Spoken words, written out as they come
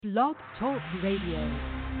Blog Talk Radio.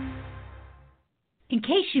 In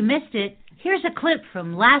case you missed it, here's a clip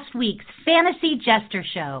from last week's Fantasy Jester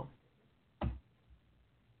Show.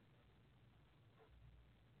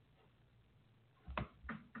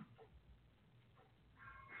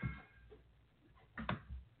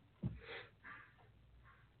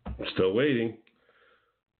 Still waiting.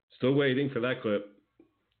 Still waiting for that clip.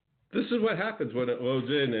 This is what happens when it loads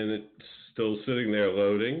in and it's still sitting there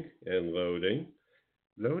loading and loading.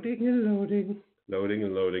 Loading and loading. Loading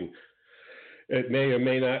and loading. It may or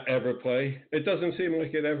may not ever play. It doesn't seem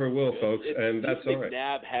like it ever will, folks, and that's all right.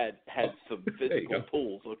 McNabb had some physical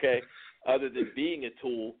tools, okay? Other than being a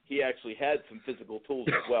tool, he actually had some physical tools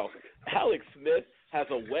as well. Alex Smith has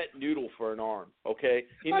a wet noodle for an arm, okay?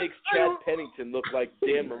 He makes Chad Pennington look like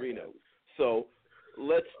Dan Marino. So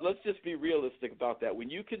let's just be realistic about that. When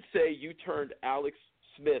you can say you turned Alex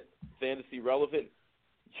Smith fantasy relevant,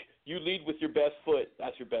 you lead with your best foot.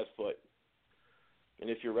 That's your best foot.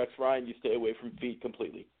 And if you're Rex Ryan, you stay away from feet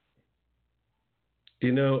completely.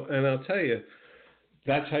 You know, and I'll tell you,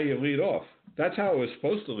 that's how you lead off. That's how it was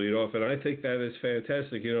supposed to lead off, and I think that is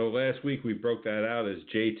fantastic. You know, last week we broke that out as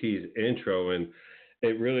JT's intro, and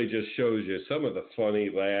it really just shows you some of the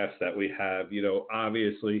funny laughs that we have. You know,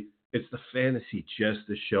 obviously, it's the Fantasy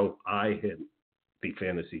Jester Show. I am the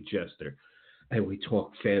Fantasy Jester, and we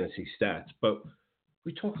talk fantasy stats, but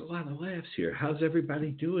we talk a lot of laughs here. How's everybody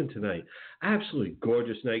doing tonight? Absolutely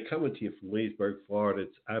gorgeous night. Coming to you from Leesburg, Florida.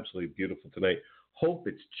 It's absolutely beautiful tonight. Hope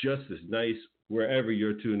it's just as nice wherever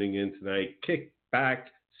you're tuning in tonight. Kick back,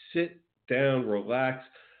 sit down, relax.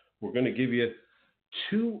 We're going to give you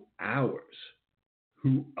 2 hours.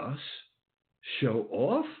 Who, us? Show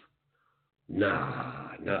off?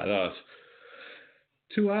 Nah, not us.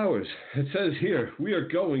 2 hours. It says here, we are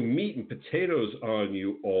going meat and potatoes on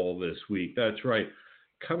you all this week. That's right.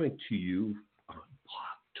 Coming to you on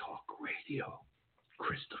Blog Talk Radio.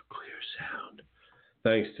 Crystal clear sound.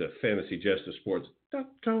 Thanks to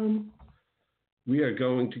FantasyJesterSports.com. We are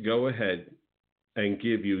going to go ahead and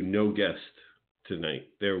give you no guest tonight.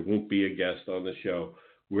 There won't be a guest on the show.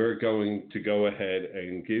 We're going to go ahead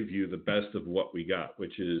and give you the best of what we got,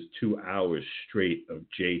 which is 2 hours straight of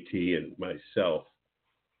JT and myself.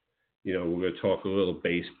 You know, we're going to talk a little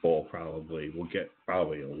baseball probably. We'll get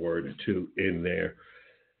probably a word or two in there.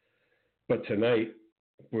 But tonight,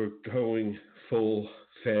 we're going full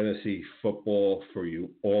fantasy football for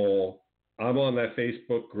you all. I'm on that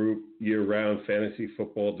Facebook group, year-round fantasy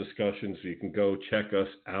football discussions. So you can go check us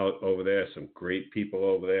out over there. Some great people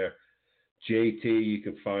over there. JT, you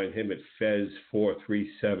can find him at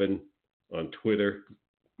Fez437 on Twitter.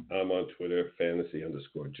 I'm on Twitter,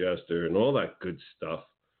 fantasy_jester, and all that good stuff.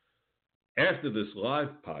 After this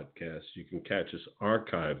live podcast, you can catch us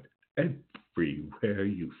archived everywhere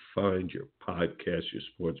you find your podcast, your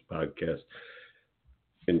sports podcast.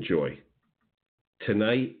 Enjoy.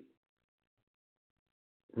 Tonight,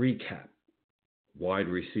 recap, wide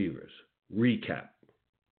receivers, recap,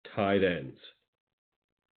 tight ends.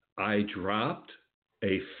 I dropped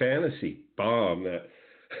a fantasy bomb that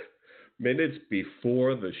minutes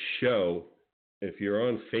before the show, if you're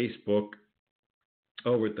on Facebook,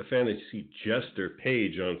 over at the Fantasy Jester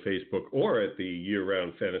page on Facebook or at the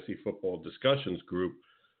year-round fantasy football discussions group,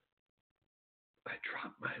 I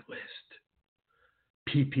dropped my list.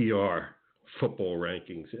 PPR football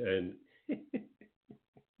rankings. And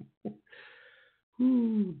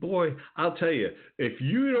ooh, boy, I'll tell you, if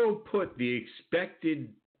you don't put the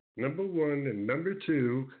expected number one and number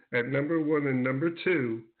two at number one and number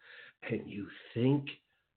two, and you think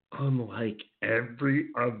unlike every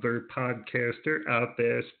other podcaster out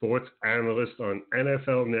there, sports analyst on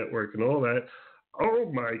NFL Network and all that,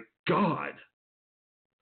 oh my God.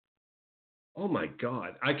 Oh my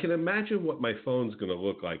God. I can imagine what my phone's going to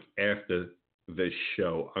look like after this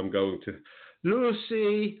show. I'm going to,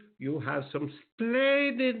 Lucy, you have some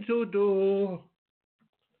splaining to do.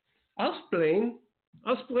 I'll splain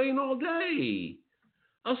all day.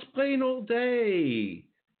 I'll splain all day.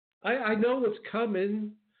 I know what's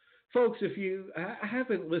coming. Folks, if you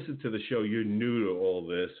haven't listened to the show, you're new to all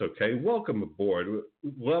this, okay? Welcome aboard.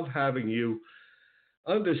 Love having you.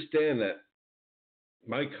 Understand that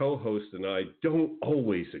my co-host and I don't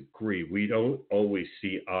always agree. We don't always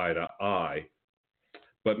see eye to eye.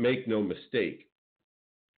 But make no mistake,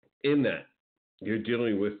 in that, you're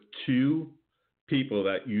dealing with two people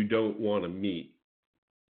that you don't want to meet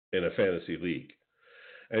in a fantasy league.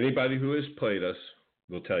 Anybody who has played us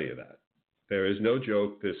will tell you that. There is no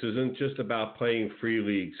joke. This isn't just about playing free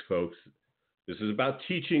leagues, folks. This is about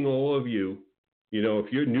teaching all of you. You know,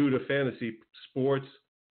 if you're new to fantasy sports,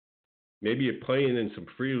 Maybe you're playing in some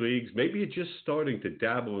free leagues. Maybe you're just starting to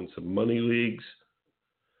dabble in some money leagues.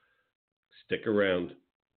 Stick around.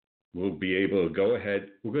 We'll be able to go ahead.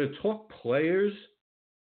 We're going to talk players,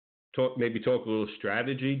 maybe talk a little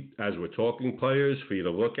strategy as we're talking players for you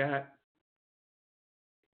to look at.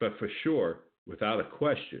 But for sure, without a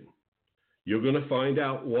question, you're going to find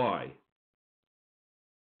out why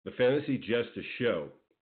the Fantasy Jester Show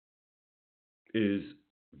is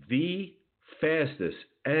the fastest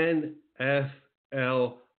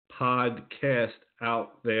NFL podcast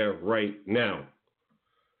out there right now.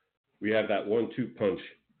 We have that 1-2 punch.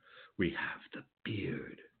 We have the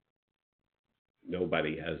beard.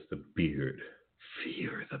 Nobody has the beard.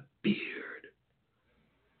 Fear the beard.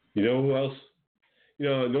 You know who else? You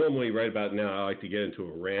know, normally right about now I like to get into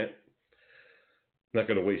a rant. I'm not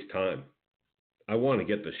going to waste time. I want to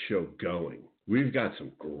get the show going. We've got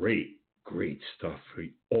some great stuff for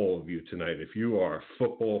all of you tonight. If you are a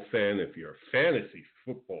football fan, if you're a fantasy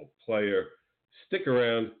football player, stick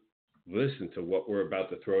around, listen to what we're about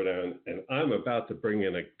to throw down. And I'm about to bring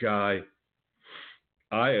in a guy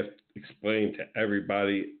I have explained to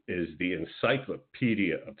everybody is the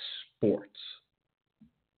encyclopedia of sports.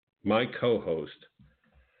 My co-host,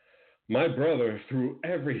 my brother, through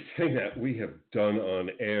everything that we have done on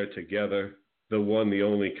air together, the one, the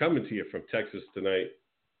only, coming to you from Texas tonight,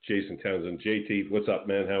 Jason Townsend. JT, what's up,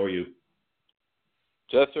 man? How are you?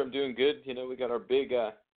 Jester, I'm doing good. You know, we got our big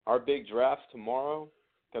draft tomorrow.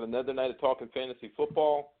 Got another night of talking fantasy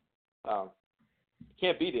football.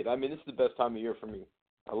 Can't beat it. I mean, this is the best time of year for me.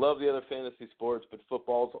 I love the other fantasy sports, but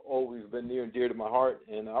football's always been near and dear to my heart,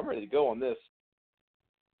 and I'm ready to go on this.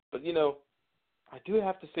 But, you know, I do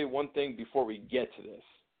have to say one thing before we get to this.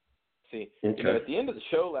 See, okay. You know, at the end of the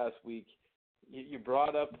show last week, you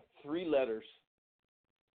brought up three letters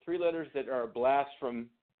that are a blast from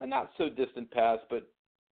a not-so-distant past, but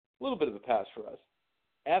a little bit of a past for us.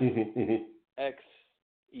 F-X-E.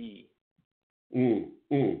 You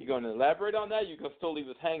going to elaborate on that? You're going to still leave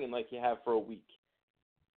us hanging like you have for a week?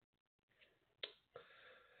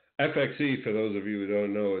 FXE, for those of you who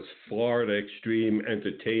don't know, is Florida Extreme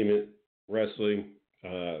Entertainment Wrestling.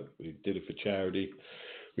 We did it for charity.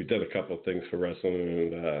 We did a couple of things for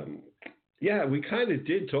wrestling. And, yeah, we kind of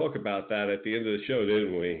did talk about that at the end of the show,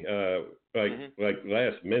 didn't we? Like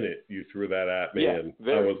last minute, you threw that at me, and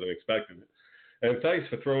I wasn't expecting it. And thanks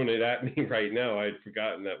for throwing it at me right now. I had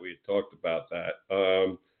forgotten that we had talked about that.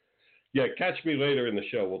 Yeah, catch me later in the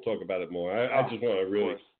show. We'll talk about it more. I just want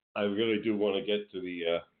to I really do want to get to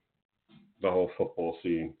the whole football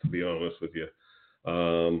scene, to be honest with you.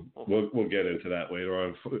 We'll get into that later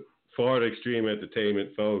on. Florida Extreme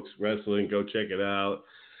Entertainment, folks, wrestling, go check it out.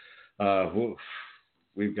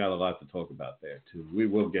 We've got a lot to talk about there, too. We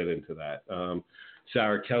will get into that.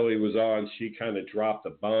 Sarah Kelly was on. She kind of dropped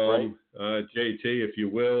a bomb, right. JT, if you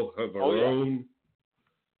will, of her own.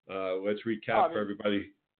 Let's recap for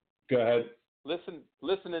everybody. Go ahead.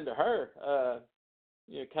 Listening to her,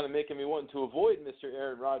 kind of making me want to avoid Mr.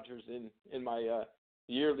 Aaron Rodgers in my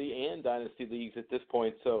yearly and dynasty leagues at this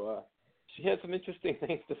point. So she had some interesting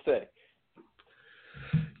things to say.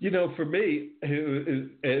 You know, for me,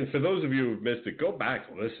 and for those of you who've missed it, go back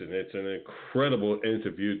and listen. It's an incredible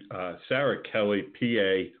interview. Sarah Kelly,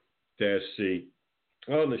 PA-C,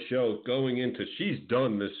 on the show going into, she's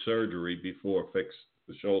done this surgery before, fixed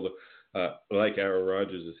the shoulder, like Aaron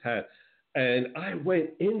Rodgers has had. And I went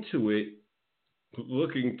into it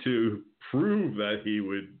looking to prove that he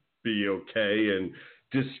would be okay and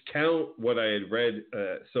discount what I had read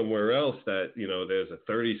somewhere else that, you know, there's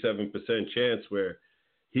a 37% chance where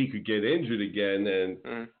he could get injured again.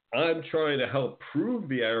 And I'm trying to help prove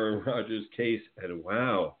the Aaron Rodgers case. And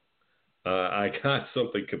wow, I got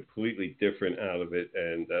something completely different out of it.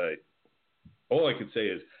 And all I could say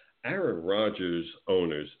is Aaron Rodgers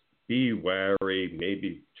owners, be wary,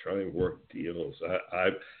 maybe try and work deals.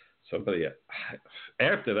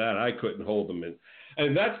 After that, I couldn't hold them in.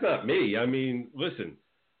 And that's not me. I mean, listen,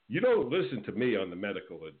 you don't listen to me on the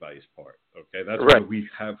medical advice part, okay? That's right. Why we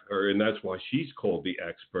have her, and that's why she's called the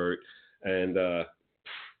expert. And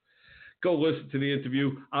go listen to the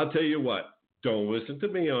interview. I'll tell you what, don't listen to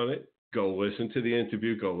me on it. Go listen to the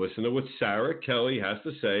interview. Go listen to what Sarah Kelly has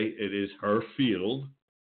to say. It is her field.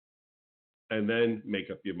 And then make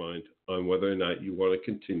up your mind on whether or not you want to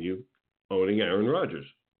continue owning Aaron Rodgers.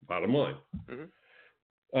 Bottom line.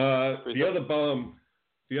 The other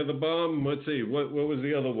bomb, let's see, what was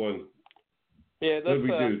the other one? Yeah, what did we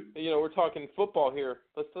do? We're talking football here.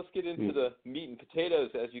 Let's get into the meat and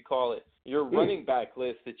potatoes, as you call it. Your running back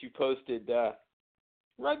list that you posted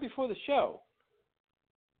right before the show.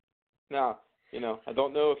 Now, I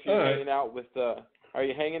don't know if you're hanging out with Are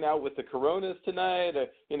you hanging out with the Coronas tonight? Or,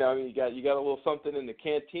 you know, I mean, you got a little something in the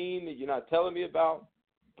canteen that you're not telling me about.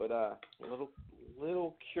 But a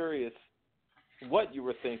little curious what you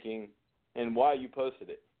were thinking and why you posted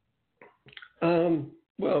it.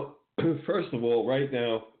 Well, first of all, right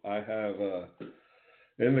now I have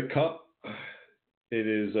in the cup. It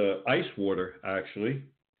is ice water, actually.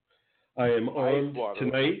 I am armed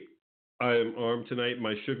tonight. I am armed tonight.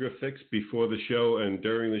 My sugar fix before the show and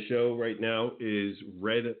during the show right now is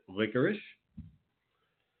red licorice.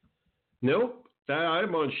 Nope,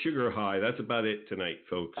 I'm on sugar high. That's about it tonight,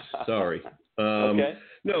 folks. Sorry. Okay.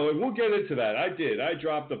 No, and we'll get into that. I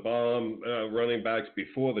dropped a bomb running backs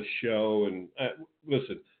before the show. And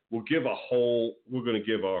listen, we're going to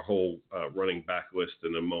give our whole running back list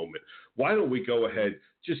in a moment. Why don't we go ahead,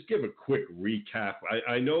 just give a quick recap.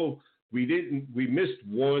 I know we missed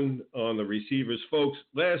one on the receivers. Folks,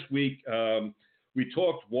 last week we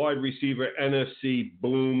talked wide receiver, NFC,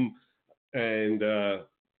 boom, and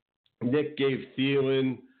Nick gave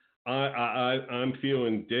Thielen. I'm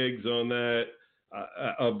feeling Diggs on that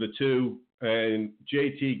of the two, and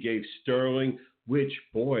JT gave Sterling, which,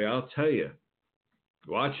 boy, I'll tell you,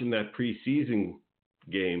 watching that preseason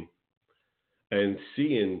game and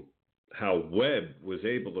seeing how Webb was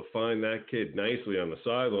able to find that kid nicely on the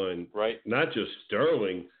sideline, right? Not just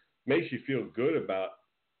Sterling, makes you feel good about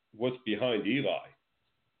what's behind Eli.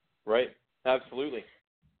 Right, absolutely.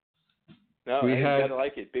 No, you gotta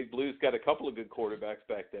like it. Big Blue's got a couple of good quarterbacks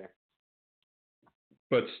back there.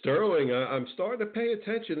 But Sterling, I'm starting to pay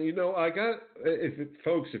attention. You know,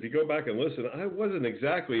 folks, if you go back and listen, I wasn't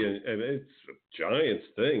exactly, and it's a Giants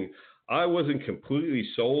thing, I wasn't completely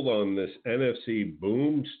sold on this NFC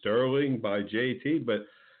boom Sterling by JT, but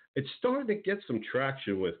it's starting to get some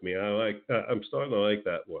traction with me. I'm starting to like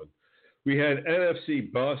that one. We had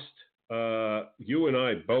NFC bust. You and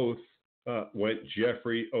I both went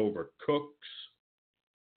Jeffrey over Cooks.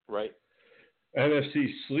 Right.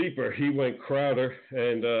 NFC sleeper, he went Crowder,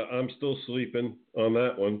 and I'm still sleeping on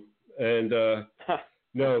that one. And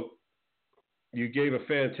no, you gave a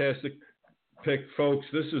fantastic pick, folks.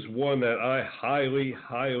 This is one that I highly,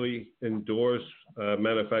 highly endorse.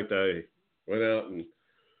 Matter of fact, I went out and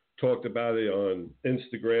talked about it on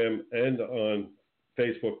Instagram and on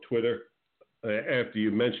Facebook, Twitter. After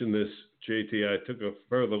you mentioned this, JT, I took a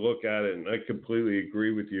further look at it, and I completely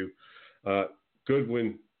agree with you.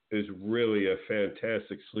 Goodwin is really a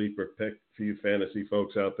fantastic sleeper pick for you fantasy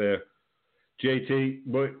folks out there. JT,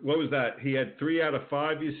 what was that? He had 3 out of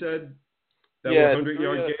 5, you said? That were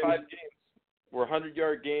 100-yard games? 5 games. Were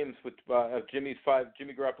 100-yard games with Jimmy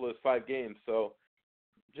Garoppolo's 5 games. So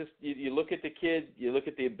just you look at the kid, you look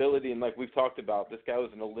at the ability, and like we've talked about, this guy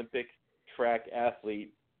was an Olympic track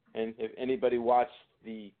athlete. And if anybody watched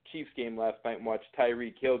the Chiefs game last night and watched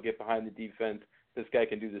Tyreek Hill get behind the defense, this guy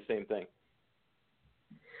can do the same thing.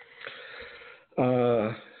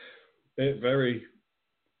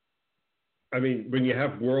 When you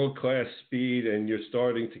have world-class speed and you're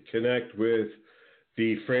starting to connect with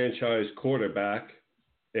the franchise quarterback,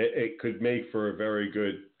 it could make for a very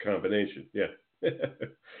good combination. Yeah.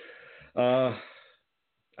 I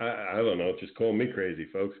don't know. Just call me crazy,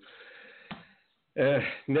 folks.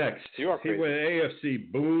 Next, you are crazy. He went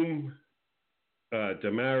AFC boom,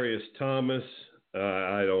 Demaryius Thomas.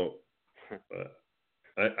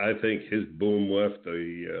 I think his boom left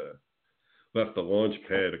the launch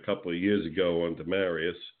pad a couple of years ago on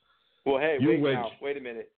Demaryius. Well, hey, wait a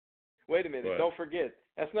minute. What? Don't forget,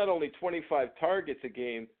 that's not only 25 targets a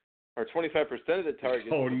game, or 25% of the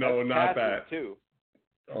targets. Oh no, not that. Too.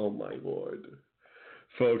 Oh my Lord,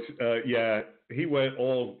 folks. Yeah, he went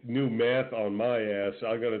all new math on my ass.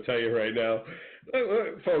 I'm going to tell you right now.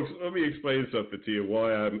 Folks, let me explain something to you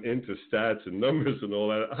why I'm into stats and numbers and all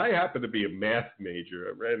that. I happen to be a math major.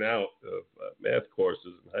 I ran out of math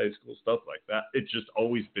courses in high school, stuff like that. It's just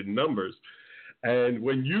always been numbers. And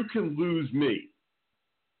when you can lose me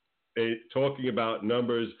talking about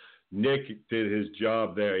numbers, Nick did his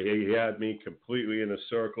job there. He had me completely in a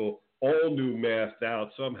circle, all new mathed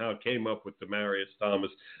out, somehow came up with Demaryius Thomas.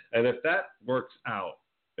 And if that works out,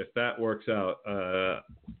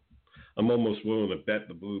 I'm almost willing to bet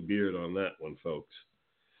the blue beard on that one, folks.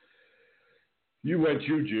 You went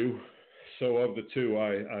Juju. So of the two,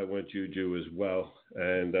 I went Juju as well.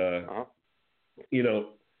 And,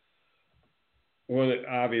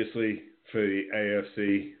 obviously for the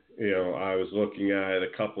AFC, I was looking at a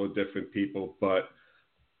couple of different people, but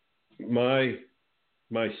my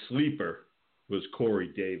sleeper was Corey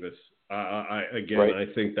Davis. I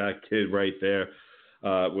think that kid right there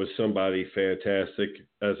was somebody fantastic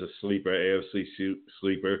as a sleeper, AFC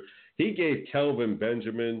sleeper. He gave Kelvin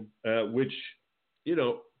Benjamin, which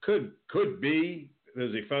could be.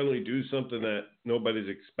 Does he finally do something that nobody's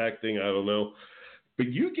expecting? I don't know. But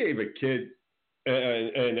you gave a kid,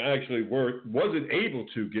 and actually wasn't able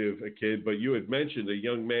to give a kid, but you had mentioned a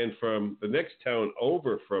young man from the next town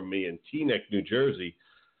over from me in Teaneck, New Jersey.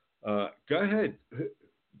 Go ahead.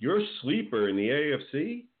 Your sleeper in the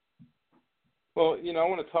AFC? Well, I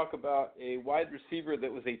want to talk about a wide receiver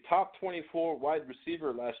that was a top 24 wide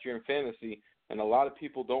receiver last year in fantasy, and a lot of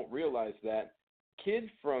people don't realize that. Kid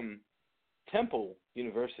from Temple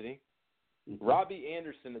University, Robbie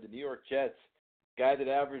Anderson of the New York Jets, guy that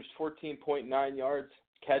averaged 14.9 yards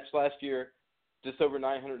catch last year, just over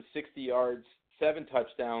 960 yards, 7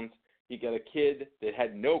 touchdowns. You got a kid that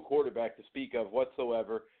had no quarterback to speak of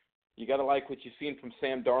whatsoever. You got to like what you've seen from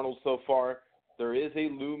Sam Darnold so far. There is a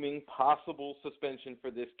looming possible suspension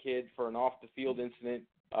for this kid for an off-the-field incident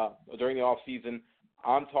during the offseason.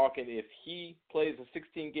 I'm talking if he plays a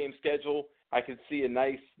 16-game schedule, I could see a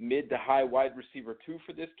nice mid to high wide receiver 2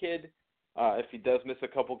 for this kid. If he does miss a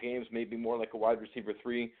couple games, maybe more like a wide receiver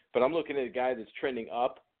 3. But I'm looking at a guy that's trending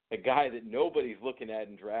up, a guy that nobody's looking at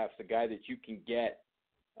in drafts, a guy that you can get,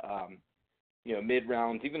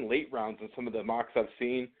 mid-rounds, even late rounds in some of the mocks I've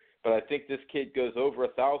seen. But I think this kid goes over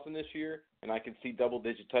 1,000 this year, and I can see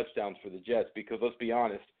double-digit touchdowns for the Jets because, let's be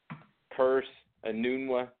honest, Kearse,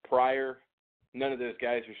 Enunwa, Pryor, none of those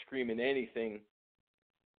guys are screaming anything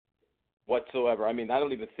whatsoever. I mean, I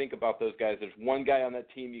don't even think about those guys. There's one guy on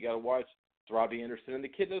that team you got to watch. It's Robbie Anderson, and the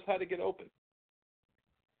kid knows how to get open.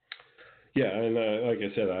 Yeah, and like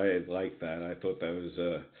I said, I like that. I thought that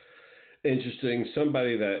was interesting.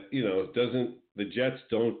 Somebody that, the Jets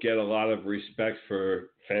don't get a lot of respect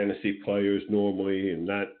for fantasy players normally and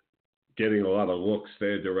not getting a lot of looks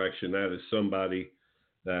their direction. That is somebody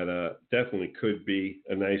that definitely could be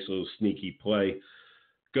a nice little sneaky play.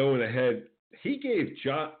 Going ahead, he gave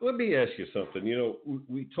Josh. Let me ask you something.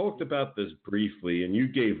 We talked about this briefly, and you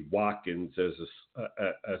gave Watkins as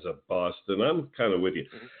a bust, and I'm kind of with you.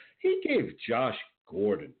 Mm-hmm. He gave Josh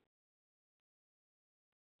Gordon.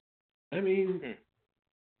 I mean,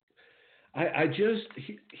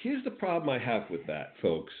 here's the problem I have with that,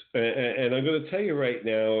 folks. And I'm going to tell you right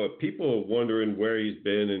now, people are wondering where he's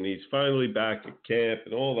been, and he's finally back at camp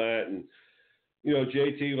and all that. And,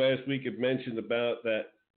 JT last week had mentioned about that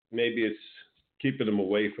maybe it's keeping him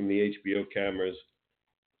away from the HBO cameras.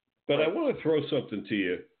 But I want to throw something to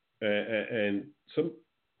you and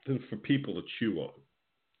something for people to chew on.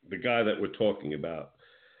 The guy that we're talking about.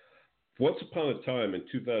 Once upon a time in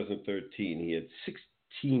 2013, he had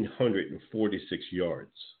 1,646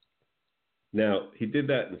 yards. Now, he did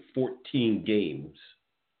that in 14 games.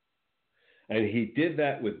 And he did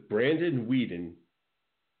that with Brandon Weeden,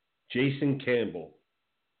 Jason Campbell,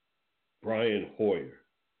 Brian Hoyer.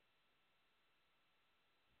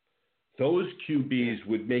 Those QBs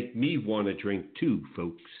would make me want to drink too,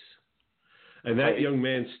 folks. And that young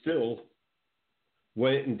man still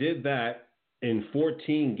went and did that in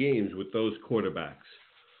 14 games with those quarterbacks.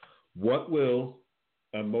 What will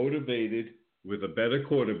a motivated, with a better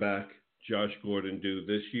quarterback, Josh Gordon do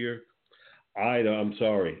this year? I'm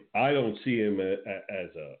sorry. I don't see him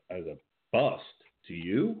as a bust. Do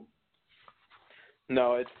you?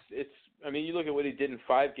 No, it's. I mean, you look at what he did in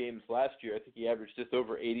 5 games last year. I think he averaged just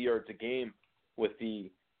over 80 yards a game with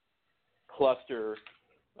the cluster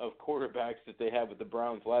of quarterbacks that they had with the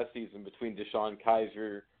Browns last season between Deshaun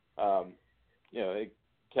Kaiser,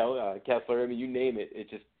 Kessler. I mean, you name it.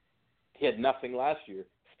 He had nothing last year.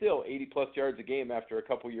 Still 80-plus yards a game after a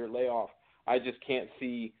couple-year layoff. I just can't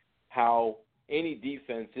see how any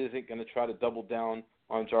defense isn't going to try to double down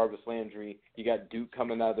on Jarvis Landry. You got Duke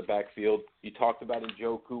coming out of the backfield. You talked about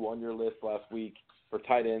Njoku on your list last week for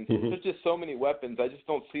tight ends. Mm-hmm. There's just so many weapons. I just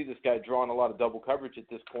don't see this guy drawing a lot of double coverage at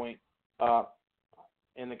this point.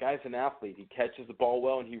 And the guy's an athlete. He catches the ball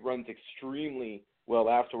well, and he runs extremely well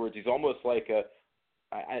afterwards. He's almost like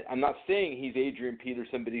I'm not saying he's Adrian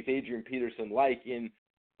Peterson, but he's Adrian Peterson-like in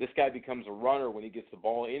this guy becomes a runner when he gets the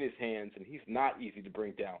ball in his hands, and he's not easy to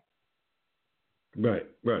bring down. Right.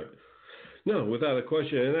 No, without a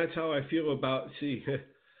question. And that's how I feel about,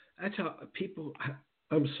 that's how people,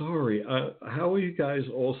 I'm sorry. How are you guys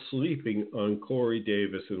all sleeping on Corey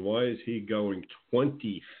Davis, and why is he going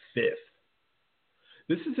 25th?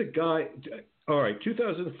 This is a guy, all right,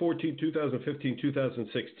 2014, 2015,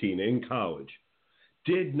 2016 in college,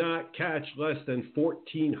 did not catch less than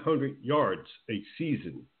 1,400 yards a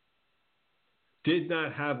season, did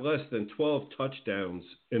not have less than 12 touchdowns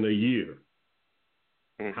in a year.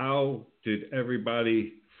 How did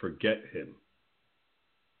everybody forget him?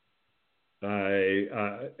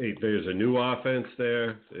 There's a new offense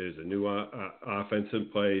there. There's a new offense in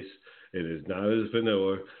place. It is not as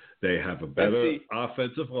vanilla. They have a better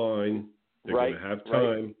offensive line. They're going to have time.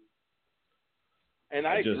 Right. And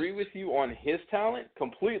I agree with you on his talent.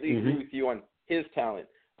 Completely agree with you on his talent.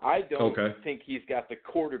 I don't think he's got the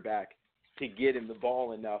quarterback to get him the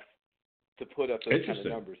ball enough to put up those kind of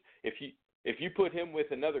numbers. If you put him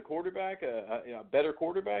with another quarterback, a better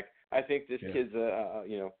quarterback, I think this kid's a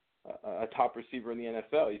top receiver in the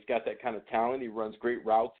NFL. He's got that kind of talent. He runs great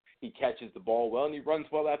routes. He catches the ball well, and he runs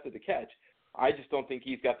well after the catch. I just don't think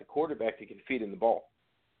he's got the quarterback that can feed him the ball.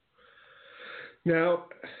 Now,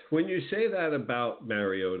 when you say that about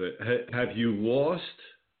Mariota, have you lost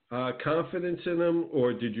confidence in him,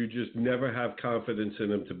 or did you just never have confidence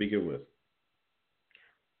in him to begin with?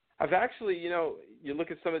 I've actually, you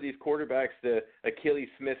look at some of these quarterbacks, the Achilles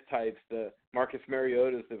Smith types, the Marcus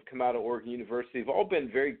Mariotas that have come out of Oregon University, have all been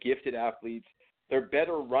very gifted athletes. They're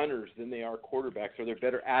better runners than they are quarterbacks, or they're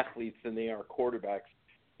better athletes than they are quarterbacks.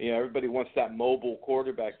 Everybody wants that mobile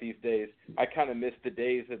quarterback these days. I kind of miss the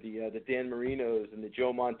days of the Dan Marinos and the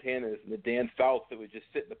Joe Montanas and the Dan Fouts that would just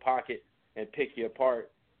sit in the pocket and pick you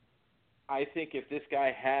apart. I think if this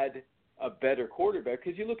guy had a better quarterback,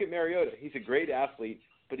 because you look at Mariota, he's a great athlete,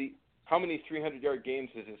 but how many 300-yard games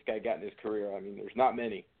has this guy got in his career? I mean, there's not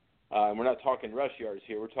many. We're not talking rush yards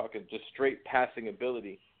here. We're talking just straight passing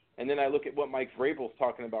ability. And then I look at what Mike Vrabel's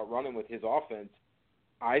talking about running with his offense.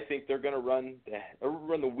 I think they're going to run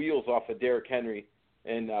the wheels off of Derrick Henry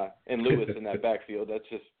and Lewis in that backfield. That's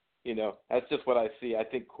just what I see. I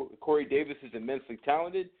think Corey Davis is immensely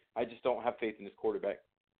talented. I just don't have faith in his quarterback.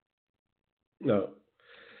 No,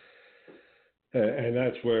 and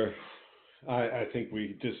that's where I think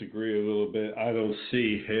we disagree a little bit. I don't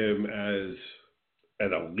see him as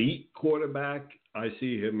an elite quarterback. I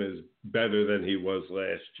see him as better than he was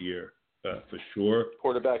last year, for sure.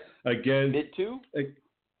 Quarterback again, mid-2?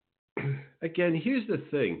 Again, here's the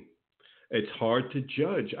thing. It's hard to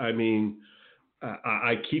judge. I mean,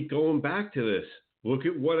 I keep going back to this. Look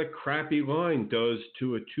at what a crappy line does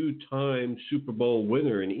to a 2-time Super Bowl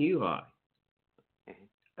winner in Eli.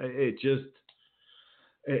 It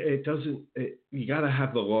doesn't. You got to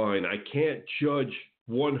have the line. I can't judge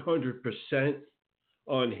 100%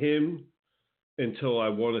 on him until I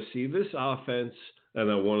want to see this offense, and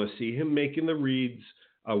I want to see him making the reads.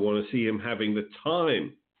 I want to see him having the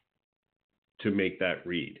time to make that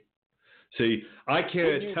read. See, I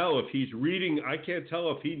can't tell if he's reading. I can't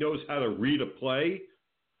tell if he knows how to read a play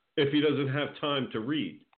if he doesn't have time to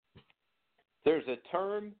read. There's a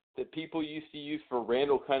term that people used to use for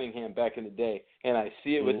Randall Cunningham back in the day, and I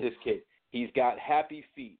see it with this kid. He's got happy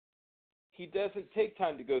feet. He doesn't take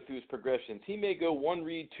time to go through his progressions. He may go 1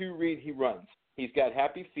 read, 2 read, he runs. He's got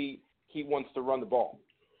happy feet. He wants to run the ball.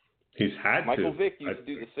 He's had Michael to. Vick used to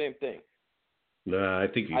do the same thing. No, I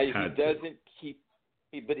think he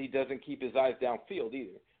doesn't keep his eyes downfield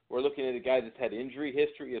either. We're looking at a guy that's had injury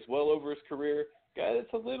history as well over his career. Guy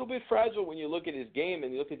that's a little bit fragile when you look at his game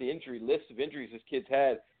and you look at the injury list of injuries this kid's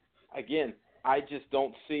had. Again, I just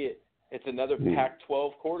don't see it. It's another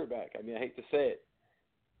Pac-12 quarterback. I mean, I hate to say it.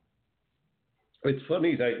 It's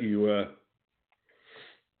funny that you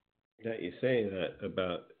say that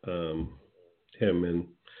about him, and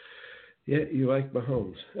yeah, you like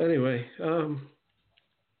Mahomes. Anyway,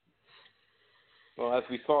 well, as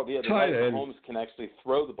we saw the other night, Mahomes can actually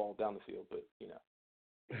throw the ball down the field, but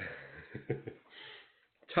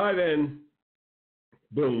Tight end,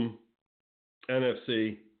 boom,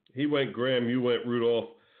 NFC. He went Graham, you went Rudolph,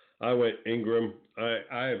 I went Ingram. I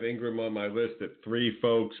have Ingram on my list at 3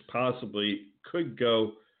 folks, possibly could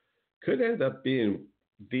end up being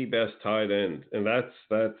the best tight end, and that's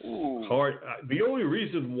hard. The only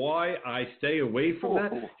reason why I stay away from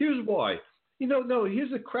that, here's why.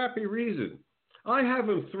 Here's a crappy reason. I have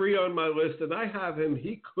him 3 on my list, and I have him,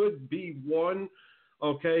 he could be 1,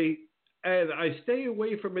 okay? And I stay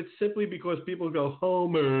away from it simply because people go,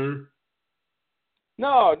 Homer.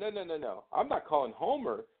 No. I'm not calling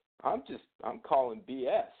Homer. I'm calling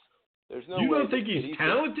BS. There's no way. You don't think he's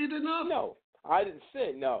talented enough? No, I didn't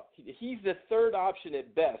say no. He's the 3rd option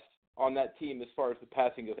at best on that team as far as the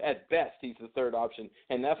passing goes. At best, he's the 3rd option,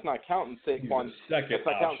 and that's not counting Saquon. He's the 2nd option.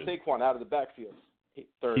 Counting Saquon out of the backfield. He's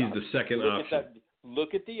the 2nd option.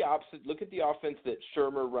 Look at the opposite. Look at the offense that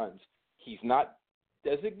Shermer runs. He's not.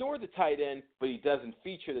 Doesn't ignore the tight end, but he doesn't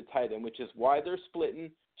feature the tight end, which is why they're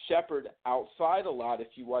splitting Shepard outside a lot. If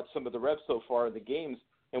you watch some of the reps so far in the games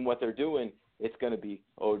and what they're doing, it's going to be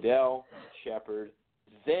Odell, Shepard,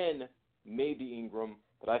 then maybe Ingram,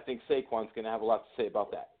 but I think Saquon's going to have a lot to say about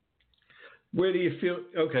that. Where do you feel?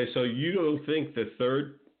 Okay, so you don't think the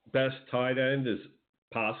 3rd best tight end is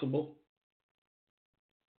possible?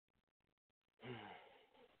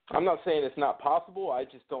 I'm not saying it's not possible. I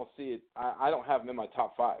just don't see it. I don't have him in my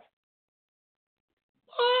top 5.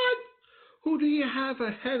 What? Who do you have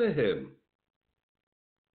ahead of him?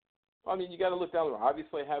 I mean, you got to look down the road.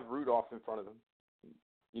 Obviously, I have Rudolph in front of him.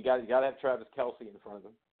 You got to have Travis Kelce in front of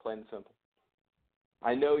him, plain and simple.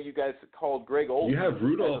 I know you guys called Greg Olsen. You have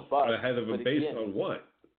Rudolph ahead of him but based again, on what?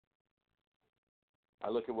 I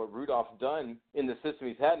look at what Rudolph's done in the system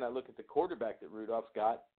he's had, and I look at the quarterback that Rudolph's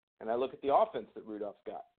got, and I look at the offense that Rudolph's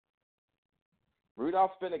got.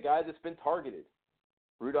 Rudolph's been a guy that's been targeted.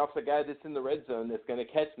 Rudolph's a guy that's in the red zone that's going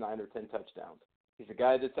to catch 9 or 10 touchdowns. He's a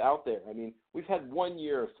guy that's out there. I mean, we've had 1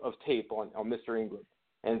 year of tape on Mr. Ingram,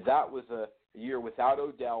 and that was a year without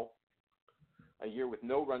Odell, a year with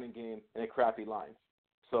no running game, and a crappy line.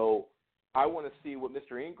 So I want to see what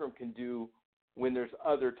Mr. Ingram can do when there's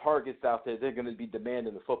other targets out there. They're going to be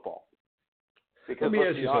demanding the football. Because let me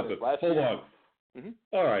ask you something. Hold on. Mm-hmm.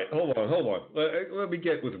 All right, hold on. Let me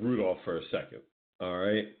get with Rudolph for a second. All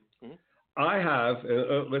right? Mm-hmm. I have,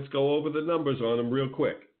 let's go over the numbers on him real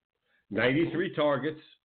quick. 93 targets,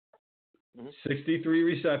 63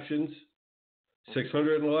 receptions,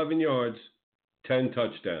 611 yards, 10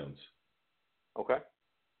 touchdowns. Okay.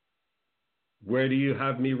 Where do you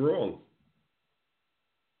have me wrong?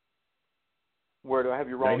 Where do I have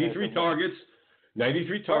you wrong? 93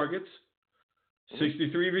 targets,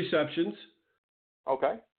 63 receptions.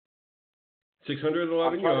 Okay.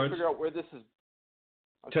 611 I'm trying yards. to figure out where this is.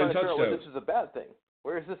 I'm 10 trying to figure out where touchdowns. this is a bad thing.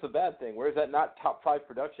 Where is this a bad thing? Where is that not top 5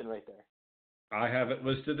 production right there? I have it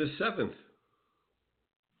listed as 7th.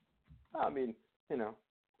 I mean, you know.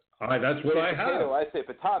 That's what I have. I say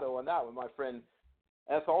potato on that one, my friend.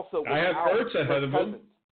 That's also without I have Ertz ahead of him.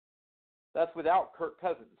 That's without Kirk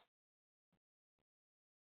Cousins.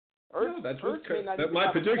 My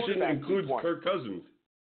prediction includes Kirk Cousins.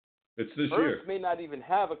 It's this year. Ertz may not even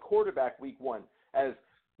have a quarterback week 1, as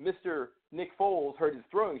Mr. Nick Foles hurt his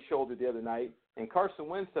throwing shoulder the other night, and Carson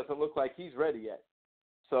Wentz doesn't look like he's ready yet.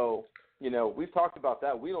 So, you know, we've talked about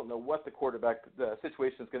that. We don't know what the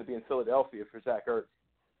situation is going to be in Philadelphia for Zach Ertz.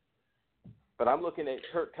 But I'm looking at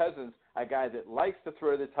Kirk Cousins, a guy that likes to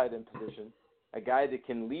throw the tight end position, a guy that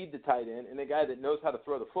can lead the tight end, and a guy that knows how to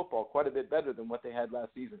throw the football quite a bit better than what they had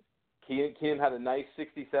last season. Keenum had a nice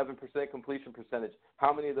 67% completion percentage.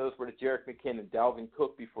 How many of those were to Jerick McKinnon, Dalvin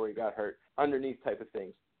Cook before he got hurt, underneath type of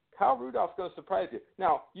things? Kyle Rudolph's going to surprise you.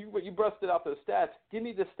 Now, you busted out those stats. Give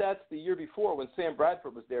me the stats the year before when Sam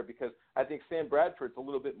Bradford was there, because I think Sam Bradford's a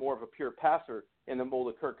little bit more of a pure passer in the mold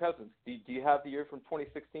of Kirk Cousins. Do you have the year from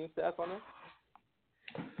 2016 stats on there?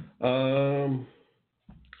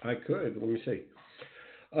 I could. Let me see.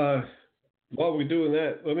 While we're doing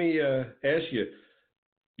that, let me ask you.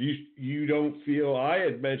 You don't feel I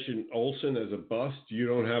had mentioned Olsen as a bust? You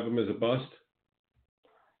don't have him as a bust?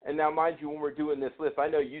 And now, mind you, when we're doing this list, I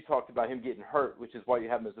know you talked about him getting hurt, which is why you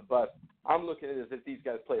have him as a bust. I'm looking at it as if these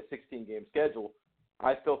guys play a 16-game schedule.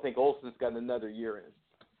 I still think Olsen's got another year in.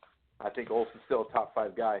 I think Olsen's still a top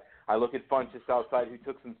 5 guy. I look at Funchess outside, who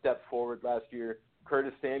took some steps forward last year.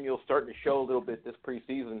 Curtis Samuel starting to show a little bit this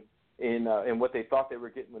preseason in what they thought they were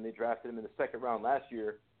getting when they drafted him in the second round last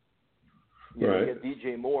year. You know, you get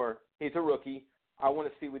DJ Moore. He's a rookie. I want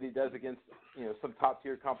to see what he does against, you know, some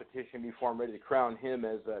top-tier competition before I'm ready to crown him,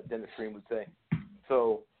 as Dennis Green would say.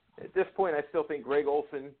 So at this point, I still think Greg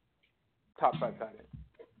Olsen, top 5 tight end.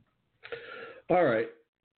 All right.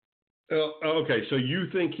 Okay, so you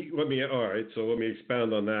think let me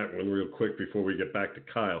expound on that one real quick before we get back to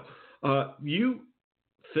Kyle. You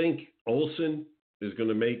think Olsen is going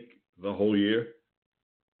to make the whole year?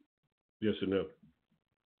 Yes or no?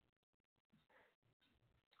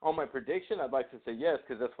 On my prediction, I'd like to say yes,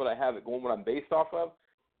 because that's what I have it going, what I'm based off of.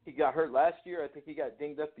 He got hurt last year. I think he got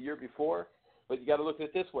dinged up the year before. But you got to look at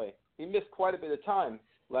it this way. He missed quite a bit of time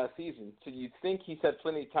last season. So you'd think he's had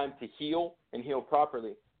plenty of time to heal and heal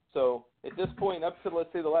properly. So at this point, up to,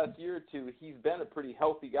 let's say, the last year or two, he's been a pretty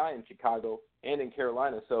healthy guy in Chicago and in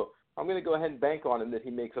Carolina. So I'm going to go ahead and bank on him that he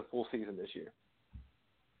makes a full season this year.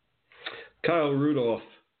 Kyle Rudolph.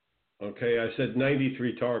 Okay, I said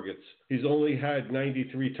 93 targets. He's only had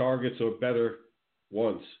 93 targets or better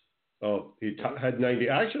once. Oh, he had 90.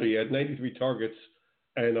 Actually, he had 93 targets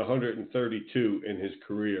and 132 in his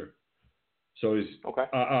career. So he's. Okay.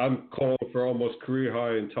 I'm calling for almost career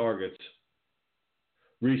high in targets.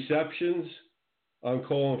 Receptions, I'm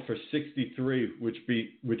calling for 63, which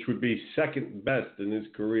would be second best in his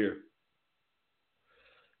career.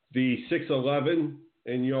 The 611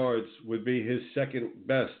 in yards would be his second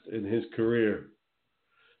best in his career.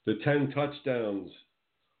 The 10 touchdowns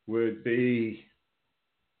would be,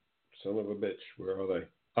 son of a bitch, where are they?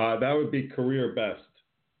 That would be career best.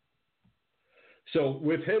 So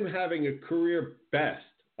with him having a career best,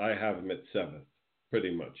 I have him at 7th,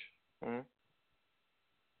 pretty much. Mm-hmm.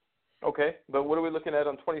 Okay, but what are we looking at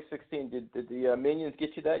on 2016? Did the Minions get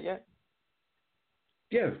you that yet?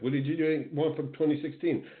 Yeah, what did you do one from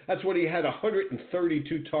 2016? That's when he had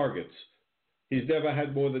 132 targets. He's never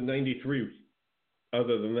had more than 93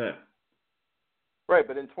 other than that. Right,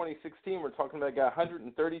 but in 2016, we're talking about a guy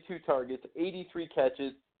 132 targets, 83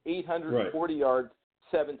 catches, 840 yards,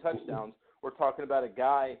 7 touchdowns. We're talking about a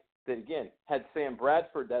guy that, again, had Sam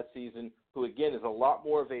Bradford that season, who, again, is a lot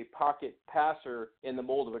more of a pocket passer in the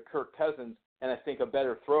mold of a Kirk Cousins, and I think a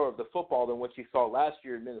better thrower of the football than what you saw last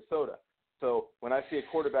year in Minnesota. So when I see a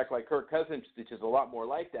quarterback like Kirk Cousins, which is a lot more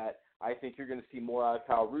like that, I think you're going to see more out of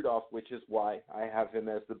Kyle Rudolph, which is why I have him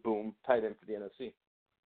as the boom tight end for the NFC.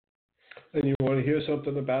 And you want to hear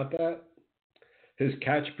something about that? His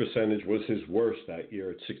catch percentage was his worst that year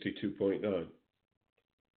at 62.9.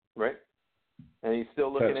 Right. And he's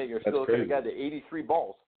still looking at a guy to 83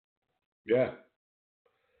 balls. Yeah.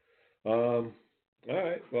 All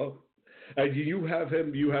right. Well, you have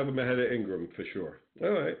him ahead of Ingram for sure. All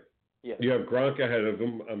right. Yes. You have Gronk ahead of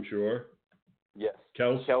him, I'm sure. Yes.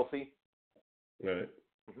 Kelsey. All right.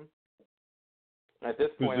 Mm-hmm. At this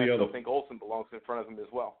point, I still think Olsen belongs in front of him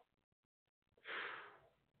as well.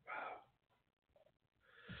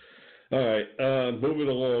 All right, moving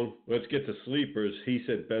along. Let's get to sleepers. He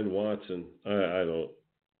said Ben Watson. I don't.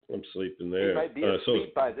 I'm sleeping there. He might be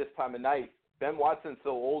asleep by this time of night. Ben Watson's so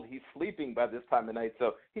old, he's sleeping by this time of night.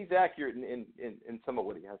 So he's accurate in some of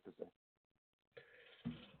what he has to say.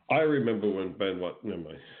 I remember when Ben Watson. Never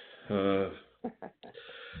mind.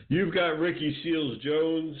 You've got Ricky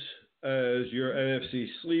Seals-Jones as your NFC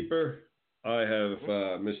sleeper. I have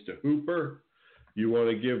Mr. Hooper. You want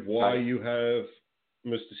to give why you have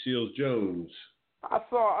Mr. Seals-Jones? I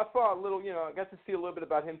saw a little, I got to see a little bit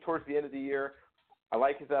about him towards the end of the year. I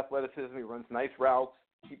like his athleticism. He runs nice routes.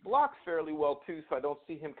 He blocks fairly well, too, so I don't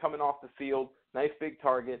see him coming off the field. Nice big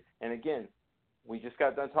target. And, again, we just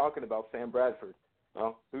got done talking about Sam Bradford.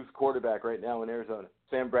 Well, who's quarterback right now in Arizona?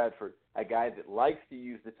 Sam Bradford, a guy that likes to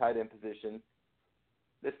use the tight end position.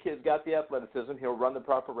 This kid's got the athleticism. He'll run the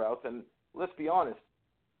proper routes. And let's be honest,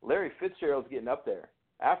 Larry Fitzgerald's getting up there.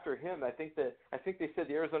 After him, I think they said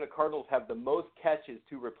the Arizona Cardinals have the most catches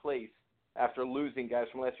to replace after losing guys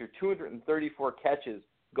from last year. 234 catches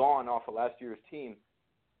gone off of last year's team.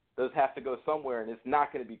 Those have to go somewhere, and it's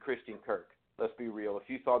not going to be Christian Kirk. Let's be real. If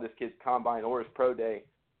you saw this kid's combine or his pro day,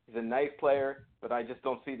 he's a nice player, but I just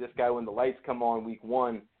don't see this guy when the lights come on week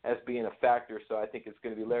 1 as being a factor. So I think it's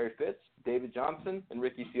going to be Larry Fitz, David Johnson, and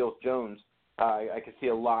Ricky Seals-Jones. I can see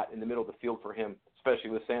a lot in the middle of the field for him,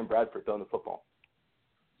 especially with Sam Bradford throwing the football.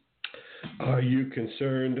 Are you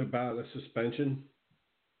concerned about a suspension?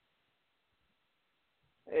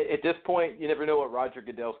 At this point, you never know what Roger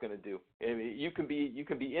Goodell's going to do. I mean, you can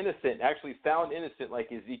be innocent, actually found innocent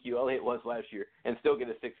like Ezekiel Elliott was last year, and still get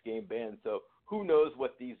a 6-game ban. So who knows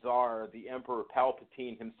what the Tsar, the Emperor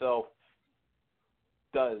Palpatine himself,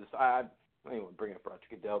 does. I don't even bring up Roger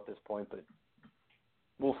Goodell at this point, but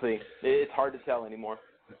we'll see. It's hard to tell anymore.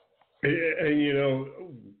 And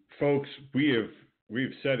folks,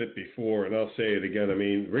 we've said it before, and I'll say it again. I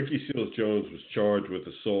mean, Ricky Seals-Jones was charged with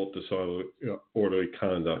assault, disorderly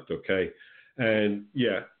conduct, okay? And,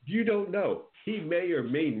 yeah, you don't know. He may or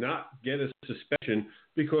may not get a suspension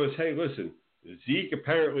because, hey, listen, Zeke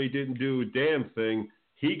apparently didn't do a damn thing.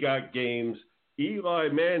 He got games. Eli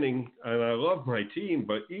Manning, and I love my team,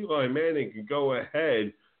 but Eli Manning can go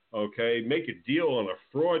ahead, okay, make a deal on a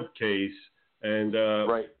fraud case, and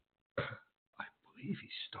right. I believe he's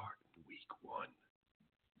starting week 1.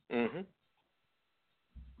 Mm-hmm.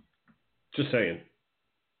 Just saying.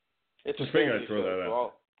 Just figured I'd throw that out.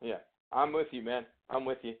 Well, yeah, I'm with you, man. I'm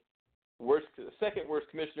with you. Second worst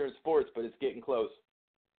commissioner in sports, but it's getting close.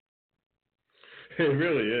 It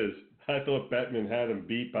really is. I thought Bettman had him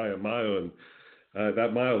beat by a mile, and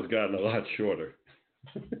that mile's gotten a lot shorter.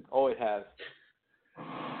 Oh, it has.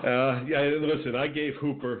 Yeah, listen, I gave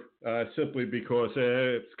Hooper simply because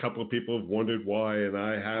a couple of people have wondered why, and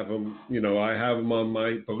I have him, I have him on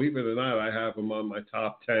my, believe it or not, I have him on my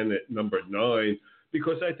top 10 at number 9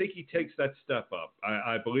 because I think he takes that step up.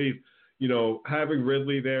 I believe, having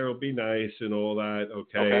Ridley there will be nice and all that,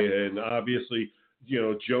 okay. And obviously,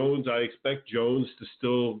 Jones, I expect Jones to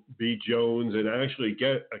still be Jones and actually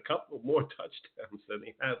get a couple more touchdowns than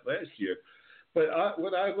he had last year. But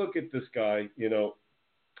when I look at this guy,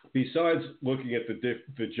 besides looking at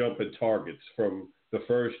the jump in targets from the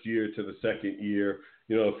first year to the second year,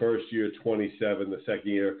 the first year 27, the second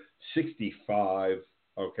year 65.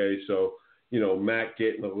 Okay, so Matt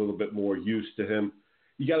getting a little bit more used to him.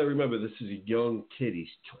 you got to remember this is a young kid. He's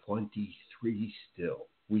 23 still.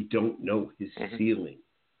 We don't know his ceiling.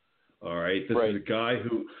 All right, this is a guy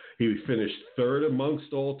who he finished third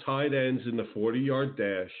amongst all tight ends in the 40-yard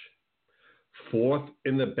dash, fourth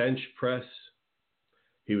in the bench press.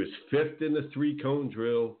 He was fifth in the three-cone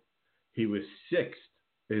drill. He was sixth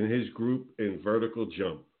in his group in vertical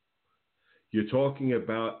jump. You're talking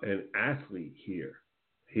about an athlete here.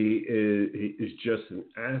 He is just an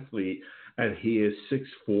athlete, and he is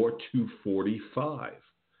 6'4", 245.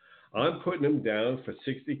 I'm putting him down for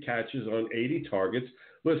 60 catches on 80 targets.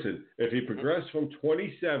 Listen, if he progressed from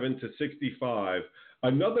 27 to 65,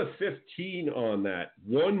 another 15 on that,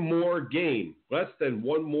 one more game, less than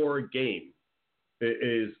one more game,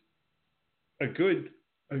 is a good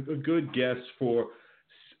guess for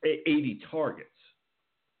 80 targets.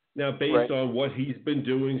 Now, based on what he's been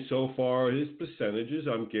doing so far, his percentages,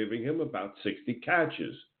 I'm giving him about 60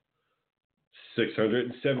 catches,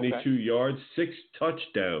 672 yards, 6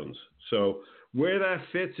 touchdowns. So where that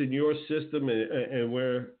fits in your system and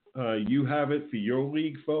where you have it for your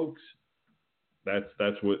league, folks,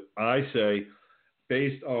 that's what I say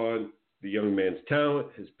based on the young man's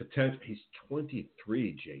talent, his potential. He's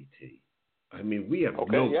 23, JT. I mean, we have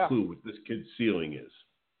no clue what this kid's ceiling is.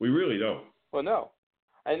 We really don't. Well, no.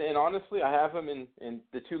 And honestly, I have him in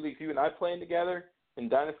the 2 leagues you and I playing together in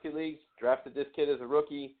Dynasty leagues. Drafted this kid as a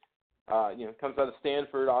rookie. Comes out of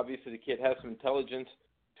Stanford. Obviously, the kid has some intelligence.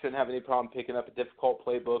 Shouldn't have any problem picking up a difficult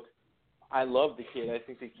playbook. I love the kid. I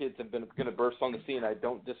think the kids have been going to burst on the scene. I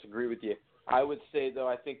don't disagree with you. I would say, though,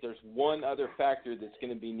 I think there's one other factor that's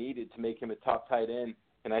going to be needed to make him a top tight end,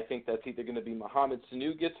 and I think that's either going to be Mohamed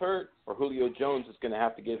Sanu gets hurt or Julio Jones is going to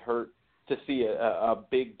have to get hurt to see a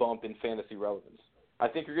big bump in fantasy relevance. I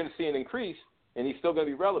think you're going to see an increase, and he's still going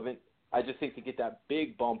to be relevant. I just think to get that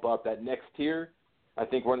big bump up, that next tier, I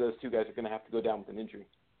think one of those 2 guys are going to have to go down with an injury.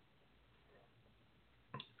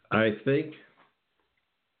 I think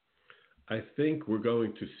we're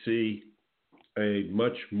going to see a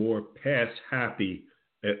much more pass-happy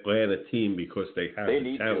Atlanta team because they have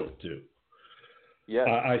the talent to. Yeah,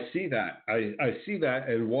 I see that. I see that,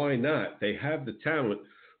 and why not? They have the talent.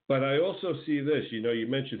 But I also see this. You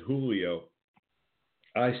mentioned Julio.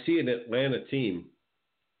 I see an Atlanta team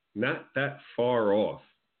not that far off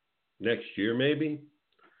next year maybe,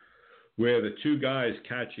 where the 2 guys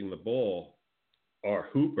catching the ball are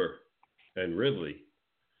Hooper and Ridley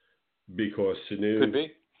because Sanu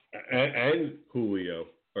and Julio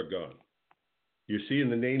are gone. You're seeing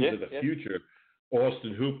the names of the future.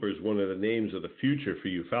 Austin Hooper is one of the names of the future for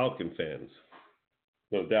you Falcon fans,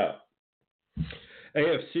 no doubt.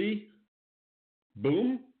 AFC,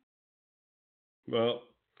 boom. Well,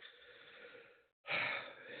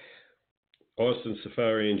 Austin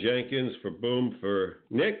Safarian-Jenkins for boom for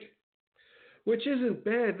Nick, which isn't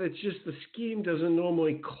bad. That's just the scheme doesn't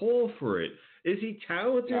normally call for it. Is he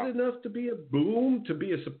talented enough to be a boom, to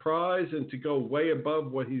be a surprise, and to go way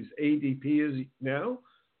above what his ADP is now?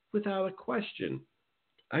 Without a question.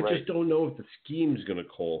 I just don't know if the scheme's going to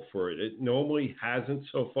call for it. It normally hasn't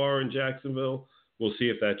so far in Jacksonville. We'll see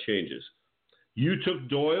if that changes. You took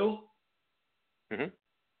Doyle? Mm-hmm.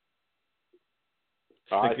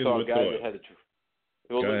 I saw a guy Doyle. that had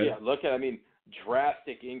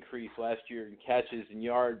drastic increase last year in catches and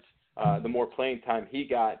yards. The more playing time he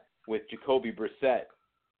got with Jacoby Brissett.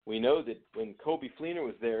 We know that when Coby Fleener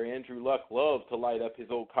was there, Andrew Luck loved to light up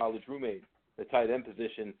his old college roommate, the tight end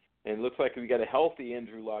position. And it looks like we got a healthy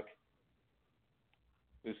Andrew Luck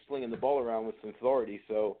who's slinging the ball around with some authority.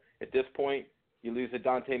 So at this point, you lose a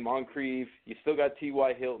Dante Moncrief. You still got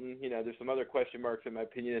T.Y. Hilton. There's some other question marks, in my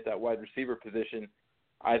opinion, at that wide receiver position.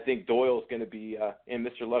 I think Doyle's going to be and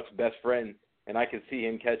Mr. Luck's best friend, and I can see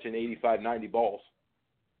him catching 85, 90 balls.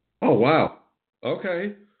 Oh, wow.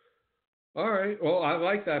 Okay. All right. Well, I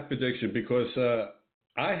like that prediction because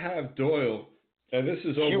I have Doyle, and this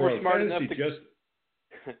is over on fantasy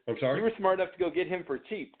I'm sorry? You were smart enough to go get him for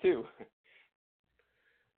cheap, too.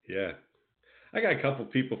 Yeah. I got a couple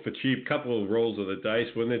people for cheap, couple of rolls of the dice.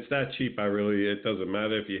 When it's that cheap, it doesn't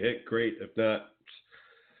matter. If you hit, great. If not,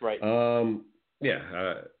 right.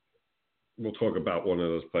 We'll talk about one of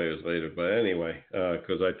those players later. But anyway,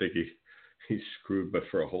 because I think he's screwed, but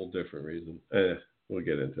for a whole different reason. We'll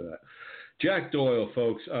get into that. Jack Doyle,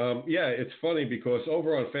 folks. It's funny because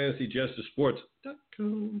over on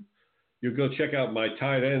FantasyJusticeSports.com, you'll go check out my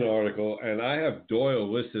tight end article, and I have Doyle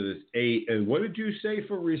listed as 8. And what did you say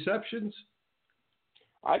for receptions?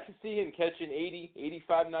 I could see him catching 80,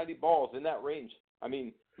 85, 90 balls in that range. I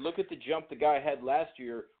mean, look at the jump the guy had last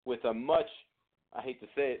year with a much, I hate to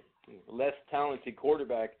say it, less talented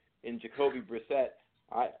quarterback in Jacoby Brissett.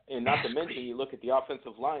 And not to mention, you look at the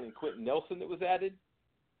offensive line and Quentin Nelson that was added.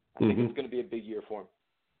 I think it's going to be a big year for him.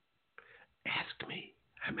 Ask me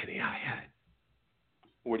how many I had.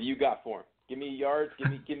 What do you got for him? Give me yards,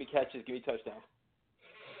 give me catches, give me touchdowns.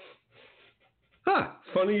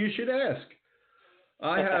 Funny you should ask.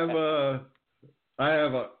 I have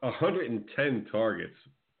 110 targets.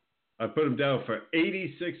 I put him down for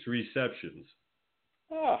 86 receptions.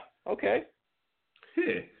 Okay.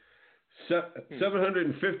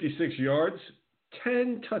 756 yards,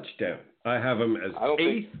 10 touchdowns. I have him as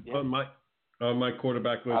eighth on my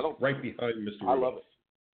quarterback list, right behind Mr. Rudolph.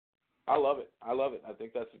 I love it. I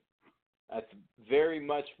think that's very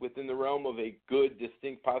much within the realm of a good,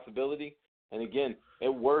 distinct possibility. And again,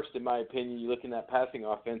 at worst, in my opinion, you look in that passing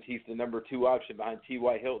offense, he's the number 2 option behind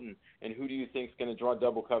T.Y. Hilton. And who do you think is going to draw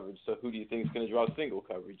double coverage? So who do you think is going to draw single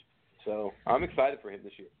coverage? So I'm excited for him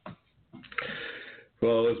this year.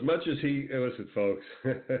 Well, as much as listen, folks,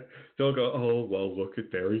 they'll go, oh, well, look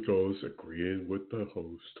at, there he goes, agreeing with the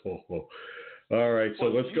host. Oh. All right, so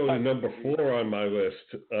let's go to number 4 on my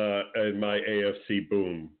list and my AFC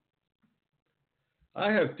boom. I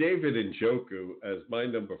have David Njoku as my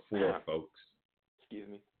number 4, folks. Excuse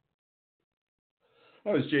me.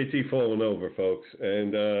 That was JT falling over, folks,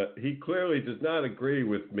 and he clearly does not agree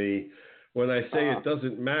with me when I say it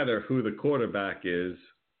doesn't matter who the quarterback is,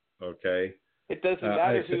 okay? It doesn't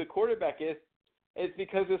matter who the quarterback is. It's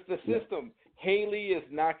because it's the system. Haley is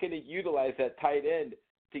not going to utilize that tight end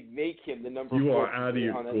to make him the number 4. You are out of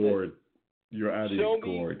your gourd. You're out of your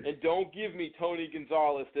gourd. And don't give me Tony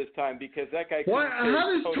Gonzalez this time because that guy.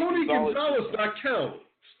 How does Tony Gonzalez not count?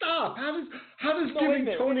 Stop. How does giving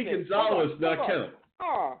Tony Gonzalez not count?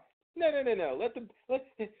 No.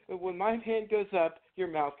 When my hand goes up, your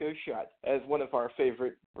mouth goes shut, as one of our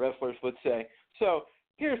favorite wrestlers would say. So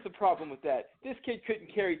here's the problem with that. This kid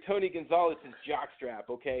couldn't carry Tony Gonzalez's jockstrap,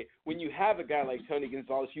 okay? When you have a guy like Tony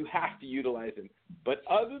Gonzalez, you have to utilize him. But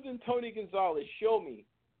other than Tony Gonzalez, show me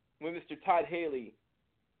when Mr. Todd Haley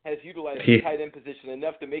has utilized the tight end position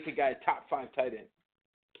enough to make a guy a top 5 tight end.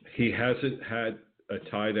 He hasn't had a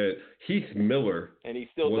tight end. Heath Miller and he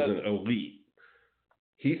still wasn't elite.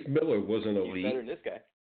 Heath Miller wasn't elite. He's better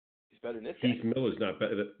than this guy. Heath Miller's not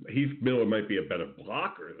better. Heath Miller might be a better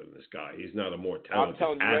blocker than this guy. He's not a more talented I'm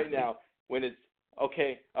telling you athlete. right now, when it's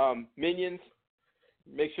okay, Minions,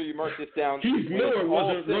 make sure you mark this down. Heath Miller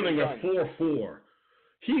wasn't running a 4.4.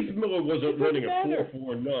 Heath Miller wasn't running a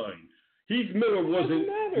 4.49. Heath Miller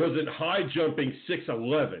wasn't high jumping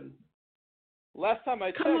 6'11". Last time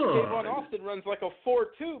I checked, Kayvon Austin runs like a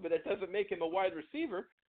 4.2, but that doesn't make him a wide receiver.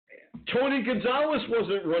 Tony Gonzalez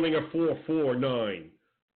wasn't running a 4.49.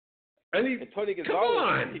 And Tony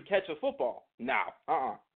Gonzalez could catch a football. No,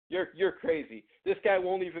 You're crazy. This guy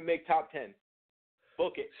won't even make top 10.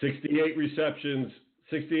 Book it. 68 receptions.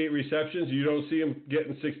 You don't see him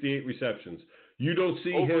getting 68 receptions. You don't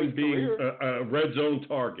see him being a red zone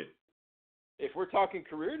target. If we're talking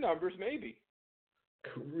career numbers, maybe.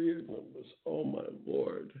 Career numbers. Oh, my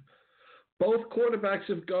Lord. Both quarterbacks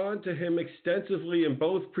have gone to him extensively in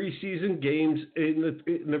both preseason games in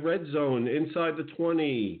the red zone, inside the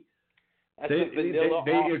 20. They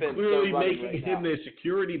are clearly making him their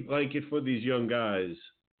security blanket for these young guys.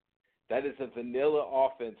 That is a vanilla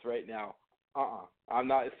offense right now. I'm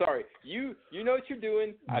not sorry. You know what you're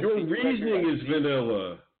doing. Your reasoning is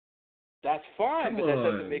vanilla. That's fine, but that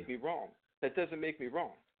doesn't make me wrong. And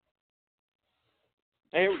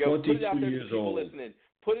here we go. Put it out there to the people listening.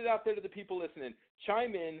 Put it out there to the people listening.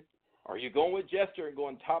 Chime in. Are you going with Jester and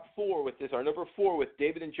going top 4 with this, our number 4 with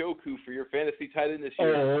David Njoku for your fantasy tight end this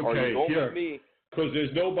year? Oh, okay. Are you going with me? Because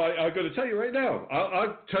there's nobody. I'm going to tell you right now.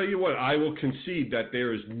 I'll tell you what. I will concede that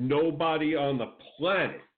there is nobody on the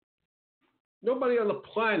planet. Nobody on the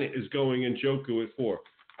planet is going Njoku at 4.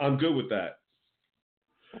 I'm good with that.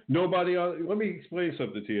 Let me explain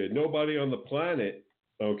something to you. Nobody on the planet,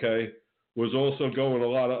 okay, was also going a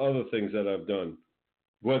lot of other things that I've done.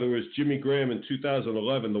 Whether it was Jimmy Graham in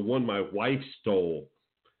 2011, the one my wife stole.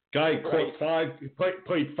 Guy played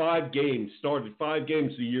 5 games, started 5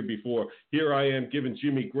 games the year before. Here I am giving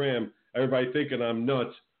Jimmy Graham, everybody thinking I'm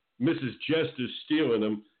nuts. Mrs. Jester's stealing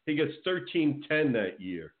him. He gets 13-10 that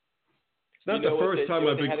year. It's not the first time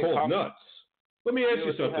I've been called nuts. Let me ask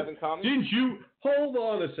you something. Didn't you? Hold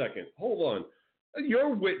on a second. Hold on.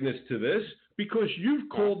 You're witness to this because you've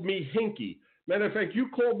called me hinky. Matter of fact, you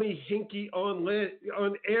called me hinky on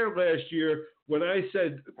air last year when I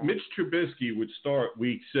said Mitch Trubisky would start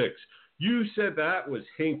week 6. You said that was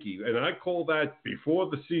hinky, and I called that before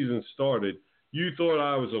the season started. You thought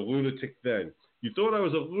I was a lunatic then. You thought I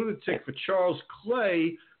was a lunatic for Charles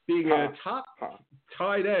Clay being a top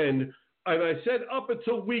tight end And I said up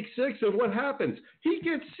until week 6, and what happens? He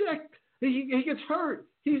gets sick. He gets hurt.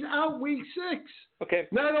 He's out week 6. Okay.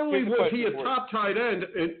 Not only was he a top tight end,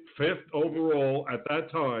 5th overall at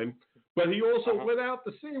that time, but he also went out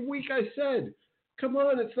the same week I said. Come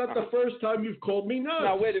on, it's not the first time you've called me nuts.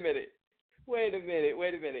 Now, wait a minute.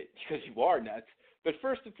 Because you are nuts. But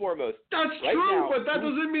first and foremost, that's right true, now, but that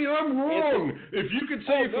doesn't mean I'm wrong. If you could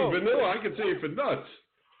say it for vanilla, I could say it for nuts.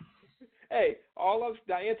 Hey,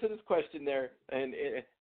 now answer this question there. And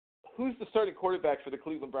who's the starting quarterback for the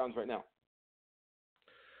Cleveland Browns right now?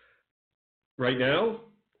 Right now?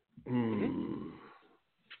 No,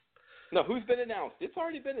 who's been announced? It's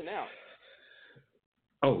already been announced.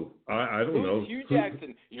 Oh, I don't know. Hugh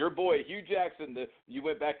Jackson, your boy, Hugh Jackson. You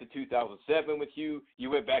went back to 2007 with Hugh.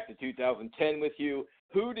 You went back to 2010 with Hugh.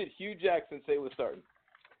 Who did Hugh Jackson say was starting?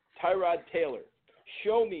 Tyrod Taylor.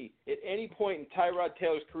 Show me at any point in Tyrod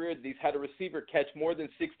Taylor's career that he's had a receiver catch more than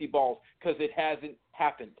 60 balls, because it hasn't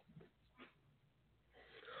happened.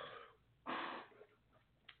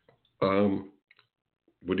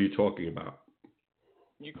 What are you talking about?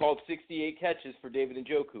 You called 68 catches for David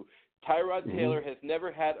Njoku. Tyrod Taylor has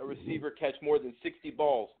never had a receiver catch more than 60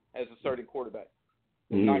 balls as a starting quarterback.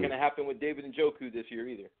 It's not going to happen with David Njoku this year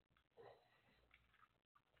either.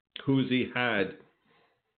 Who's he had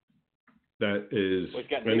that is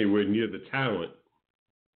anywhere near the talent?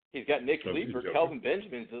 He's got Nick Sleeper. Kelvin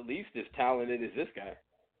Benjamin's at least as talented as this guy.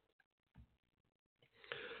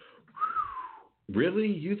 Really?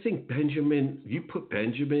 You think you put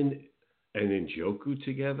Benjamin and Njoku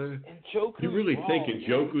together? Njoku, you really think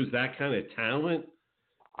Njoku's that kind of talent?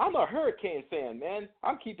 I'm a Hurricane fan, man.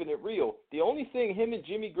 I'm keeping it real. The only thing him and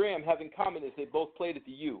Jimmy Graham have in common is they both played at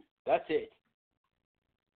the U. That's it.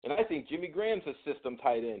 And I think Jimmy Graham's a system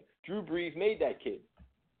tight end. Drew Brees made that kid.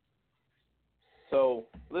 So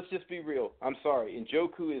let's just be real. I'm sorry.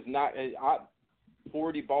 Njoku is not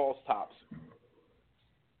 40 balls tops.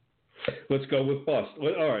 Let's go with bust.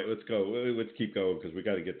 All right, let's go. Let's keep going because we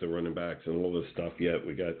got to get the running backs and all this stuff yet.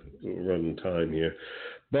 We got running time here.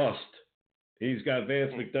 Bust. He's got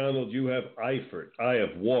Vance McDonald. You have Eifert. I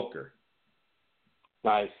have Walker.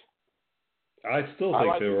 Nice. I still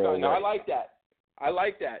think they're all right. No, I like that.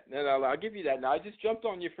 And I'll give you that. Now, I just jumped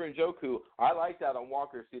on you for Njoku. I like that on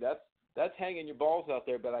Walker. See, that's hanging your balls out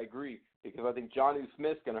there, but I agree because I think Jonnu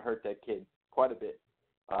Smith's going to hurt that kid quite a bit.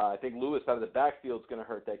 I think Lewis out of the backfield is going to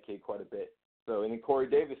hurt that kid quite a bit. So, and then Corey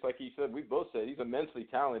Davis, like you said, we both said he's immensely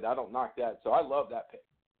talented. I don't knock that. So I love that pick.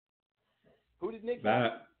 Who did Nick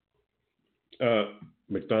have?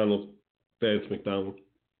 McDonald. Vance McDonald.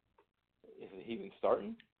 Is he even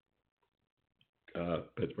starting?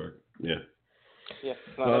 Pittsburgh. Yeah. Yeah.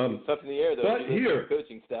 It's up in the air, though. But here,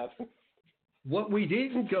 coaching staff. What we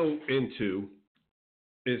didn't go into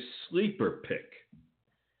is sleeper pick.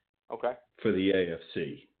 Okay. For the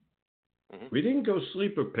AFC. We didn't go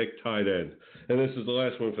sleeper pick tight end. And this is the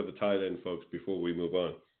last one for the tight end, folks, before we move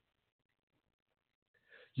on.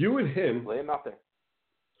 You and him. Lay him out there.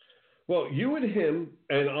 Well, you and him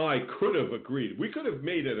and I could have agreed. We could have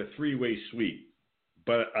made it a 3-way sweep.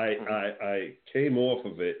 But I came off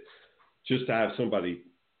of it just to have somebody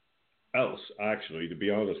else, actually, to be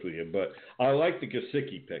honest with you. But I like the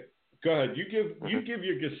Gesicki pick. Go ahead. You give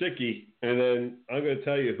your Gesicki, and then I'm going to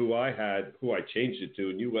tell you who I changed it to,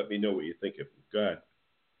 and you let me know what you think of him. Go ahead.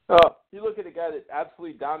 You look at a guy that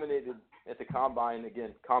absolutely dominated at the Combine.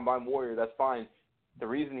 Again, Combine Warrior, that's fine. The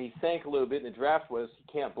reason he sank a little bit in the draft was he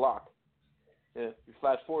can't block. You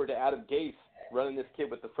flash forward to Adam Gase running this kid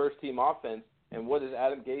with the first-team offense, and what has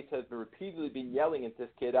Adam Gase has repeatedly been yelling at this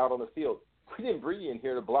kid out on the field? We didn't bring you in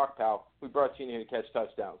here to block, pal. We brought you in here to catch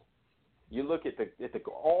touchdowns. You look at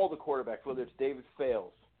all the quarterbacks, whether it's David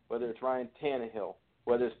Fales, whether it's Ryan Tannehill,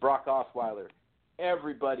 whether it's Brock Osweiler,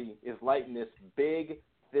 everybody is lighting this big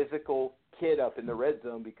physical kid up in the red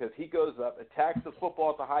zone because he goes up, attacks the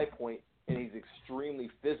football at the high point, and he's extremely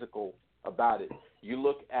physical about it. You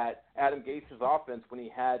look at Adam Gase's offense when he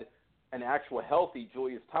had an actual healthy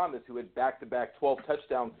Julius Thomas who had back-to-back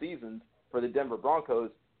 12-touchdown seasons for the Denver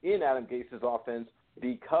Broncos in Adam Gase's offense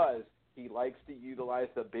because he likes to utilize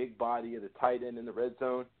the big body of the tight end in the red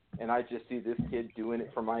zone, and I just see this kid doing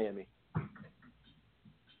it for Miami.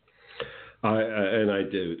 I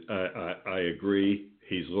do. I agree.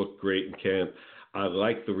 He's looked great in camp. I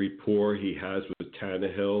like the rapport he has with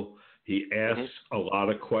Tannehill. He asks a lot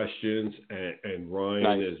of questions, and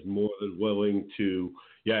Ryan is more than willing to.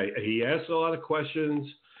 Yeah, he asks a lot of questions.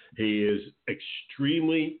 He is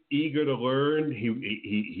extremely eager to learn.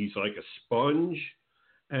 He's like a sponge.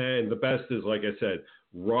 And the best is, like I said,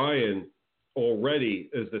 Ryan already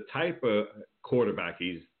is the type of quarterback.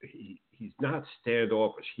 He he's not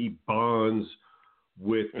standoffish. He bonds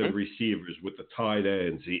with the receivers, with the tight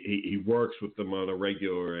ends. He works with them on a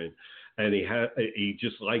regular, and he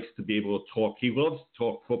just likes to be able to talk. He loves to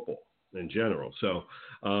talk football in general. So,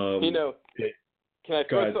 can I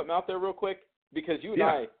throw something out there real quick? Because you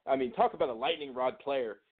and I mean, talk about a lightning rod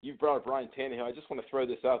player. You brought up Ryan Tannehill. I just want to throw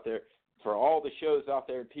this out there. For all the shows out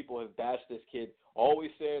there, and people have bashed this kid,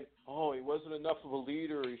 always saying, oh, he wasn't enough of a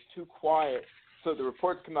leader, he's too quiet. So the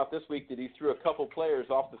reports come out this week that he threw a couple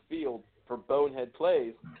players off the field for bonehead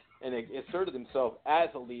plays and inserted himself as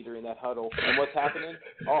a leader in that huddle. And what's happening?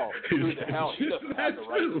 Oh, who the hell? He doesn't have the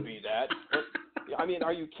right to be that. But, I mean,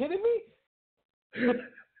 are you kidding me?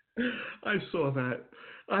 I saw that.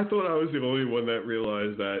 I thought I was the only one that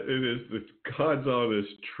realized that. It is the God's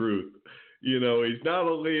honest truth. You know, he's not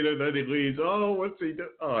a leader, then he leads. Oh, what's he do?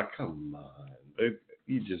 Oh, come on.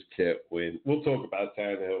 You just can't win. We'll talk about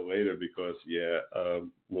Tannehill later because,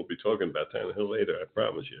 we'll be talking about Tannehill later, I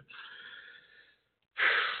promise you.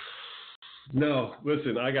 No,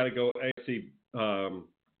 listen, I got to go AFC,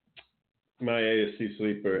 my AFC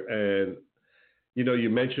sleeper. And, you know, you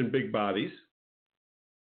mentioned big bodies.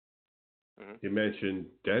 Mm-hmm. You mentioned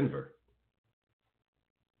Denver.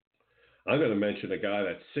 I'm going to mention a guy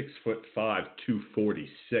that's 6'5",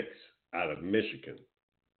 246 out of Michigan.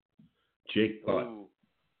 Jake Butt. Ooh.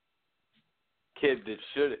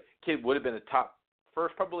 Kid would have been a top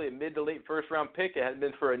first, probably a mid to late first round pick. It hadn't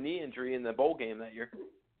been for a knee injury in the bowl game that year.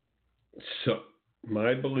 So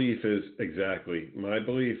my belief is that,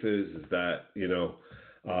 you know,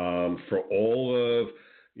 for all of,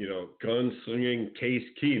 you know, gunslinging Case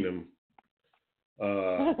Keenum,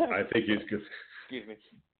 I think he's good. Excuse me.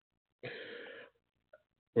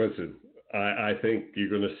 Listen, I think you're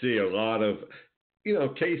going to see a lot of, you know,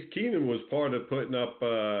 Case Keenum was part of putting up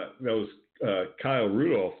those Kyle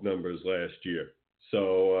Rudolph numbers last year.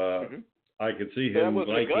 So I could see him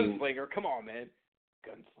liking. That was a gunslinger. Come on, man.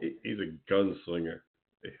 Gunslinger. He's a gunslinger.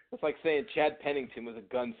 It's like saying Chad Pennington was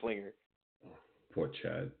a gunslinger. Poor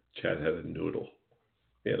Chad. Chad had a noodle.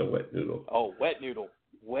 He had a wet noodle. Oh, wet noodle.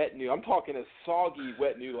 Wet noodle. I'm talking a soggy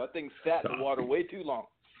wet noodle. That thing sat in the water way too long.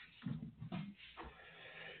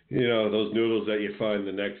 You know, those noodles that you find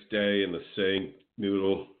the next day in the sink,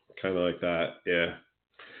 noodle, kind of like that. Yeah.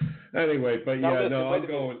 Anyway, but now, yeah, listen, no, I'm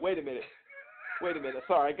going. Wait a minute.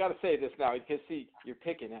 Sorry, I got to say this now because, see, you're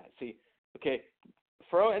picking at. See, okay,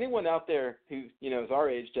 for anyone out there who, you know, is our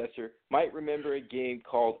age, Jester, might remember a game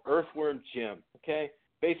called Earthworm Jim, okay?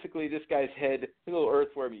 Basically, this guy's head, a little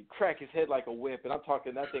earthworm, he'd crack his head like a whip, and I'm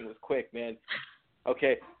talking that thing was quick, man.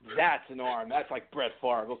 Okay, that's an arm. That's like Brett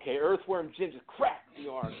Favre. Okay, Earthworm Jim just cracked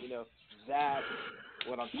the arm. You know, that's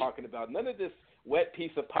what I'm talking about. None of this wet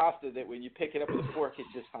piece of pasta that when you pick it up with a fork, it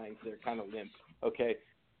just hangs there kind of limp. Okay,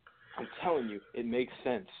 I'm telling you, it makes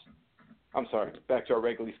sense. I'm sorry. Back to our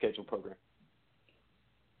regularly scheduled program.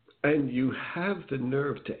 And you have the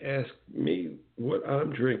nerve to ask me what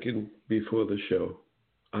I'm drinking before the show.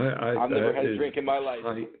 I've never had a drink in my life,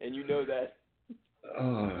 and you know that.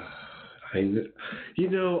 You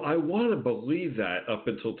know, I want to believe that up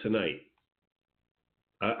until tonight.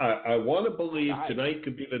 I want to believe tonight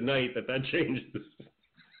could be the night that changes.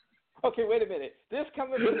 Okay, wait a minute. This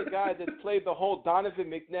coming from the guy that played the whole Donovan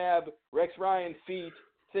McNabb, Rex Ryan feat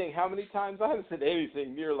thing how many times? I haven't said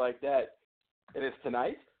anything near like that. And it's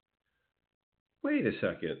tonight? Wait a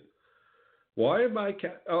second. Why am I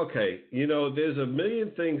okay, you know, there's a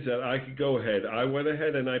million things that I could go ahead. I went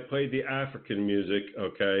ahead and I played the African music,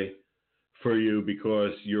 okay, for you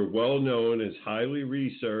because you're well known, as highly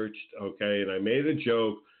researched, okay, and I made a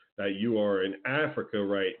joke that you are in Africa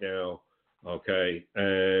right now, okay,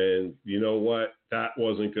 and you know what? That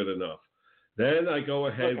wasn't good enough. Then I go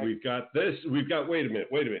ahead, okay. We've got, wait a minute.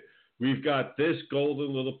 We've got this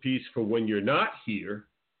golden little piece for when you're not here.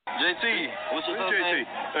 JT, what's up, JT?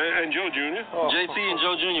 And Joe Jr. JT and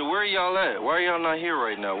Joe Jr., where are y'all at? Why are y'all not here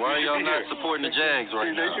right now? Why are y'all not supporting the Jags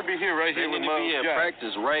right now? They should be here right here with Miles Jack. They need to be at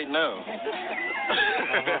practice right now.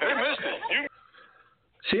 They missed it.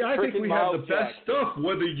 See, I think we have the best stuff,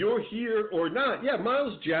 whether you're here or not. Yeah,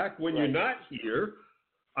 Miles Jack, when you're not here,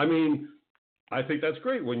 I mean, I think that's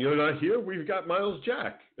great. When you're not here, we've got Miles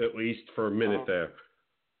Jack, at least for a minute there.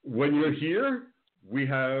 When you're here, we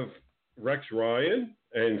have Rex Ryan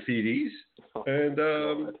and Feedes and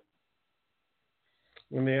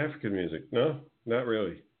the African music. No, not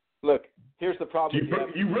really. Look, here's the problem.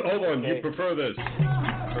 Hold on, you prefer this.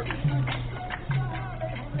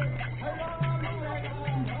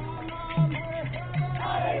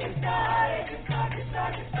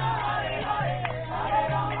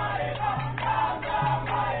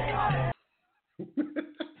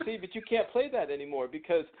 See, but but you can't play that anymore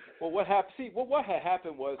because, well, what happened? See, what had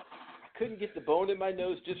happened was I couldn't get the bone in my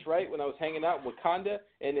nose just right when I was hanging out in Wakanda,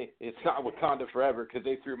 and it's not Wakanda forever because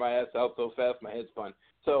they threw my ass out so fast my head spun.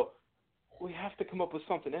 So we have to come up with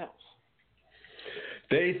something else.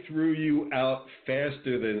 They threw you out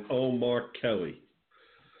faster than Omar Kelly.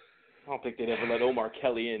 I don't think they'd ever let Omar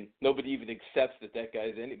Kelly in. Nobody even accepts that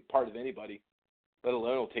guy's any part of anybody, let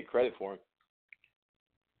alone will take credit for him.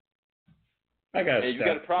 I got. Hey, you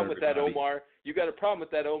got a problem with that, Omar? You got a problem with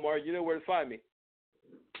that, Omar? You know where to find me.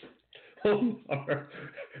 Omar.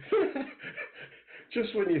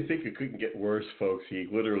 Just when you think it couldn't get worse, folks, he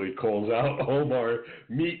literally calls out, Omar,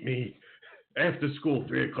 meet me after school,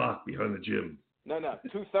 3 o'clock behind the gym. No,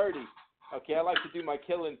 2:30. Okay, I like to do my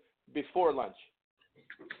killing before lunch.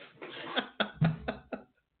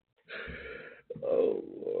 Oh,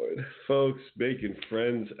 Lord. Folks, making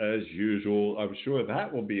friends as usual. I'm sure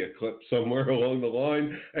that will be a clip somewhere along the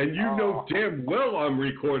line. And you know damn well I'm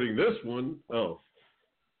recording this one. Oh.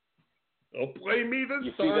 Don't blame me this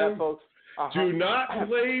you time. You see that, folks? Do not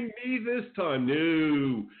blame me this time.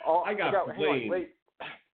 No. I got blamed.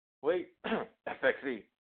 Wait. FXE.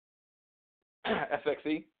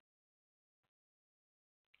 FXE?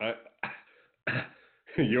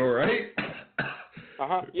 You all right?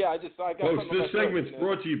 Yeah, I got folks, something. This segment's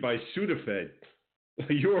brought to you by Sudafed.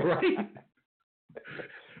 You all right?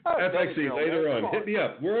 FXE, later on. Hit me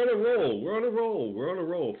up. We're on a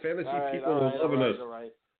roll. Fantasy people are loving us. All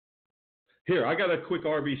right. Here, I got a quick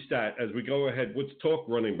RB stat as we go ahead. Let's talk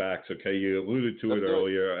running backs, okay? You alluded to it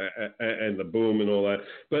earlier and the boom and all that.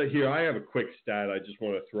 But here, I have a quick stat I just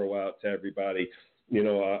want to throw out to everybody. You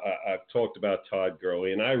know, I've talked about Todd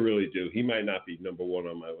Gurley, and I really do. He might not be number one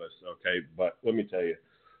on my list, okay? But let me tell you,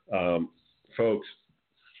 folks,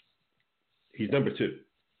 he's number 2.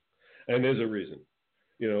 And there's a reason.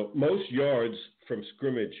 You know, most yards from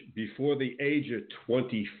scrimmage before the age of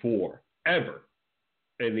 24 ever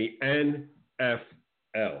in the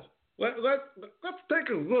NFL. Let's take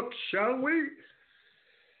a look, shall we?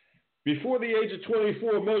 Before the age of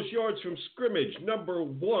 24, most yards from scrimmage, number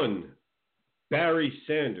 1, Barry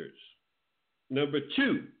Sanders. Number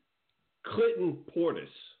 2, Clinton Portis.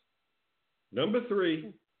 Number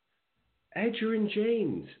 3, Edgerrin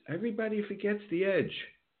James. Everybody forgets the edge.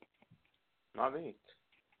 Not me.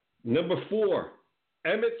 Number 4,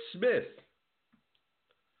 Emmitt Smith.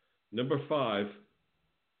 Number 5,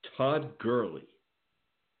 Todd Gurley.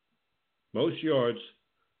 Most yards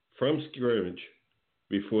from scrimmage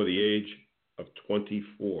before the age of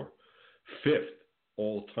 24. 5th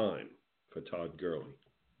all time for Todd Gurley.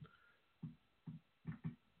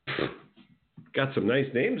 Got some nice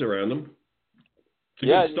names around them. It's a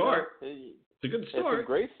good start. It's a good start. It's a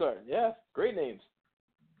great start. Yeah, great names.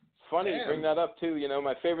 Funny you bring that up, too. You know,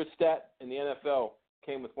 my favorite stat in the NFL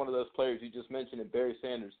came with one of those players you just mentioned, Barry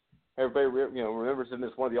Sanders. Everybody, remembers him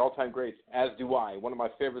as one of the all-time greats, as do I. One of my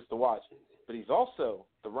favorites to watch. But he's also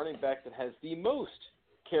the running back that has the most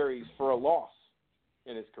carries for a loss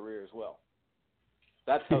in his career as well.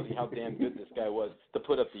 That tells you how damn good this guy was to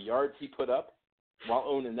put up the yards he put up while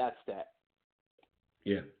owning that stat.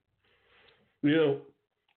 Yeah. You know,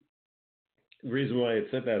 the reason why I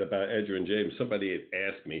said that about Edgerrin James, somebody had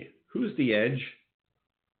asked me, who's the edge?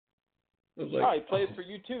 I was like, he plays for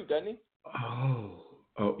you too, doesn't he?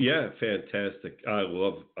 Oh yeah, fantastic. I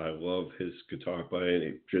love his guitar playing.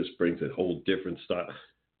 It just brings a whole different style.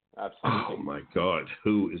 Absolutely. Oh my God,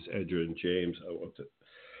 who is Edgerrin James? I want to.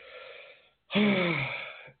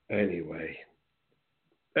 Anyway,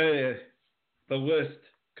 the list.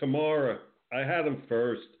 Kamara, I had him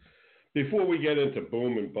first. Before we get into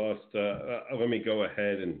boom and bust, let me go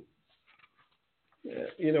ahead and.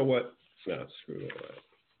 You know what? No, screw all that.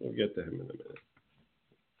 We'll get to him in a minute.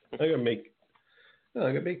 I'm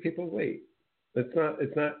gonna make people wait. It's not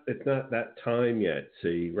that time yet.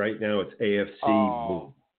 See, right now it's AFC.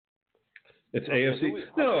 Boom. It's AFC.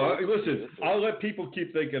 Listen, I'll let people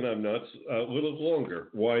keep thinking I'm nuts a little longer.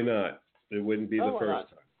 Why not? It wouldn't be the first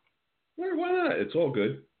time. Why not? It's all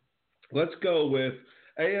good. Let's go with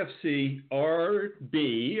AFC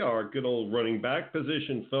RB, our good old running back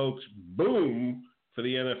position, folks. Boom for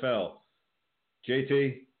the NFL.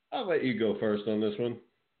 JT, I'll let you go first on this one.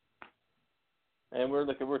 And we're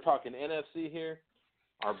talking NFC here.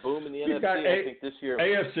 Our boom in the NFC, I think this year.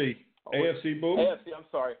 AFC boom? AFC, I'm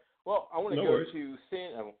sorry. Well, I want to go to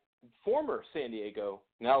former San Diego,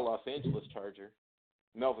 now Los Angeles Charger,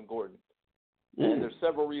 Melvin Gordon. And there's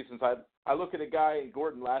several reasons. I look at a guy in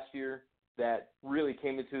Gordon last year that really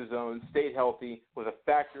came into his own, stayed healthy, was a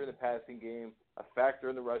factor in the passing game, a factor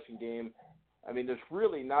in the rushing game. I mean, there's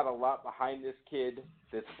really not a lot behind this kid.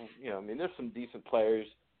 There's some decent players.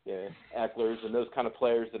 Ecklers and those kind of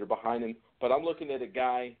players that are behind him. But I'm looking at a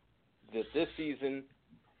guy that this season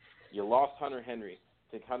you lost Hunter Henry.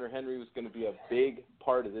 I think Hunter Henry was going to be a big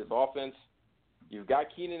part of this offense. You've got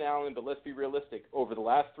Keenan Allen, but let's be realistic. Over the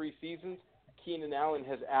last 3 seasons, Keenan Allen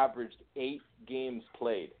has averaged 8 games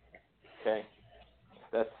played. Okay?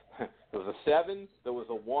 There was a 7, there was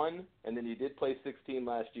a 1, and then he did play 16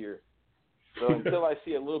 last year. So until I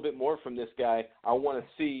see a little bit more from this guy, I want to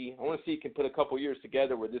see he can put a couple years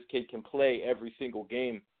together where this kid can play every single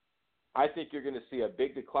game. I think you're going to see a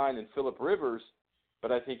big decline in Phillip Rivers,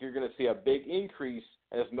 but I think you're going to see a big increase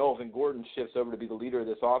as Melvin Gordon shifts over to be the leader of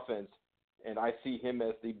this offense, and I see him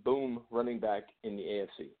as the boom running back in the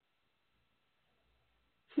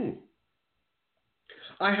AFC.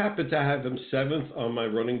 I happen to have him 7th on my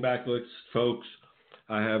running back list, folks.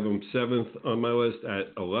 I have him 7th on my list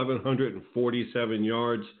at 1,147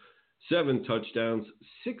 yards, 7 touchdowns,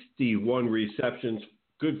 61 receptions,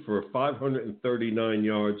 good for 539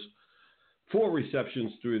 yards, 4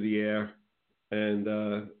 receptions through the air. And,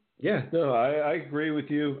 I agree with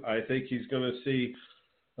you. I think he's going to see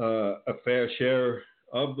a fair share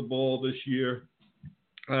of the ball this year.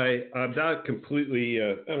 I'm not completely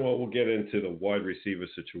we'll get into the wide receiver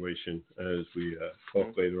situation as we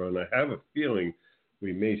talk later on. I have a feeling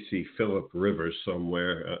we may see Phillip Rivers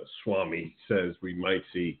somewhere. Swami says we might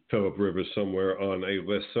see Phillip Rivers somewhere on a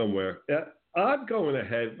list somewhere. I'm going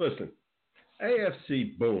ahead. Listen,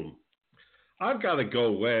 AFC boom. I've got to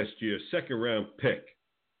go last year, 2nd round pick,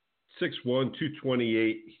 6'1",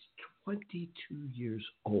 228. He's 22 years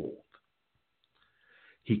old.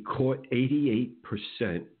 He caught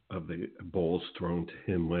 88% of the balls thrown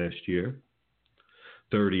to him last year,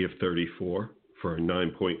 30 of 34 for a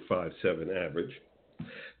 9.57 average.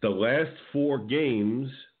 The last 4 games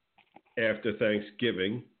after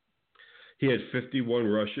Thanksgiving, he had 51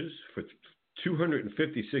 rushes for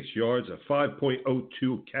 256 yards, a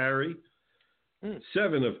 5.02 carry,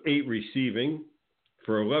 7 of 8 receiving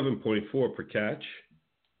for 11.4 per catch.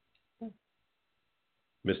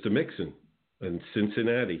 Mr. Mixon in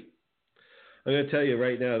Cincinnati. I'm going to tell you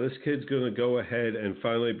right now, this kid's going to go ahead and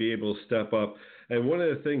finally be able to step up. And one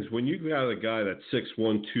of the things, when you got a guy that's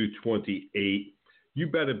 6'1", 228, you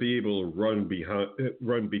better be able to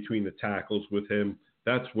run between the tackles with him.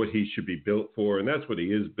 That's what he should be built for, and that's what he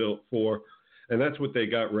is built for. And that's what they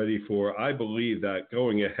got ready for. I believe that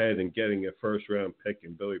going ahead and getting a first-round pick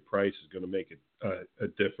in Billy Price is going to make a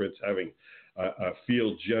difference, having a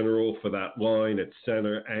field general for that line at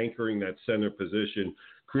center, anchoring that center position,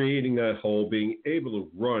 creating that hole, being able to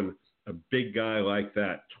run a big guy like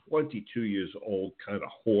that, 22 years old, kind of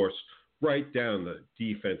horse, right down the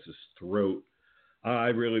defense's throat. I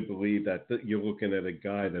really believe that you're looking at a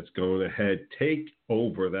guy that's going ahead, take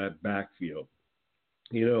over that backfield.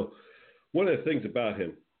 You know, one of the things about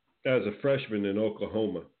him, as a freshman in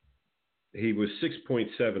Oklahoma, he was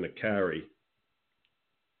 6.7 a carry.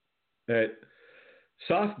 At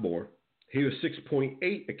sophomore, he was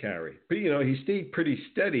 6.8 a carry. But, you know, he stayed pretty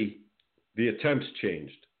steady. The attempts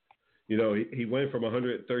changed. You know, he went from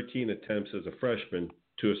 113 attempts as a freshman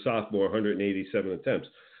to a sophomore, 187 attempts.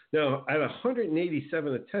 Now, at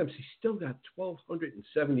 187 attempts, he still got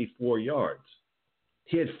 1,274 yards.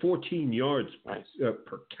 He had 14 yards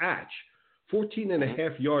per catch, 14 and a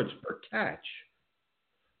half yards per catch.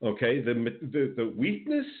 Okay, the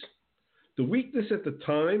weakness at the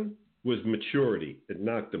time was maturity. It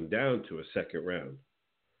knocked him down to a 2nd round.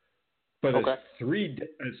 But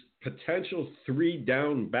as potential 3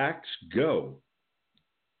 down backs go,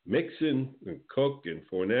 Mixon and Cook and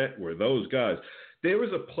Fournette were those guys. There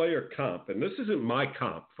was a player comp, and this isn't my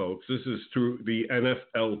comp, folks. This is through the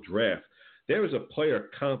NFL draft. There was a player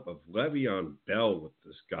comp of Le'Veon Bell with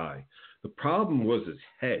this guy. The problem was his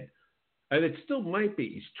head. And it still might be.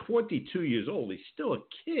 He's 22 years old. He's still a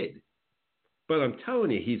kid. But I'm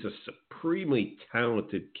telling you, he's a supremely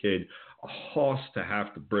talented kid, a hoss to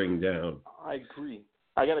have to bring down. I agree.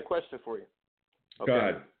 I got a question for you. Okay. Go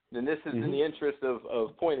ahead. And this is in the interest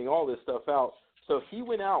of pointing all this stuff out. So he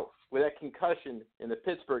went out with that concussion in the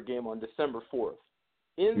Pittsburgh game on December 4th.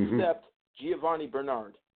 In stepped Giovanni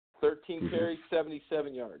Bernard, 13 carries,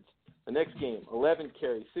 77 yards. The next game, 11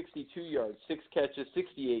 carries, 62 yards, 6 catches,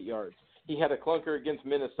 68 yards. He had a clunker against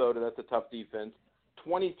Minnesota. That's a tough defense.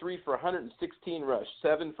 23 for 116 rush,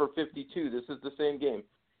 7 for 52. This is the same game.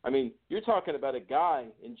 I mean, you're talking about a guy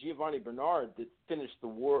in Giovanni Bernard that finished the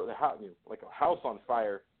war like a house on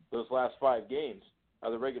fire those last 5 games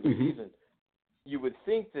of the regular season. You would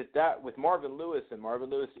think that with Marvin Lewis, and Marvin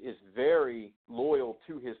Lewis is very loyal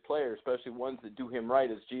to his players, especially ones that do him right,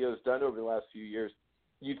 as Gio's done over the last few years.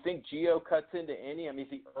 You'd think Gio cuts into any. I mean,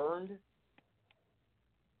 has he earned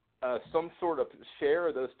some sort of share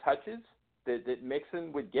of those touches that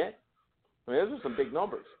Mixon would get? I mean, those are some big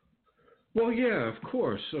numbers. Well, yeah, of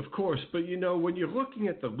course. But, when you're looking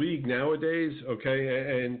at the league nowadays,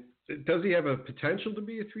 okay, and does he have a potential to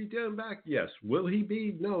be a 3-down back? Yes. Will he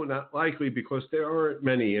be? No, not likely, because there aren't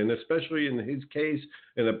many, and especially in his case,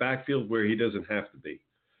 in a backfield where he doesn't have to be.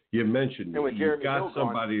 You mentioned you've got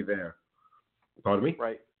somebody there. Pardon me?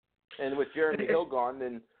 Right. And with Jeremy Hill gone,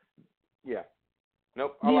 then, yeah.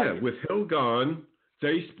 Nope. With Hill gone,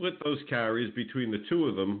 they split those carries between the two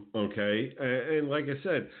of them, okay? And like I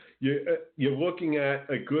said, you're looking at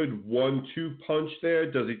a good 1-2 punch there.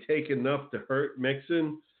 Does he take enough to hurt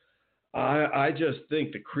Mixon? I just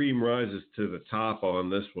think the cream rises to the top on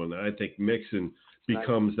this one. I think Mixon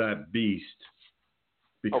becomes that beast.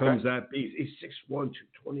 He's 6'1",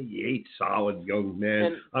 228, solid young man.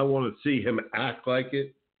 And I want to see him act like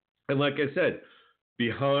it. And like I said,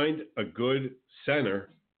 behind a good center,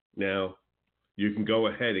 now you can go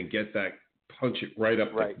ahead and get that, punch it right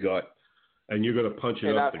up the gut. And you're going to punch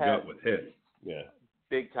it up the gut with him. Yeah.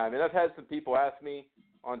 Big time. And I've had some people ask me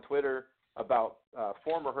on Twitter about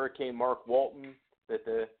former Hurricane Mark Walton that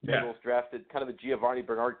the Bengals drafted, kind of a Giovanni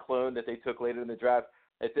Bernard clone that they took later in the draft.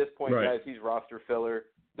 At this point, guys, he's roster filler.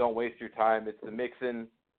 Don't waste your time. It's the Mixon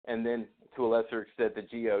and then, to a lesser extent, the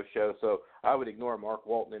Gio show. So I would ignore Mark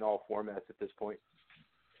Walton in all formats at this point.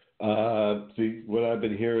 What I've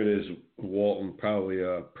been hearing is Walton probably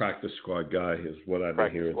a practice squad guy is what I've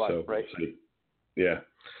been hearing. Squad, so right. Yeah.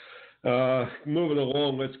 Moving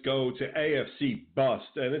along, let's go to AFC bust.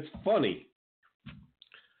 And it's funny.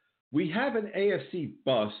 We have an AFC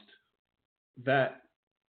bust that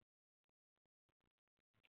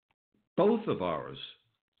both of ours,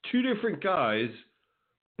 two different guys,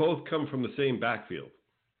 both come from the same backfield.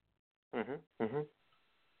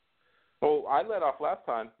 Well, I led off last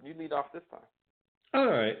time. You lead off this time. All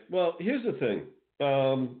right. Well, here's the thing.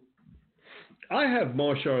 I have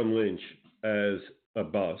Marshawn Lynch as a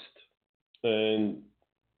bust, and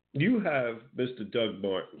you have Mr. Doug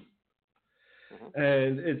Martin.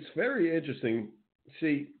 And it's very interesting.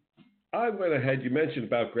 See, I went ahead. You mentioned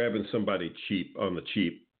about grabbing somebody cheap on the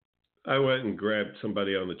cheap. I went and grabbed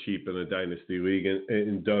somebody on the cheap in a dynasty league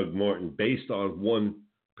in Doug Martin based on one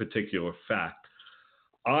particular fact.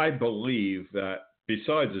 I believe that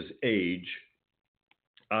besides his age,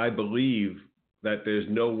 I believe that there's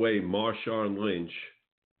no way Marshawn Lynch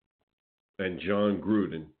and John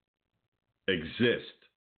Gruden exist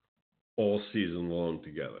all season long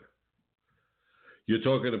together. You're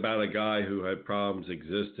talking about a guy who had problems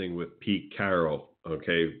existing with Pete Carroll,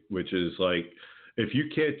 okay, which is like, if you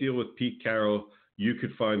can't deal with Pete Carroll, you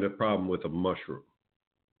could find a problem with a mushroom.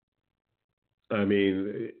 I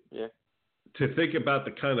mean, to think about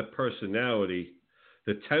the kind of personality,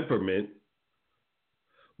 the temperament.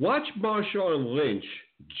 Watch Marshawn Lynch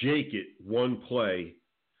jake it one play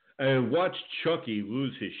and watch Chucky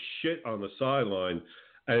lose his shit on the sideline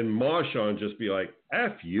and Marshawn just be like,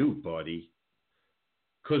 F you, buddy.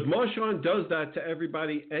 Because Marshawn does that to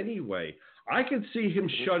everybody anyway. I can see him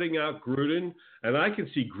shutting out Gruden, and I can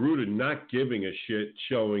see Gruden not giving a shit,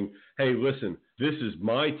 showing, hey, listen, this is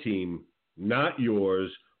my team, not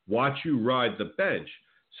yours. Watch you ride the bench.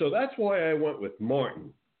 So that's why I went with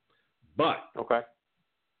Martin. But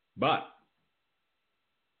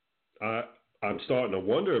I'm starting to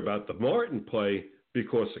wonder about the Martin play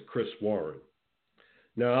because of Chris Warren.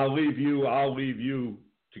 Now, I'll leave you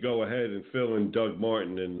to go ahead and fill in Doug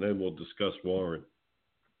Martin, and then we'll discuss Warren.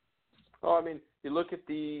 Oh, I mean, you look at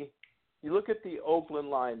the Oakland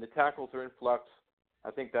line. The tackles are in flux.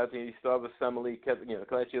 I think that's you still have Assembly,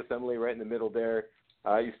 Kelechi Assembly right in the middle there.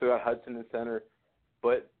 You still got Hudson in center.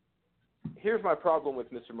 But here's my problem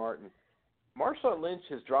with Mr. Martin. Marshawn Lynch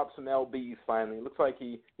has dropped some lbs finally. It looks like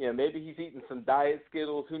maybe he's eating some diet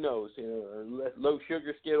Skittles. Who knows? Or low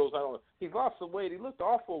sugar Skittles. I don't know. He's lost some weight. He looked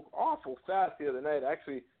awful fast the other night.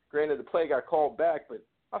 Actually, granted the play got called back, but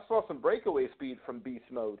I saw some breakaway speed from Beast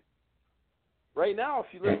Mode. Right now, if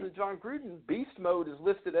you listen to John Gruden, Beast Mode is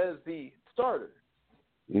listed as the starter.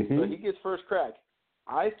 So he gets first crack.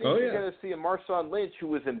 I think you're going to see a Marshawn Lynch who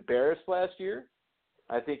was embarrassed last year.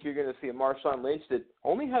 I think you're going to see a Marshawn Lynch that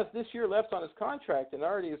only has this year left on his contract and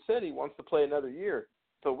already has said he wants to play another year.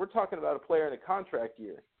 So we're talking about a player in a contract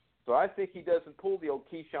year. So I think he doesn't pull the old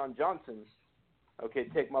Keyshawn Johnson, okay,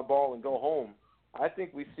 take my ball and go home. I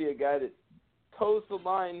think we see a guy that toes the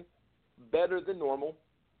line better than normal.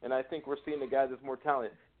 And I think we're seeing a guy that's more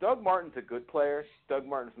talented. Doug Martin's a good player. Doug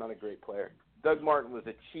Martin's not a great player. Doug Martin was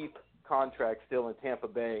a cheap contract still in Tampa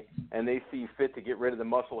Bay, and they see fit to get rid of the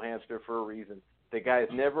muscle hamster for a reason. The guy is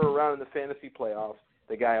never around in the fantasy playoffs.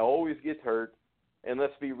 The guy always gets hurt. And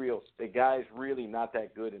let's be real, the guy's really not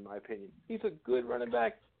that good in my opinion. He's a good running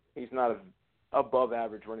back. He's not an above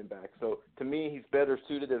average running back. So to me, he's better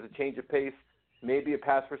suited as a change of pace, maybe a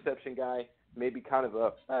pass reception guy, maybe kind of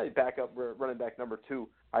a backup running back number 2.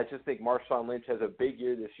 I just think Marshawn Lynch has a big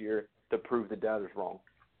year this year to prove the doubters wrong.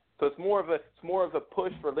 So it's more of a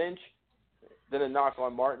push for Lynch than a knock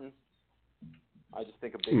on Martin. I just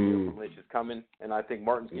think a big year from Lynch is coming, and I think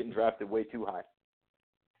Martin's getting drafted way too high.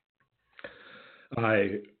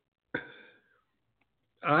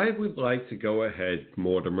 I would like to go ahead,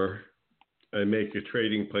 Mortimer, and make a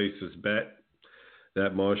trading places bet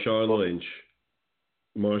that Marshawn Lynch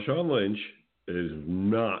is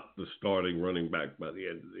not the starting running back by the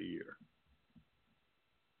end of the year.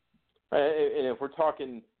 And if we're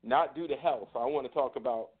talking not due to health, I want to talk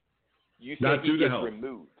about you say not he gets health.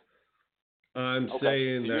 removed. I'm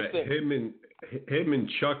saying that him and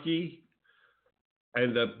Chucky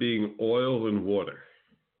end up being oil and water.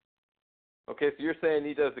 Okay, so you're saying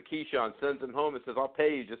he does the Keyshawn, sends him home and says, I'll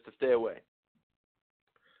pay you just to stay away.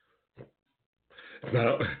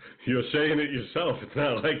 Now, you're saying it yourself. It's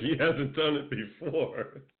not like he hasn't done it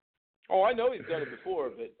before. Oh, I know he's done it before,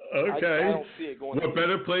 but okay. I don't see it going What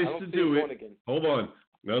better place to do it? Hold on.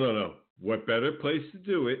 No. What better place to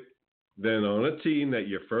do it than on a team that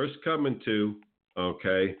you're first coming to,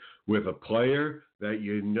 okay, with a player that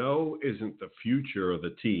you know isn't the future of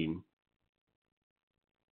the team,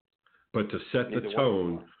 but to set the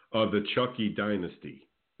tone of the Chucky dynasty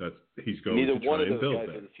that he's going to try and build. Neither one of those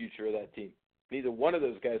guys are the future of that team. Neither one of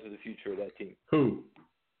those guys are the future of that team. Who?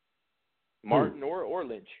 Martin or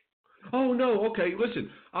Lynch. Oh, no. Okay, listen,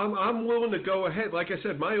 I'm willing to go ahead. Like I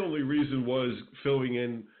said, my only reason was filling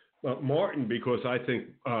in Martin because I think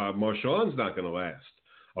Marshawn's not going to last.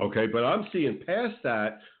 Okay, but I'm seeing past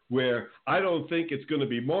that where I don't think it's going to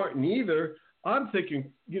be Martin either. I'm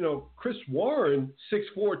thinking, Chris Warren, 6'4",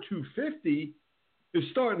 250, is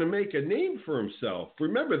starting to make a name for himself.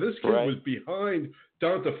 Remember, this kid was behind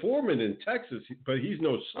Donta Foreman in Texas, but he's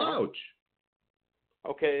no slouch.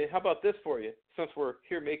 Okay, how about this for you? Since we're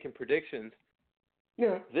here making predictions,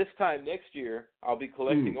 this time next year, I'll be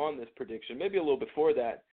collecting on this prediction, maybe a little before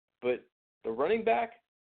that, but the running back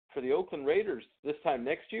for the Oakland Raiders this time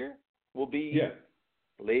next year will be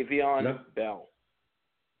Le'Veon Bell.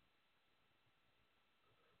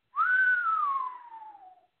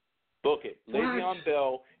 Book it. Le'Veon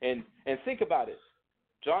Bell, and think about it.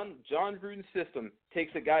 John Gruden's system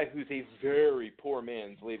takes a guy who's a very poor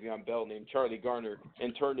man's Le'Veon Bell named Charlie Garner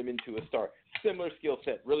and turned him into a star. Similar skill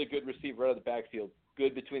set, really good receiver out of the backfield,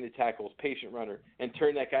 good between the tackles, patient runner, and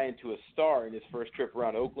turned that guy into a star in his first trip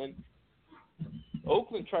around Oakland.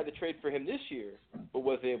 Oakland tried to trade for him this year, but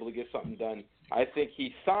wasn't able to get something done. I think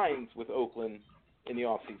he signs with Oakland in the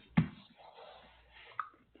offseason.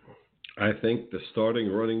 I think the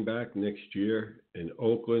starting running back next year in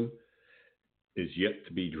Oakland is yet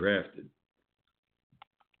to be drafted.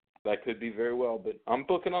 That could be very well, but I'm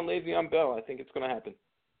booking on Le'Veon Bell. I think it's going to happen.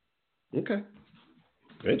 Okay.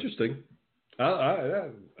 Interesting.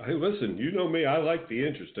 I listen, you know me, I like the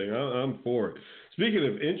interesting. I'm for it. Speaking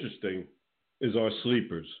of interesting is our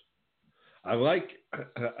sleepers. I like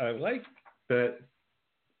that.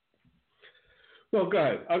 Well, go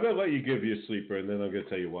ahead. I'm going to let you give you a sleeper, and then I'm going to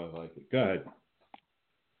tell you why I like it. Go ahead.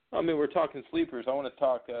 I mean, we're talking sleepers. I want to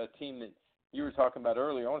talk a team that you were talking about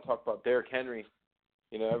earlier. I want to talk about Derrick Henry.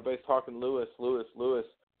 Everybody's talking Lewis. We're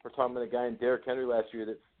talking about a guy in Derrick Henry last year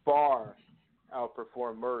that far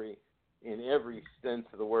outperformed Murray in every sense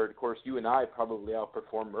of the word. Of course, you and I probably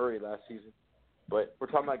outperformed Murray last season. But we're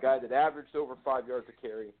talking about a guy that averaged over 5 yards a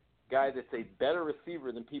carry, guy that's a better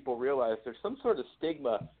receiver than people realize. There's some sort of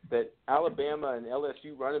stigma that Alabama and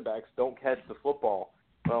LSU running backs don't catch the football.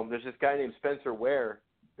 There's this guy named Spencer Ware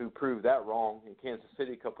who proved that wrong in Kansas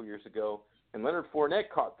City a couple years ago. And Leonard Fournette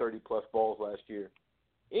caught 30-plus balls last year.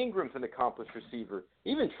 Ingram's an accomplished receiver.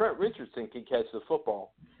 Even Trent Richardson can catch the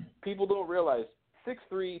football. People don't realize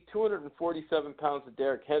 6'3", 247 pounds of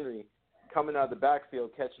Derrick Henry coming out of the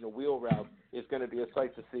backfield catching a wheel route is going to be a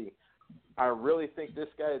sight to see. I really think this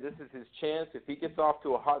guy, this is his chance. If he gets off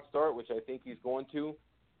to a hot start, which I think he's going to,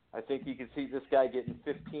 I think you can see this guy getting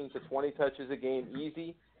 15 to 20 touches a game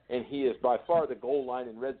easy, and he is by far the goal line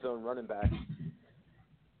and red zone running back.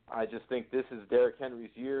 I just think this is Derrick Henry's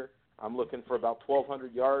year. I'm looking for about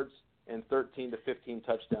 1,200 yards and 13 to 15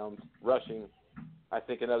 touchdowns rushing. I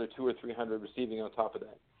think another 200 or 300 receiving on top of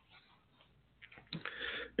that.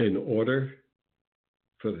 In order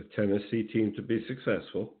for the Tennessee team to be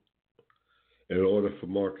successful, in order for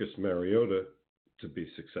Marcus Mariota to be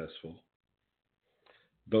successful,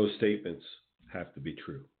 those statements have to be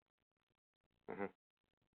true. Mm-hmm.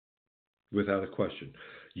 without a question.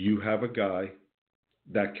 You have a guy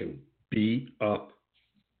that can beat up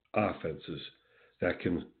offenses, that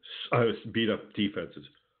can beat up defenses,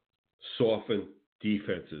 soften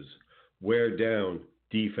defenses, wear down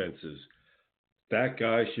defenses. That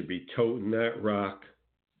guy should be toting that rock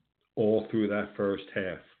all through that first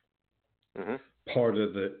half, part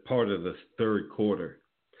of the third quarter,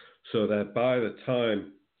 so that by the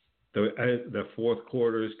time the fourth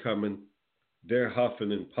quarter is coming, they're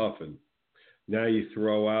huffing and puffing. Now you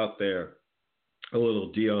throw out there a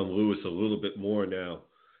little Dion Lewis, a little bit more now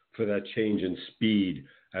for that change in speed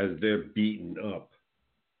as they're beaten up.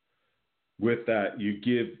 With that, you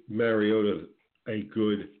give Mariota a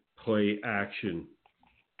good play action,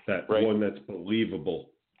 that one that's believable.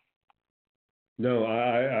 No,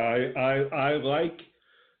 I like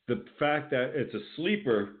the fact that it's a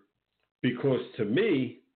sleeper because to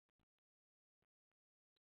me,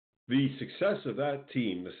 the success of that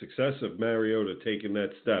team, the success of Mariota taking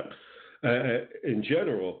that step in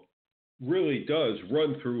general really does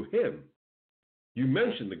run through him. You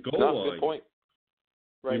mentioned the goal line. Good point.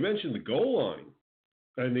 Right. You mentioned the goal line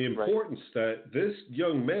and the importance that this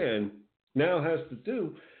young man now has to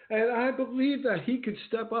do. And I believe that he could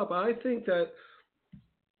step up. I think that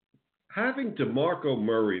having DeMarco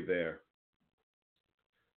Murray there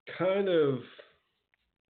kind of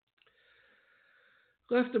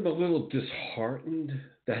left him a little disheartened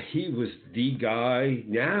that he was the guy.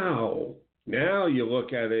 Now you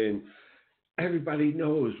look at it and everybody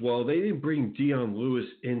knows, well, they didn't bring Dion Lewis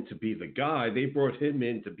in to be the guy. They brought him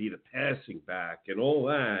in to be the passing back and all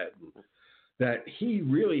that. That he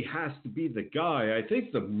really has to be the guy. I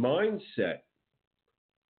think the mindset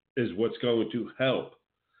is what's going to help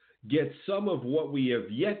get some of what we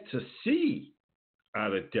have yet to see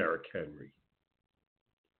out of Derrick Henry.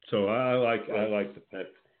 So I like the pick.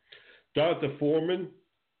 Dr. Foreman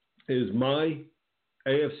is my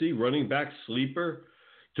AFC running back sleeper.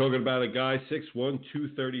 Talking about a guy, 6'1",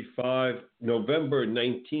 235. November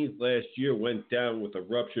 19th last year went down with a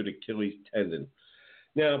ruptured Achilles tendon.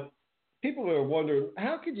 Now, people are wondering,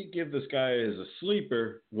 how could you give this guy as a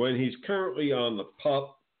sleeper when he's currently on the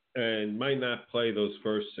PUP and might not play those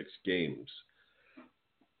first 6 games?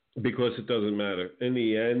 Because it doesn't matter. In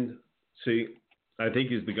the end, see, I think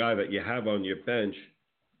he's the guy that you have on your bench,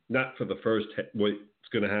 not for the first what's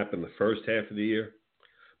going to happen the first half of the year,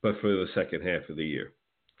 but for the second half of the year.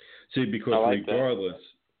 See, because regardless,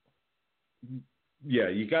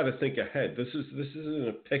 you got to think ahead. This isn't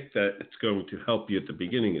a pick that it's going to help you at the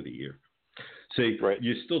beginning of the year. See,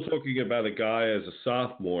 you're still talking about a guy as a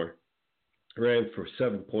sophomore ran for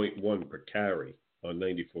 7.1 per carry on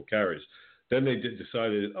 94 carries. Then they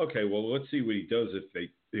decided, okay, well, let's see what he does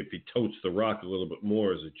if he totes the rock a little bit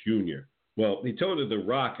more as a junior. Well, he toted the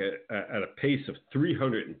rock at a pace of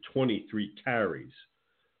 323 carries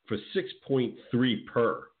for 6.3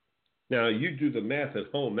 per. Now, you do the math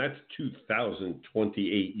at home, that's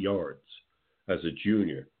 2,028 yards as a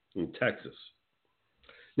junior in Texas.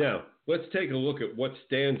 Now, let's take a look at what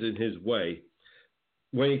stands in his way.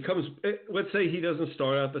 When he comes, let's say he doesn't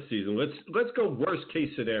start out the season. Let's go worst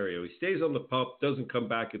case scenario. He stays on the PUP, doesn't come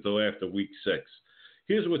back until after week 6.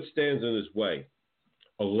 Here's what stands in his way.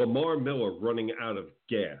 A Lamar Miller running out of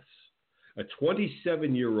gas. A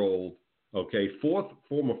 27-year-old,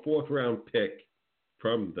 former fourth-round pick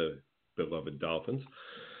from the beloved Dolphins,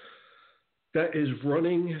 that is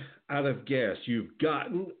running out of gas. You've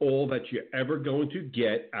gotten all that you're ever going to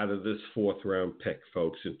get out of this fourth-round pick,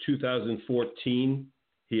 folks. In 2014,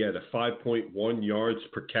 he had a 5.1 yards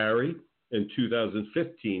per carry. In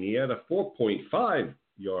 2015, he had a 4.5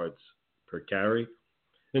 yards per carry.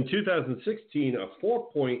 In 2016, a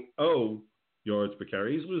 4.0 yards per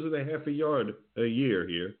carry. He's losing a half a yard a year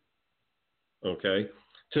here. Okay.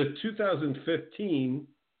 To 2017,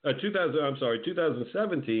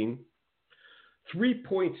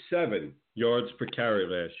 3.7 yards per carry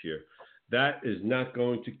last year. That is not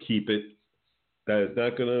going to keep it. That is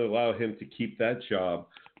not going to allow him to keep that job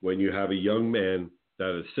when you have a young man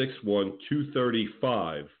that is 6'1",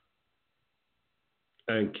 235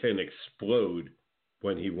 and can explode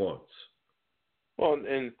when he wants. Well,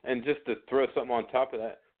 and just to throw something on top of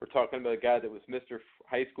that, we're talking about a guy that was Mr.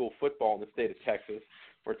 High School Football in the state of Texas.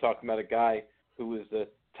 We're talking about a guy who was the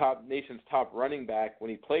nation's top running back when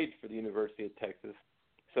he played for the University of Texas.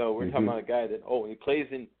 So we're talking about a guy that, he plays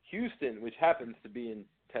in Houston, which happens to be in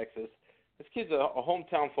Texas. This kid's a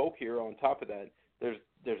hometown folk hero on top of that.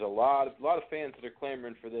 There's a lot of fans that are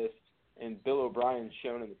clamoring for this, and Bill O'Brien's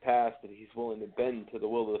shown in the past that he's willing to bend to the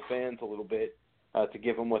will of the fans a little bit to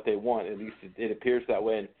give them what they want. At least it appears that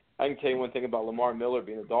way. And I can tell you one thing about Lamar Miller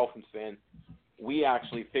being a Dolphins fan. we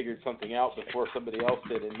actually figured something out before somebody else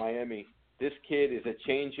did in Miami. This kid is a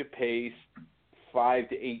change of pace, 5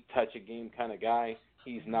 to 8 touch a game kind of guy.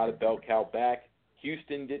 He's not a bell cow back.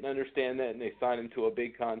 Houston didn't understand that, and they signed him to a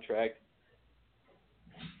big contract.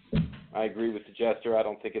 I agree with the Jester. I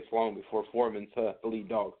don't think it's long before Foreman's the lead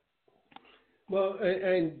dog. Well,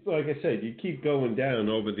 and like I said, you keep going down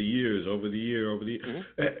over the years.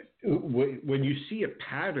 Mm-hmm. When you see a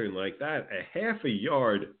pattern like that, a half a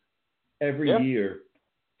yard every year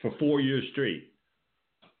for 4 years straight,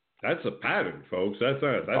 that's a pattern, folks. That's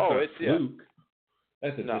not a fluke. Yeah.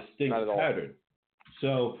 That's a distinct pattern.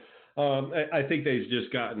 So I think they've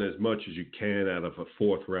just gotten as much as you can out of a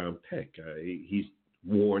fourth-round pick. He's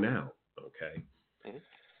worn out, okay?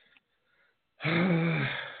 Mm-hmm.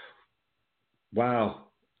 Wow.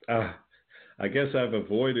 I guess I've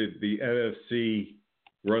avoided the NFC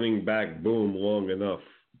running back boom long enough.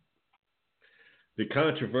 The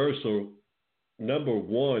controversial number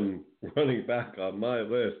one running back on my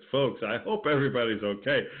list, folks, I hope everybody's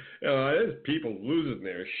okay. There's people losing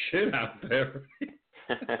their shit out there.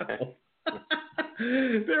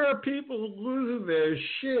 There are people losing their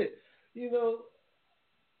shit.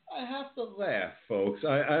 I have to laugh, folks.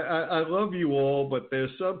 I love you all, but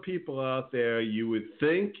there's some people out there you would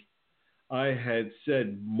think I had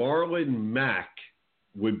said Marlon Mack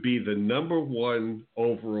would be the number one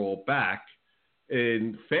overall back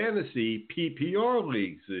in fantasy PPR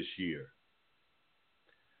leagues this year.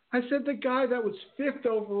 I said the guy that was 5th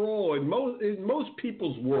overall in most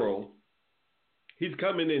people's world, he's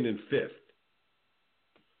coming in 5th.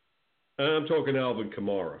 And I'm talking Alvin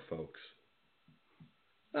Kamara, folks.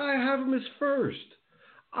 I have him as first.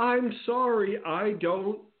 I'm sorry, I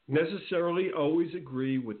don't necessarily always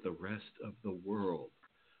agree with the rest of the world.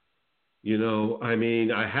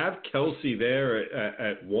 I have Kelsey there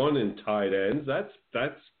at 1 in tight ends.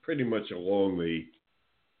 That's pretty much along the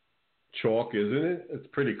chalk, isn't it? It's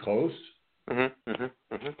pretty close. No?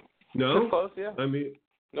 It's close, yeah.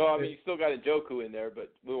 You still got Njoku in there,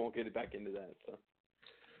 but we won't get it back into that. So.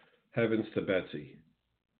 Heavens to Betsy.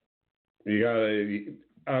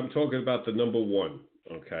 I'm talking about the number one,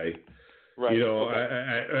 okay? Right.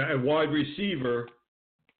 A wide receiver,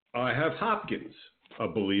 I have Hopkins, a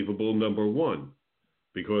believable number one,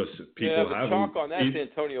 because people have chalk on that's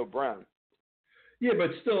Antonio Brown. Yeah,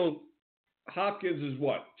 but still, Hopkins is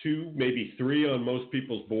what, 2, maybe 3 on most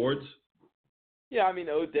people's boards? Yeah,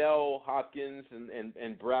 Odell, Hopkins,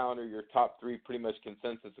 and Brown are your top 3 pretty much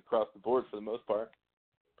consensus across the board for the most part.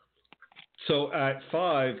 So at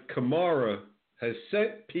 5, Kamara has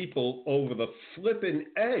sent people over the flipping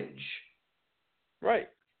edge. Right.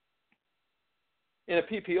 In a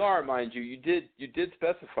PPR, mind you, you did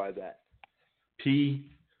specify that.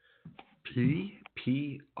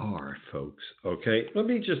 PPR, folks. Okay, let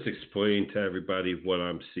me just explain to everybody what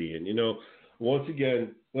I'm seeing. Once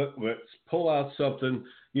again, let's pull out something.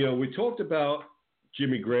 We talked about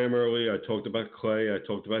Jimmy Graham earlier. I talked about Clay. I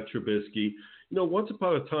talked about Trubisky. Once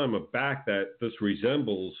upon a time, a back that this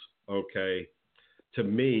resembles, okay, to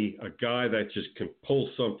me, a guy that just can pull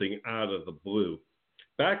something out of the blue.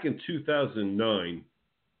 Back in 2009,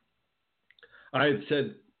 I had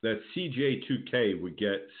said that CJ2K would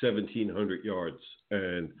get 1,700 yards,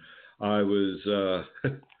 and I was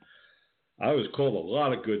called a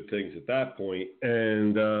lot of good things at that point,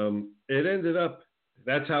 and it ended up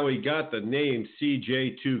that's how he got the name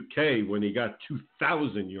CJ2K when he got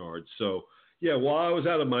 2,000 yards. So. Yeah, while I was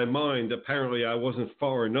out of my mind, apparently I wasn't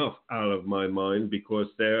far enough out of my mind, because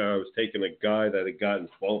there I was taking a guy that had gotten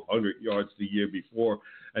 1,200 yards the year before,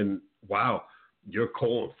 and wow, you're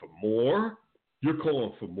calling for more? You're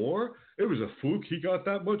calling for more? It was a fluke. He got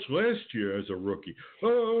that much last year as a rookie.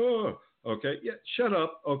 Okay, yeah, shut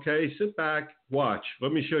up, okay, sit back, watch.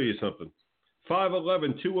 Let me show you something.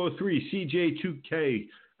 5'11", 203, CJ2K,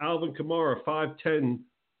 Alvin Kamara, 5'10",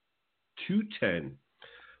 210.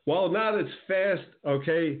 While not as fast,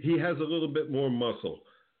 okay, he has a little bit more muscle.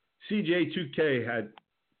 CJ2K had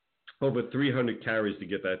over 300 carries to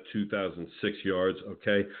get that 2,006 yards,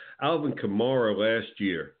 okay. Alvin Kamara last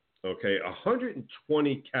year, okay,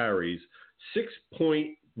 120 carries,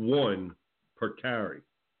 6.1 per carry.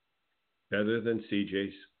 Better than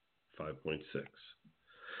CJ's 5.6.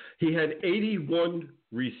 He had 81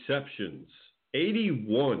 receptions,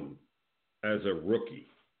 81 as a rookie.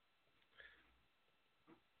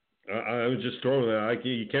 I was just throwing that.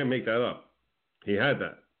 You can't make that up. He had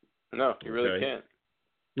that. No, you really can't.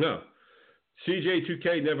 No.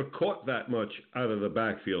 CJ2K never caught that much out of the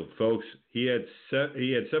backfield, folks. He had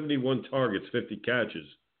 71 targets, 50 catches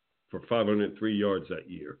for 503 yards that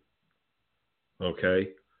year.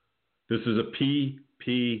 Okay? This is a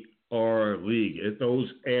our league. Those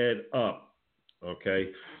add up,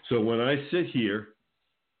 okay? So when I sit here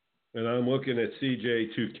and I'm looking at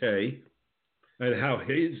CJ2K and how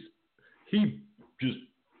he just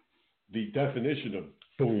the definition of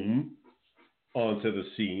boom onto the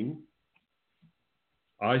scene,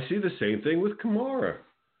 I see the same thing with Kamara.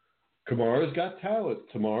 Kamara's got talent.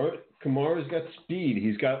 Kamara's got speed.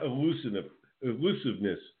 He's got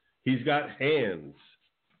elusiveness. He's got hands.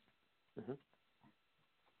 Mm-hmm.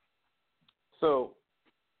 So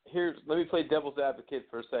let me play devil's advocate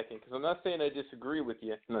for a second, because I'm not saying I disagree with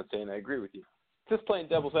you. I'm not saying I agree with you. Just playing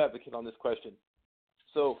devil's advocate on this question.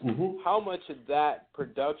 So how much of that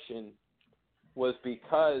production was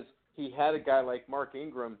because he had a guy like Mark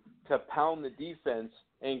Ingram to pound the defense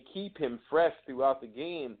and keep him fresh throughout the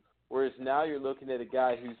game, whereas now you're looking at a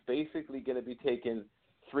guy who's basically going to be taking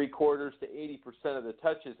 75% to 80% of the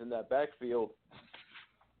touches in that backfield?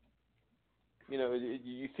 You know,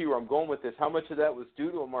 you see where I'm going with this. How much of that was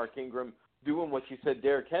due to a Mark Ingram doing what you said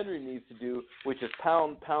Derrick Henry needs to do, which is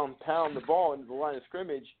pound the ball into the line of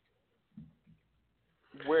scrimmage,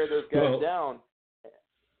 wear those guys down?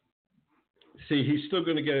 See, he's still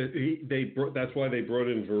going to get. That's why they brought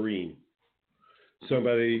in Vereen.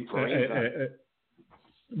 Somebody.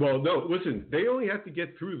 Well, no, listen. They only have to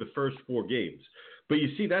get through the first 4 games, but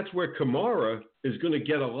you see, that's where Kamara is going to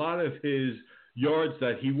get a lot of his yards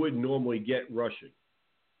that he wouldn't normally get rushing.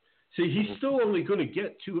 See, he's still only going to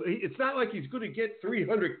get it's not like he's going to get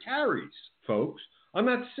 300 carries, folks. I'm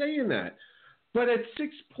not saying that. But at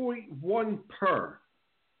 6.1 per,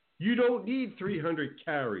 you don't need 300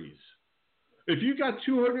 carries. If you got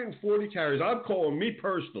 240 carries, I'm calling me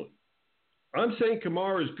personally. I'm saying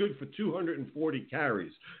Kamara is good for 240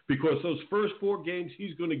 carries because those first 4 games,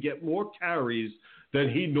 he's going to get more carries than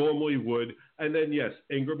he normally would. And then, yes,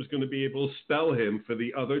 Ingram's going to be able to spell him for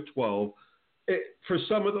the other 12 for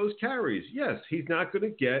some of those carries. Yes, he's not going to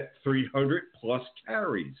get 300-plus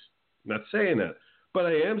carries. I'm not saying that. But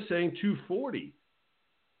I am saying 240.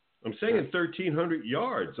 I'm saying 1,300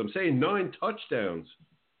 yards. I'm saying 9 touchdowns.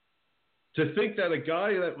 To think that a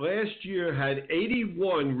guy that last year had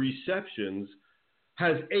 81 receptions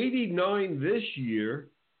has 89 this year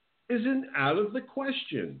isn't out of the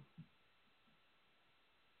question.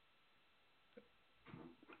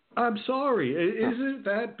 I'm sorry. It isn't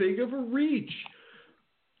that big of a reach.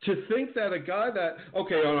 To think that a guy that,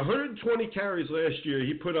 on 120 carries last year,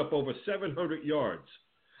 he put up over 700 yards.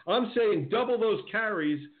 I'm saying double those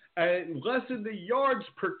carries and lessen the yards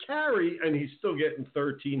per carry, and he's still getting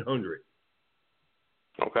 1,300.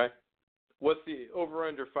 Okay. What's the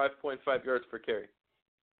over/under 5.5 yards per carry?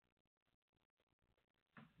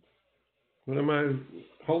 What am I?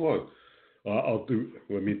 Hold on.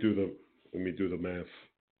 Let me do the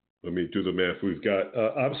math. We've got.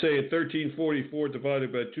 I'm saying 1,344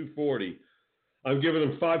 divided by 240. I'm giving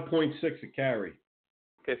him 5.6 a carry.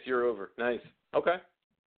 Okay, so you're over. Nice. Okay.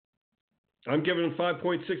 I'm giving him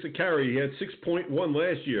 5.6 a carry. He had 6.1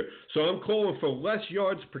 last year, so I'm calling for less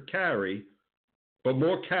yards per carry, but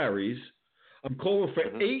more carries. I'm calling for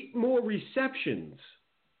 8 more receptions,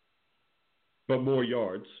 but more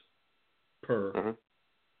yards per.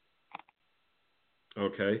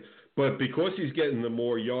 Okay. But because he's getting the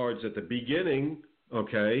more yards at the beginning,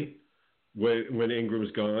 when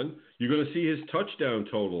Ingram's gone, you're going to see his touchdown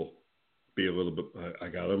total be a little bit. I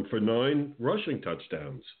got him for 9 rushing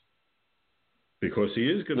touchdowns because he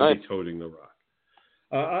is going to be toting the rock.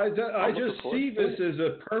 I just see this as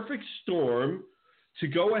a perfect storm to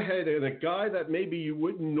go ahead and a guy that maybe you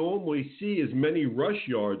wouldn't normally see as many rush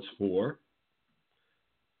yards for,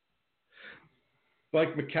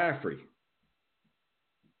 like McCaffrey.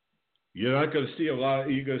 You're not going to see a lot.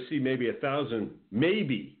 You're going to see maybe 1,000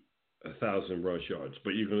 rush yards,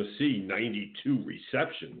 but you're going to see 92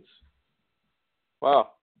 receptions.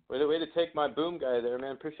 Wow. Way to take my boom guy there,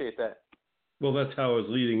 man. Appreciate that. Well, that's how I was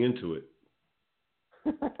leading into it.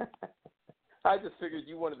 I just figured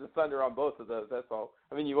you wanted the thunder on both of those, that's all.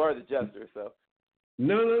 I mean, you are the jester, so.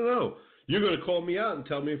 No. You're going to call me out and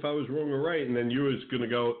tell me if I was wrong or right, and then you was going to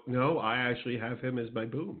go, no, I actually have him as my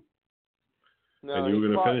boom. No, and you were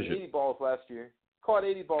going to finish 80 balls last year. Caught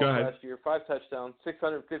 80 balls last year, 5 touchdowns,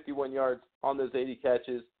 651 yards on those 80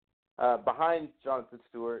 catches, behind Jonathan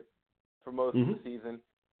Stewart for most of the season.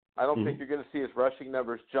 I don't think you're going to see his rushing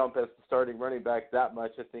numbers jump as the starting running back that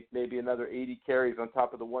much. I think maybe another 80 carries on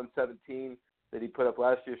top of the 117 that he put up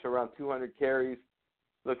last year, so around 200 carries.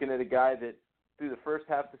 Looking at a guy that through the first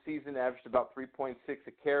half of the season averaged about 3.6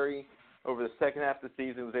 a carry. Over the second half of the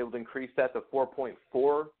season, was able to increase that to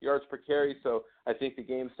 4.4 yards per carry. So I think the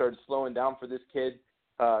game started slowing down for this kid,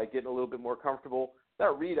 getting a little bit more comfortable.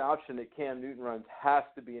 that read option that Cam Newton runs has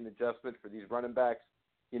to be an adjustment for these running backs.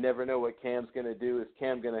 You never know what Cam's going to do. Is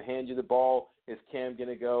Cam going to hand you the ball? Is Cam going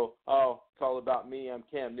to go, oh, it's all about me, I'm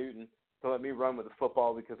Cam Newton, so let me run with the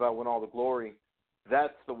football because I want all the glory?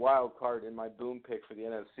 That's the wild card in my boom pick for the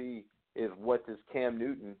NFC, is what does Cam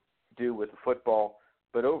Newton do with the football?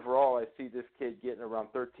 But overall, I see this kid getting around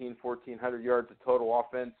 1,400 yards of total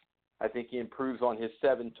offense. I think he improves on his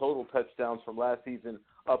 7 total touchdowns from last season,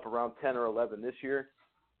 up around 10 or 11 this year.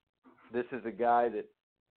 This is a guy that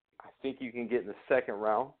I think you can get in the second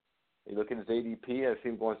round. You look at his ADP, I've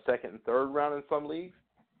seen him going second and third round in some leagues.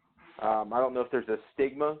 I don't know if there's a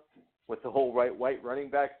stigma with the whole white running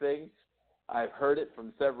back thing. I've heard it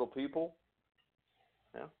from several people.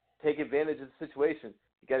 You know, take advantage of the situation.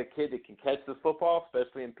 You got a kid that can catch the football,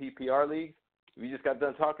 especially in PPR leagues. We just got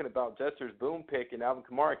done talking about Jester's boom pick and Alvin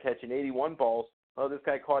Kamara catching 81 balls. Oh, this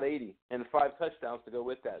guy caught 80 and 5 touchdowns to go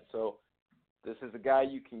with that. So this is a guy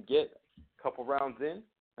you can get a couple rounds in.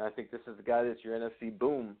 And I think this is the guy that's your NFC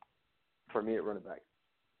boom for me at running back.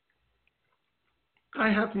 I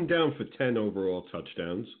have him down for 10 overall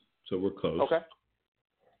touchdowns, so we're close. Okay.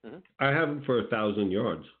 Mm-hmm. I have him for 1,000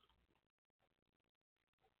 yards.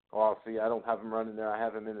 Oh, see, I don't have him running there. I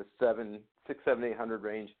have him in the 600, 700, 800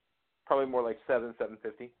 range. Probably more like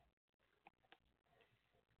 750.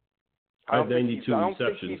 I have 92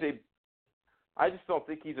 receptions. I just don't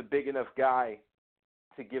think he's a big enough guy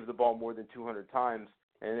to give the ball more than 200 times.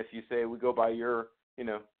 And if you say we go by yours,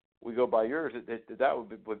 that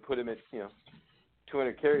would put him at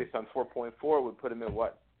 200 carries on 4.4 would put him at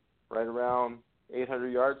what, right around 800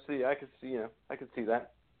 yards. See, I could see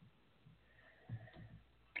that.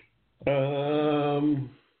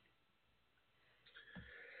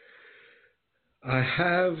 I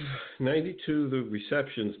have 92 the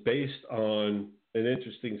receptions based on an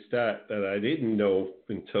interesting stat that I didn't know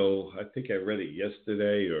until I think I read it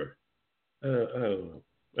yesterday or I don't know.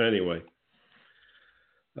 Anyway,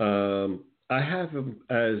 I have him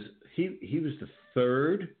as he was the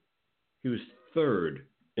third. He was third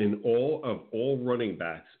in all running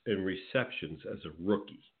backs in receptions as a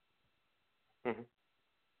rookie. Mm-hmm.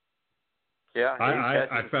 Yeah,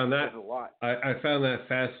 I found that a lot. I found that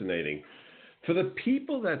fascinating. For the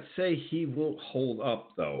people that say he won't hold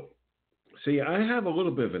up, though, see, I have a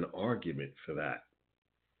little bit of an argument for that.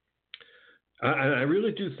 I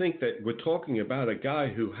really do think that we're talking about a guy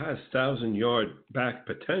who has 1,000-yard back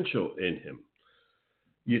potential in him.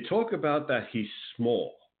 You talk about that he's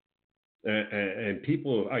small, and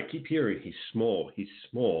people, I keep hearing he's small,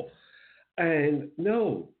 and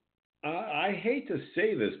no, I hate to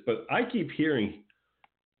say this, but I keep hearing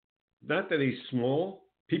not that he's small.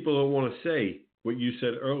 People don't want to say what you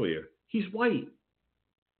said earlier. He's white.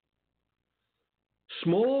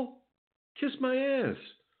 Small? Kiss my ass.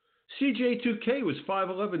 CJ2K was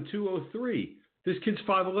 5'11", 203. This kid's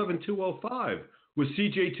 5'11", 205. Was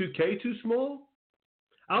CJ2K too small?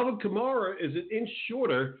 Alvin Kamara is an inch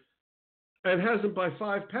shorter and has him by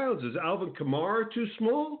 5 pounds. Is Alvin Kamara too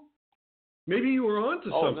small? Maybe you were onto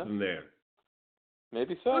something there.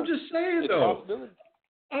 Maybe so. I'm just saying, though.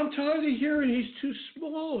 I'm tired of hearing he's too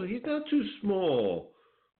small. He's not too small.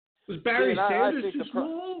 Was Barry Sanders too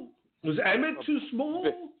small? Was Emmett too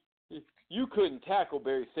small? You couldn't tackle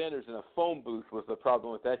Barry Sanders in a phone booth was the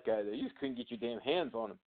problem with that guy there. You just couldn't get your damn hands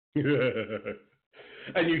on him.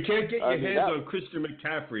 And you can't get your hands on Christian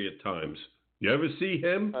McCaffrey at times. You ever see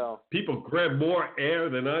him? Well, people grab more air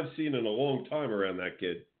than I've seen in a long time around that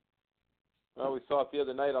kid. Well, we saw it the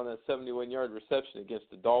other night on that 71-yard reception against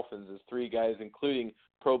the Dolphins as 3 guys, including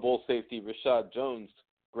Pro Bowl safety Rashad Jones,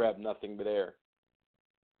 grabbed nothing but air.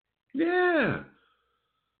 Yeah.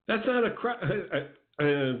 That's not a crap.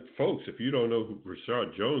 And folks, if you don't know who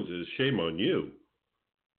Rashad Jones is, shame on you.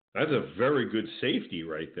 That's a very good safety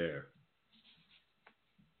right there.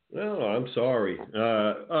 Well, I'm sorry.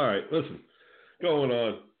 All right, listen. Going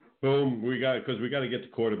on. Boom. We got to get to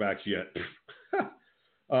quarterbacks yet.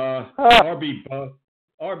 RB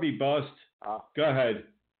bust. Go ahead.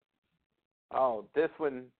 Oh, this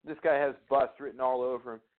guy has bust written all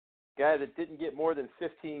over him. Guy that didn't get more than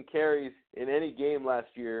 15 carries in any game last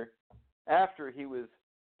year after he was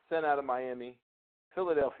sent out of Miami.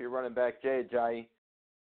 Philadelphia running back Jay Ajayi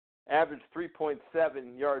averaged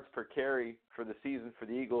 3.7 yards per carry for the season for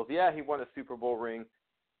the Eagles. Yeah, he won a Super Bowl ring.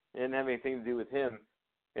 It didn't have anything to do with him.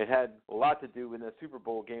 It had a lot to do with the Super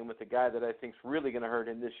Bowl game with the guy that I think is really going to hurt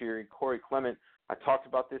him this year, Corey Clement. I talked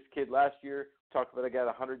about this kid last year. Talked about a guy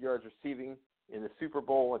 100 yards receiving in the Super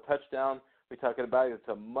Bowl, a touchdown. We're talking about it's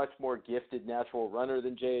a much more gifted natural runner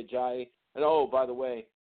than Jay Ajayi. And, oh, by the way,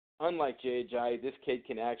 unlike Jay Ajayi, this kid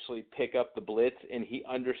can actually pick up the blitz, and he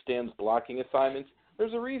understands blocking assignments.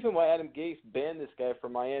 There's a reason why Adam Gase banned this guy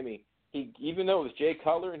from Miami. Even though it was Jay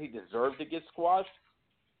Cutler and he deserved to get squashed,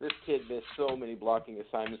 this kid missed so many blocking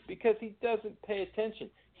assignments because he doesn't pay attention.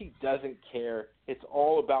 He doesn't care. It's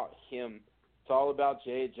all about him. It's all about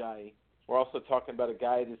Jay Ajayi. We're also talking about a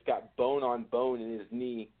guy that's got bone on bone in his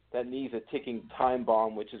knee. That knee's a ticking time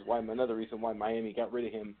bomb, which is why another reason why Miami got rid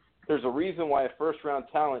of him. There's a reason why a first-round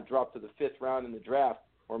talent dropped to the 5th round in the draft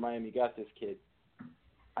where Miami got this kid.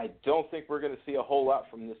 I don't think we're going to see a whole lot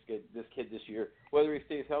from this kid this year, whether he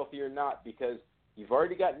stays healthy or not, because you've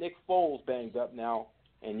already got Nick Foles banged up now,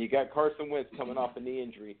 and you got Carson Wentz coming off a knee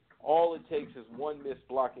injury. All it takes is one missed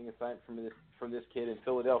blocking assignment from this kid, and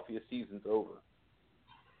Philadelphia's season's over.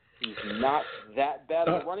 He's not that bad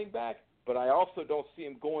of a running back, but I also don't see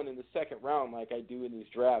him going in the 2nd round like I do in these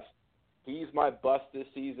drafts. He's my bust this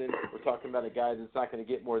season. We're talking about a guy that's not going to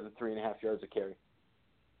get more than 3.5 yards a carry.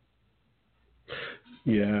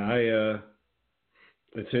 Yeah,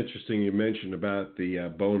 it's interesting you mentioned about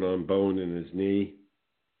the bone on bone in his knee.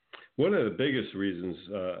 One of the biggest reasons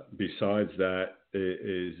besides that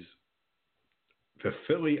is the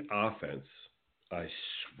Philly offense, I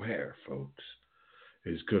swear, folks,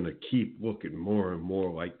 is going to keep looking more and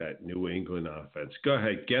more like that New England offense. Go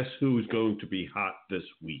ahead. Guess who's going to be hot this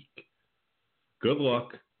week? Good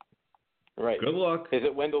luck. Right. Good luck. Is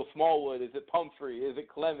it Wendell Smallwood? Is it Pumphrey? Is it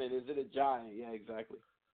Clement? Is it Ajayi? Yeah, exactly.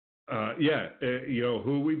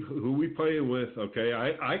 Who we playing with? Okay,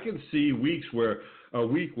 I can see a week where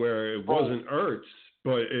it wasn't Ertz,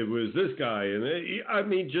 but it was this guy, and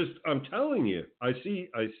I'm telling you, I see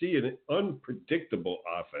an unpredictable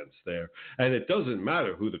offense there, and it doesn't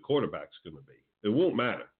matter who the quarterback's going to be. It won't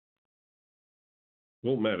matter.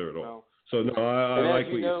 Won't matter at all. No. So no, I like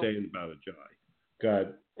what you're saying about Ajayi. Go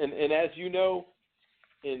ahead. And as you know,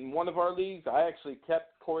 in one of our leagues, I actually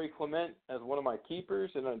kept Corey Clement as one of my keepers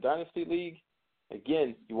in a dynasty league.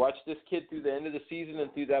 Again, you watch this kid through the end of the season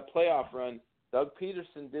and through that playoff run. Doug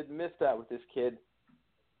Peterson didn't miss that with this kid.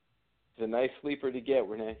 He's a nice sleeper to get.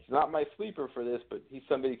 He's not my sleeper for this, but he's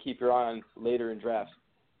somebody to keep your eye on later in drafts.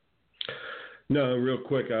 No, real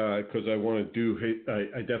quick, because I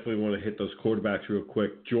definitely want to hit those quarterbacks real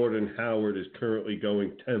quick. Jordan Howard is currently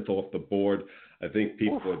going 10th off the board. I think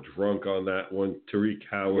people are drunk on that one. Tariq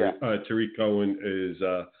Cohen is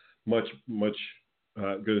much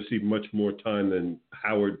going to see much more time than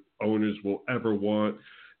Howard owners will ever want.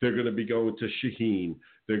 They're going to be going to Shaheen.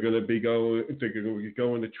 They're going to be going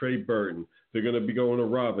to Trey Burton. They're going to be going to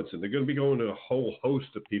Robinson. They're going to be going to a whole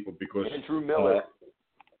host of people because Andrew Miller.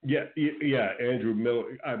 Andrew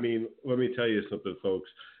Miller. I mean, let me tell you something, folks.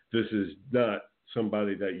 This is not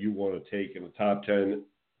somebody that you want to take in the top 10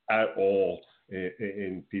 at all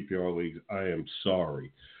in PPR leagues. I am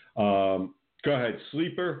sorry. Go ahead,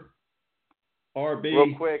 sleeper. RB.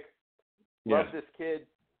 Real quick. Love this kid.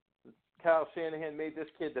 Kyle Shanahan made this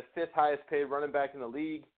kid the 5th highest paid running back in the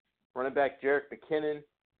league. Running back Jerick McKinnon.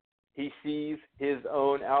 He sees his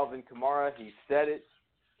own Alvin Kamara. He said it.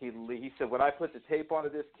 He said, when I put the tape onto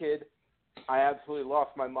this kid, I absolutely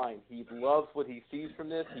lost my mind. He loves what he sees from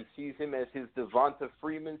this. He sees him as his Devonta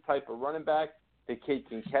Freeman type of running back. The kid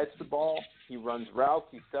can catch the ball. He runs routes.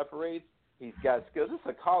 He separates. He's got skills. This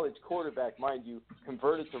is a college quarterback, mind you,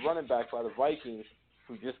 converted to running back by the Vikings,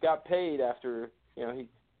 who just got paid after, he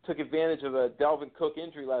took advantage of a Dalvin Cook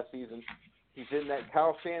injury last season. He's in that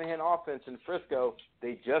Kyle Shanahan offense in Frisco.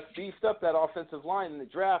 They just beefed up that offensive line in the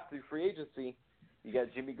draft through free agency. You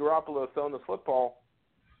got Jimmy Garoppolo throwing the football.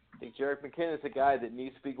 I think Jerick McKinnon is a guy that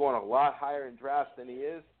needs to be going a lot higher in drafts than he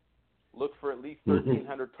is. Look for at least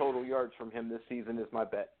 1,300 total yards from him this season is my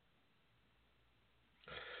bet.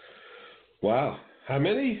 Wow. How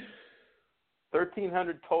many?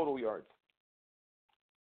 1,300 total yards.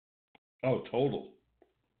 Oh, total.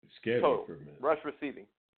 It scared me for a minute. Rush receiving.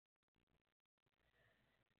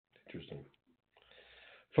 Interesting.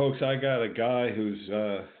 Folks, I got a guy who's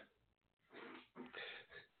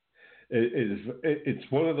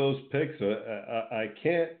it's one of those picks. I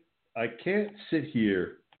can't sit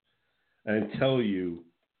here and tell you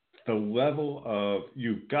the level of,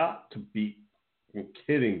 you've got to be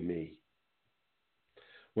kidding me.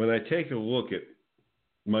 When I take a look at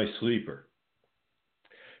my sleeper,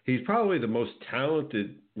 he's probably the most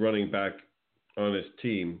talented running back on his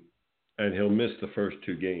team, and he'll miss the first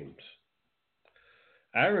 2 games.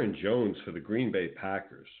 Aaron Jones for the Green Bay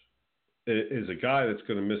Packers is a guy that's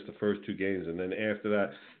going to miss the first 2 games, and then after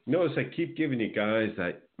that, notice I keep giving you guys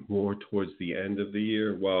that more towards the end of the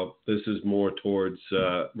year. Well, this is more towards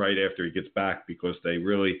right after he gets back, because they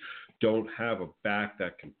really don't have a back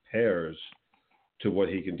that compares to what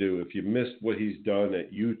he can do. If you missed what he's done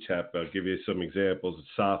at UTEP, I'll give you some examples. His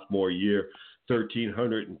sophomore year,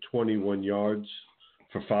 1,321 yards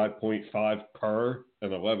for 5.5 per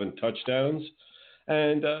and 11 touchdowns.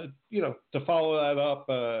 And, to follow that up,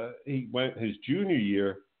 he went his junior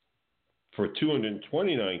year for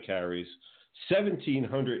 229 carries,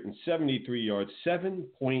 1,773 yards,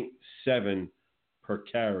 7.7 per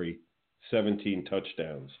carry, 17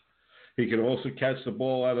 touchdowns. He can also catch the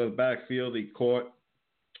ball out of the backfield. He caught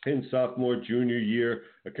in sophomore, junior year,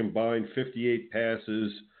 a combined 58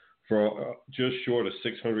 passes for just short of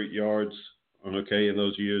 600 yards, in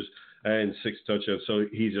those years, and 6 touchdowns. So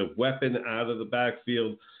he's a weapon out of the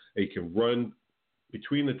backfield. He can run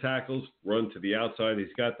between the tackles, run to the outside.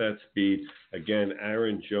 He's got that speed. Again,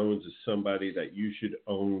 Aaron Jones is somebody that you should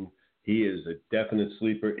own. He is a definite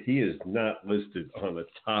sleeper. He is not listed on the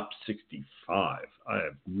top 65. I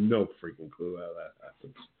have no freaking clue how that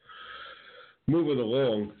happens. Moving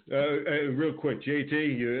along, real quick, JT,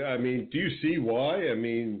 do you see why?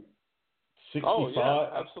 65. Oh, yeah,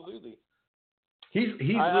 absolutely. He's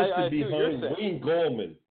listed behind Wayne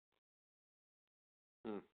Gallman.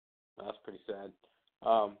 That's pretty sad.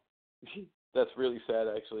 That's really sad,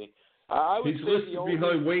 actually. He's listed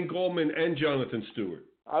behind Wayne Gallman and Jonathan Stewart.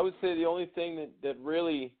 I would say the only thing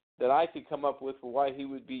that I could come up with for why he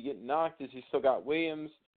would be getting knocked is he's still got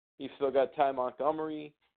Williams, he's still got Ty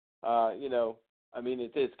Montgomery.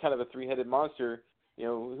 It's kind of a three-headed monster.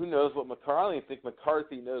 Who knows what McCarthy? I don't even think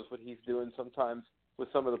McCarthy knows what he's doing sometimes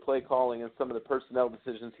with some of the play calling and some of the personnel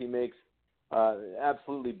decisions he makes.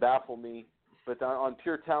 Absolutely baffle me. But on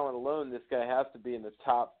pure talent alone, this guy has to be in the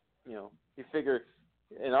top. You figure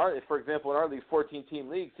for example, in our league, 14-team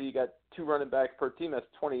league, so you got 2 running backs per team. That's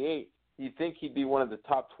 28. You'd think he'd be one of the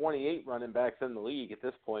top 28 running backs in the league at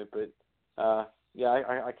this point. But I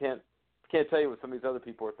can't tell you what some of these other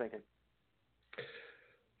people are thinking.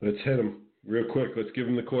 Let's hit him real quick. Let's give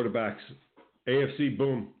him the quarterbacks. AFC,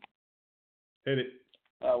 boom. Hit it.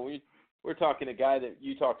 We're talking a guy that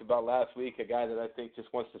you talked about last week, a guy that I think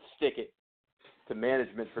just wants to stick it to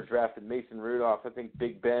management for drafting Mason Rudolph. I think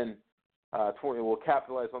Big Ben will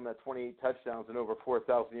capitalize on that 28 touchdowns and over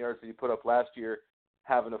 4,000 yards that he put up last year,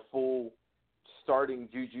 having a full starting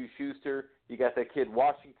Juju Schuster. You got that kid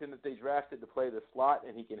Washington that they drafted to play the slot,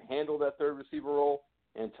 and he can handle that third receiver role.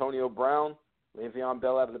 Antonio Brown, Le'Veon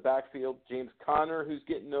Bell out of the backfield, James Conner, who's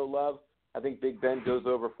getting no love. I think Big Ben goes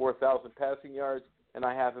over 4,000 passing yards, and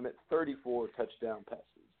I have him at 34 touchdown passes.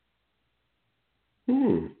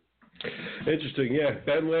 Interesting. Yeah,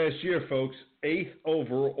 Ben last year, folks, 8th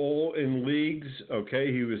overall in leagues.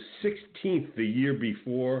 Okay, he was 16th the year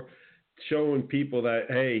before, showing people that,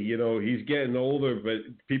 hey, he's getting older, but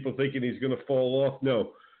people thinking he's going to fall off.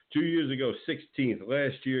 No, 2 years ago, 16th.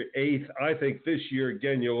 Last year, 8th. I think this year,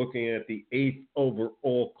 again, you're looking at the 8th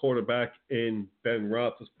overall quarterback in Ben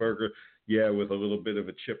Roethlisberger. Yeah, with a little bit of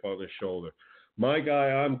a chip on his shoulder. My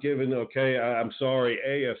guy, I'm giving, I'm sorry,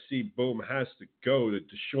 AFC boom has to go to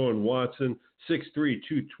Deshaun Watson, 6'3",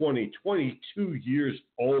 220, 22 years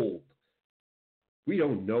old. We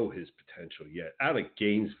don't know his potential yet. Out of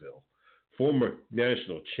Gainesville, former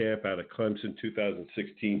national champ out of Clemson,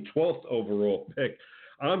 2016, 12th overall pick.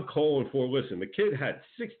 I'm calling for, listen, the kid had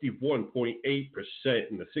 61.8%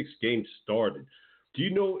 in the 6 games started. Do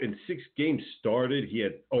you know in 6 games started, he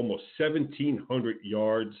had almost 1,700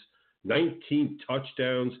 yards, 19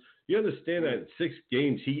 touchdowns. You understand that in 6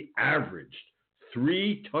 games, he averaged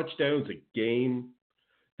 3 touchdowns a game.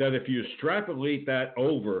 That if you extrapolate that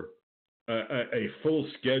over a full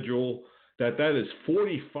schedule, that is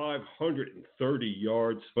 4,530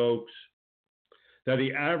 yards, folks. That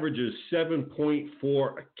he averages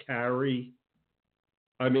 7.4 a carry.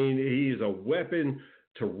 He is a weapon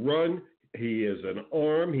to run. He is an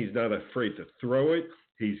arm. He's not afraid to throw it.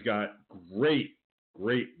 He's got great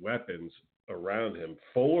weapons around him.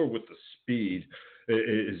 Fuller with the speed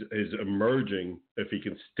is emerging. If he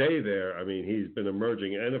can stay there, he's been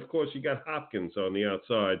emerging. And, of course, you got Hopkins on the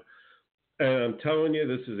outside. And I'm telling you,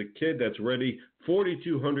 this is a kid that's ready.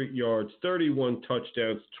 4,200 yards, 31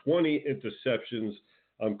 touchdowns, 20 interceptions.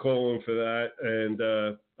 I'm calling for that. And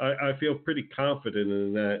I feel pretty confident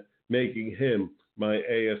in that, making him my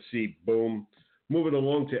AFC boom. Moving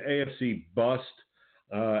along to AFC bust.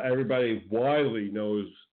 Everybody widely knows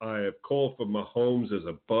I have called for Mahomes as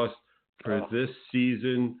a bust for this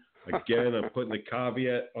season. Again, I'm putting the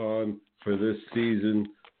caveat on for this season.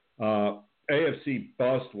 AFC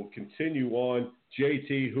bust will continue on.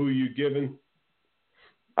 JT, who are you giving?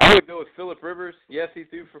 I would go with Phillip Rivers. Yes, he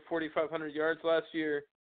threw for 4,500 yards last year.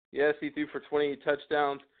 Yes, he threw for 28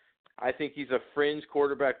 touchdowns. I think he's a fringe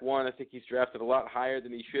quarterback one. I think he's drafted a lot higher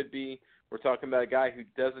than he should be. We're talking about a guy who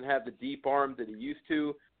doesn't have the deep arm that he used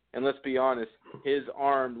to. And let's be honest, his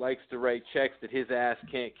arm likes to write checks that his ass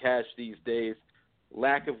can't cash these days.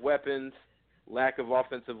 Lack of weapons, lack of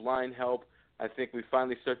offensive line help. I think we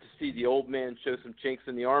finally start to see the old man show some chinks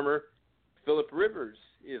in the armor. Phillip Rivers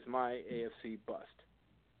is my AFC bust.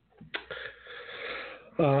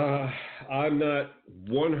 I'm not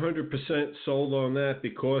 100% sold on that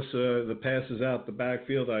because the passes out the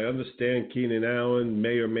backfield. I understand Keenan Allen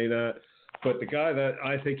may or may not, but the guy that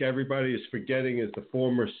I think everybody is forgetting is the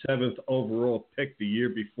former 7th overall pick the year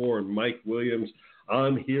before, Mike Williams.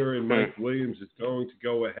 I'm hearing Mike Williams is going to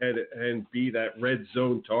go ahead and be that red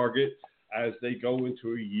zone target as they go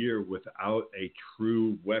into a year without a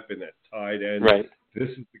true weapon at tight end. Right. This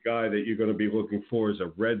is the guy that you're going to be looking for as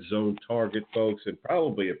a red zone target, folks, and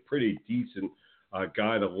probably a pretty decent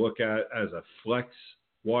guy to look at as a flex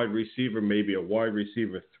wide receiver, maybe a wide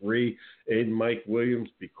receiver 3 in Mike Williams,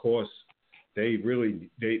 because they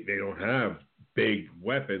don't have big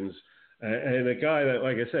weapons. And a guy that,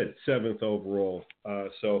 like I said, 7th overall.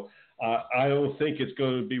 So I don't think it's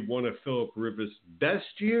going to be one of Phillip Rivers' best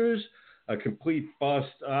years. A complete bust.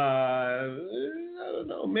 I don't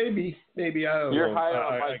know. Maybe. I don't know. You're higher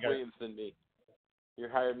on Mike Williams than me. You're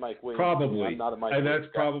higher than Mike Williams. Probably. I'm not a Mike and Williams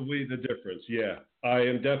that's guy. probably the difference. Yeah. I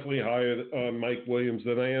am definitely higher on Mike Williams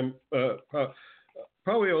than I am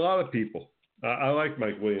probably a lot of people. I like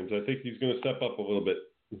Mike Williams. I think he's going to step up a little bit,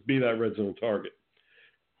 be that red zone target.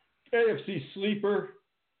 AFC sleeper.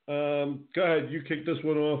 Go ahead. You kick this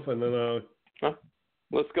one off, and then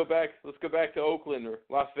Let's go back to Oakland or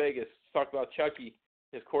Las Vegas. Let's talk about Chucky,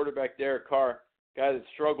 his quarterback Derek Carr, guy that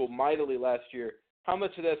struggled mightily last year. How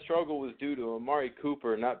much of that struggle was due to Amari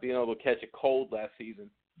Cooper not being able to catch a cold last season,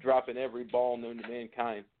 dropping every ball known to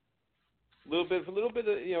mankind? A little bit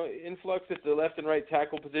of influx at the left and right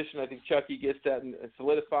tackle position. I think Chucky gets that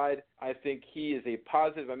solidified. I think he is a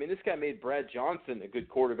positive. I mean, this guy made Brad Johnson a good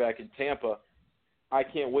quarterback in Tampa. I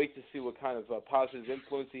can't wait to see what kind of positive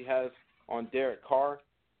influence he has on Derek Carr.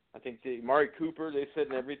 I think Amari Cooper, they said,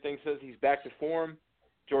 and everything says he's back to form.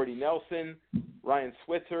 Jordy Nelson, Ryan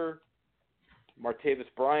Switzer, Martavis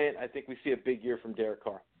Bryant. I think we see a big year from Derek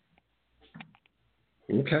Carr.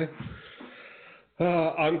 Okay.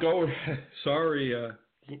 I'm going. Sorry,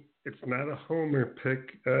 it's not a homer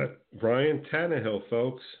pick. Ryan Tannehill,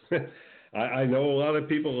 folks. I know a lot of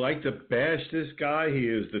people like to bash this guy. He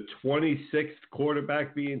is the 26th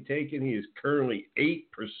quarterback being taken. He is currently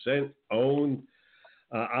 8% owned.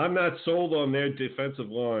 I'm not sold on their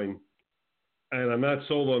defensive line, and I'm not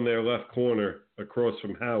sold on their left corner across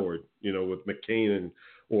from Howard, with McCain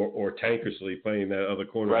or Tankersley playing that other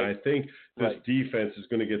corner. Right. I think this defense is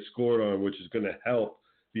going to get scored on, which is going to help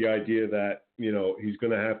the idea that, he's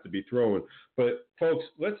going to have to be throwing. But, folks,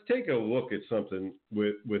 let's take a look at something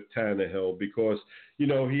with Tannehill, because, he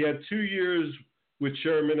had 2 years with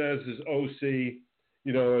Sherman as his OC,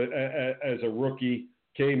 as a rookie,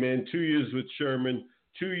 came in, 2 years with Sherman,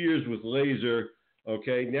 2 years with Laser.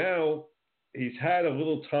 Okay, now he's had a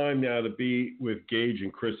little time now to be with Gage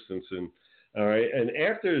and Christensen. All right, and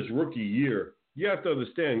after his rookie year, you have to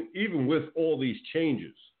understand, even with all these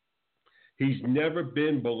changes, he's never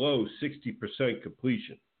been below 60%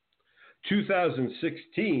 completion.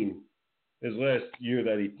 2016, his last year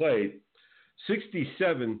that he played,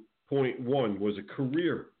 67.1 was a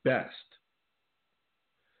career best.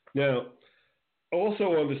 Now,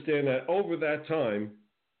 also understand that over that time,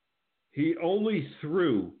 he only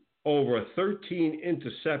threw over 13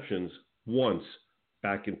 interceptions once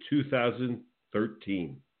back in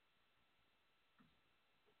 2013.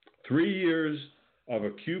 3 years of a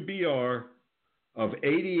QBR of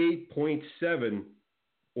 88.7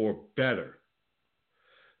 or better.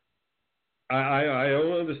 I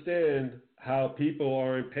don't understand how people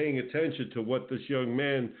aren't paying attention to what this young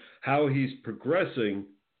man, how he's progressing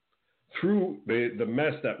through the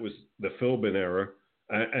mess that was the Philbin era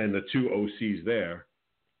and the 2 OCs there.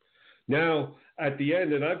 Now, at the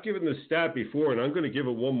end, and I've given this stat before, and I'm going to give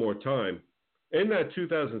it one more time. In that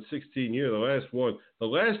 2016 year, the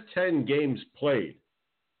last 10 games played,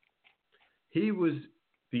 he was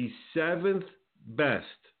the 7th best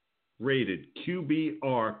rated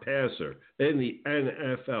QBR passer in the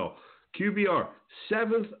NFL. QBR,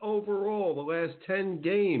 7th overall the last 10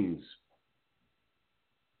 games.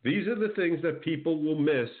 These are the things that people will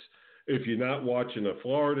miss if you're not watching a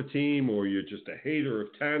Florida team or you're just a hater of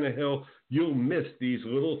Tannehill. You'll miss these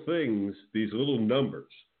little things, these little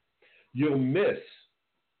numbers. You'll miss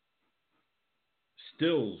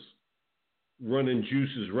Stills running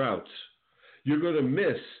Juice's routes. You're going to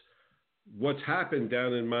miss what's happened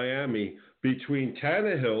down in Miami between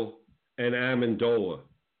Tannehill and Amendola.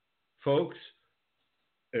 Folks,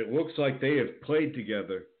 it looks like they have played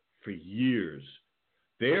together for years.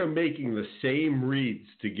 They are making the same reads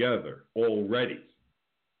together already,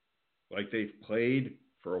 like they've played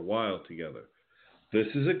for a while together. This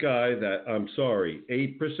is a guy that, I'm sorry,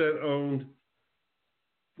 8% owned.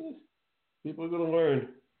 People are going to learn.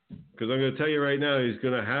 Because I'm going to tell you right now, he's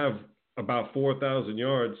going to have about 4,000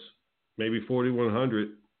 yards, maybe 4,100.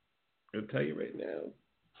 I'm going to tell you right now.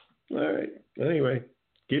 All right. Anyway,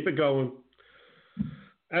 keep it going.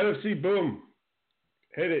 NFC Boom.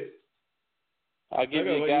 Hit it. I'll give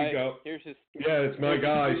you a guy. You go. Here's his. Yeah, it's my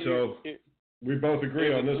guy, so we both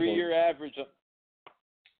agree on this one. 3-year average. A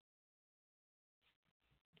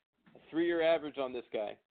 3-year average on this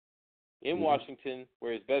guy. In Washington,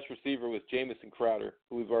 where his best receiver was Jamison Crowder,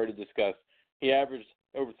 who we've already discussed. He averaged,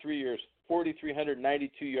 over 3 years,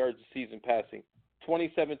 4,392 yards a season passing,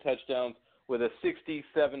 27 touchdowns with a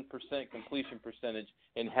 67% completion percentage,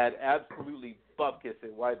 and had absolutely buckets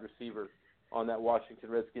at wide receiver on that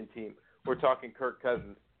Washington Redskin team. We're talking Kirk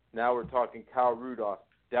Cousins. Now we're talking Kyle Rudolph,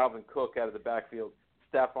 Dalvin Cook out of the backfield,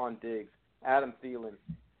 Stephon Diggs, Adam Thielen,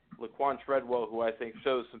 Laquan Treadwell, who I think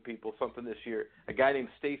shows some people something this year. A guy named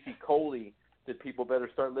Stacy Coley, that people better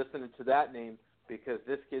start listening to that name, because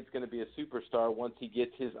this kid's going to be a superstar once he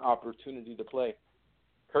gets his opportunity to play.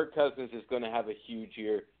 Kirk Cousins is going to have a huge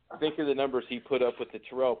year. Think of the numbers he put up with the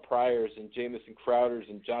Terrell Pryors and Jamison Crowders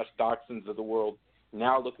and Josh Doxsons of the world.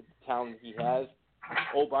 Now look at the talent he has.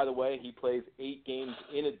 Oh, by the way, he plays 8 games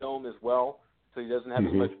in a dome as well, so he doesn't have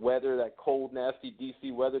as much weather, that cold, nasty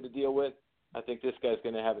D.C. weather to deal with. I think this guy's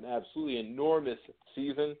going to have an absolutely enormous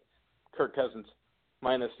season. Kirk Cousins,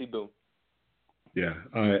 my NFC Boom. Yeah,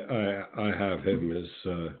 I have him as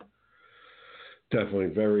definitely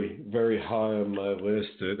very, very high on my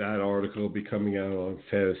list. That article will be coming out on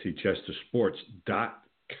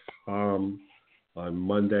fantasychestersports.com on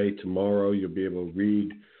Monday. Tomorrow you'll be able to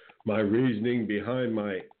read my reasoning behind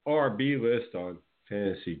my RB list on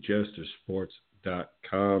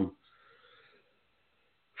fantasychestersports.com.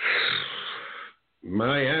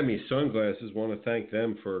 Miami Sunglasses, want to thank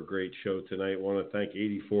them for a great show tonight. Want to thank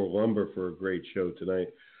 84 Lumber for a great show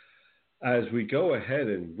tonight. As we go ahead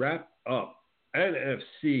and wrap up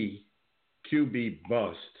NFC QB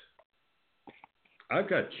bust, I've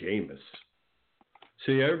got Jameis.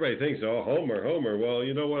 See, everybody thinks, oh, Homer. Well,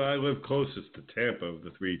 you know what? I live closest to Tampa of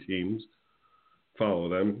the 3 teams. Follow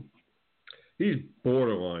them. He's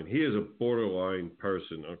borderline. He is a borderline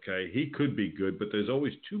person, okay? He could be good, but there's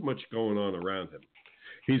always too much going on around him.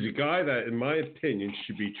 He's a guy that, in my opinion,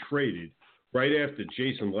 should be traded right after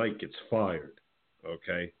Jason Light gets fired,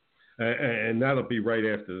 okay? And that'll be right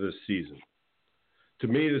after this season. To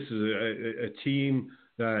me, this is a team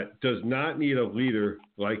that does not need a leader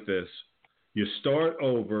like this. You start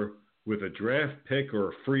over with a draft pick or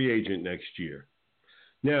a free agent next year.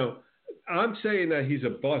 Now, I'm saying that he's a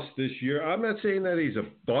bust this year. I'm not saying that he's a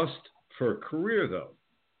bust for a career, though.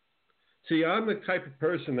 See, I'm the type of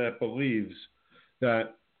person that believes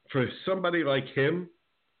that for somebody like him,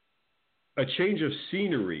 a change of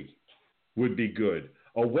scenery would be good.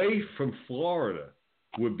 Away from Florida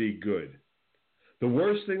would be good. The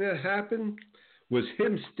worst thing that happened was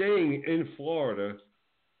him staying in Florida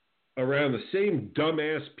around the same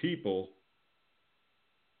dumbass people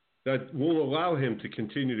that won't allow him to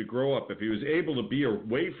continue to grow up. If he was able to be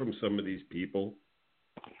away from some of these people,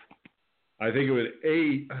 I think it would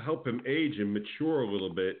help him age and mature a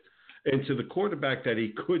little bit into the quarterback that he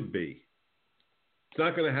could be. It's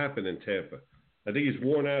not going to happen in Tampa. I think he's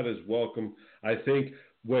worn out his welcome. I think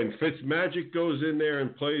when Fitzmagic goes in there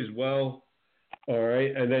and plays well, all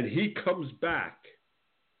right, and then he comes back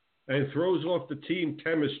and throws off the team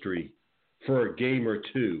chemistry for a game or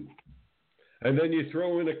two, and then you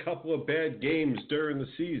throw in a couple of bad games during the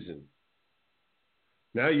season.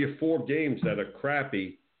 Now you have 4 games that are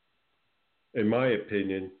crappy, in my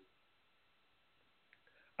opinion,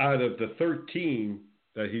 out of the 13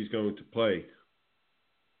 that he's going to play.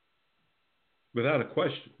 Without a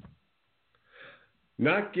question.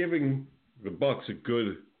 Not giving the Bucs a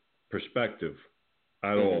good perspective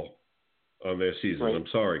at all on their season. Right. I'm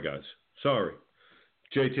sorry, guys. Sorry.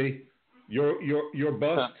 JT, you're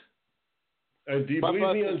bust. And do you believe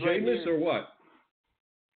me on Jameis or what?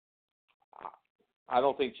 I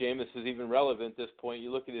don't think Jameis is even relevant at this point.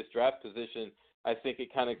 You look at his draft position, I think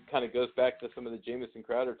it kind of goes back to some of the Jamison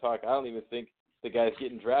Crowder talk. I don't even think the guy's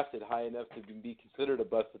getting drafted high enough to be considered a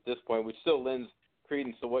bust at this point, which still lends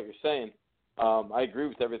credence to what you're saying. I agree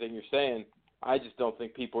with everything you're saying. I just don't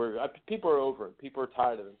think people are over him. People are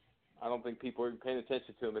tired of him. I don't think people are paying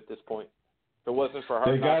attention to him at this point. If it wasn't for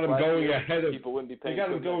Hard Knocks, they got him going year, ahead of. People wouldn't be paying. They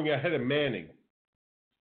got him going ahead of Manning.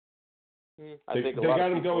 I think they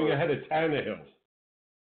got him going ahead of Tannehill.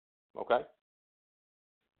 Okay?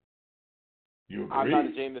 You agree? I'm not a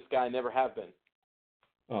Jameis guy. I never have been.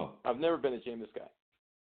 Oh. I've never been a Jameis guy.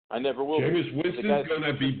 I never will Jameis be. Winston's going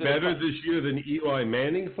to be better this year than Eli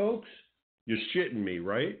Manning, folks? You're shitting me,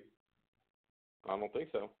 right? I don't think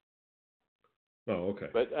so. Oh, okay.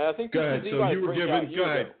 But I think go this ahead. is So Eli's you were breakout given. year,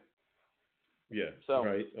 Go ahead. though. Yeah. So,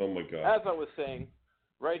 right. Oh my God. As I was saying,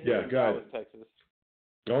 right here in Dallas, Texas.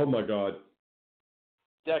 Oh my God.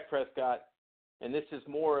 Dak Prescott, and this is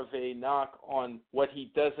more of a knock on what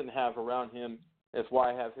he doesn't have around him. That's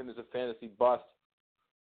why I have him as a fantasy bust.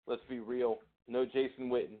 Let's be real. No Jason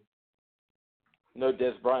Witten. No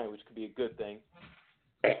Des Bryant, which could be a good thing.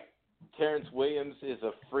 Terrence Williams is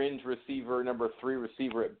a fringe receiver, number 3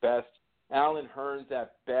 receiver at best. Allen Hurns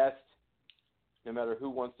at best, no matter who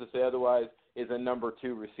wants to say otherwise, is a number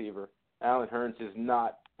 2 receiver. Allen Hurns is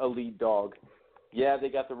not a lead dog. Yeah, they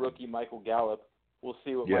got the rookie Michael Gallup. We'll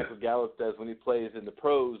see what Michael Gallup does when he plays in the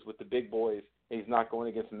pros with the big boys, and he's not going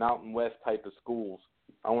against Mountain West type of schools.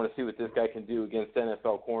 I want to see what this guy can do against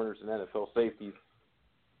NFL corners and NFL safeties.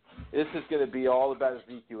 This is going to be all about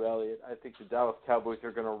Ezekiel Elliott. I think the Dallas Cowboys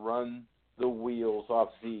are going to run the wheels off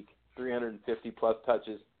Zeke, 350-plus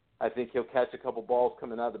touches. I think he'll catch a couple balls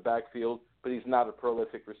coming out of the backfield, but he's not a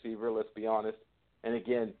prolific receiver, let's be honest. And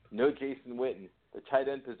again, no Jason Witten. The tight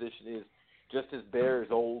end position is just as bare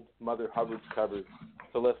as old Mother Hubbard's cupboard.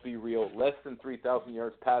 So let's be real. Less than 3,000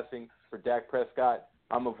 yards passing for Dak Prescott.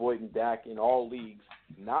 I'm avoiding Dak in all leagues,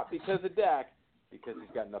 not because of Dak, because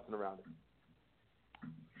he's got nothing around him.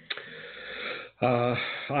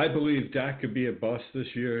 I believe Dak could be a bust this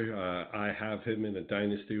year. I have him in a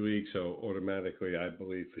dynasty league, so automatically I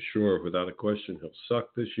believe for sure, without a question, he'll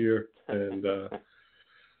suck this year. And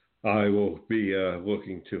I will be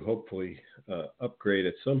looking to hopefully upgrade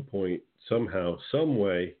at some point, somehow, some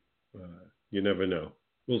way. You never know.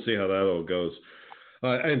 We'll see how that all goes.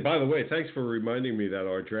 And by the way, thanks for reminding me that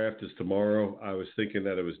our draft is tomorrow. I was thinking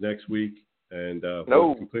that it was next week, and would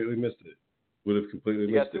have completely missed it. Would have completely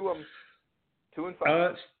missed it. You got 2 and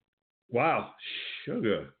 5. Wow,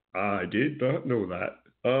 sugar. I did not know that.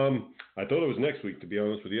 I thought it was next week, to be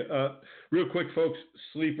honest with you. Real quick, folks,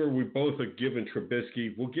 sleeper. We both are giving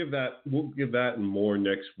Trubisky. We'll give that and more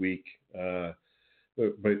next week.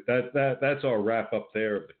 But that's our wrap up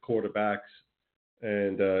there of the quarterbacks.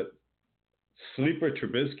 And sleeper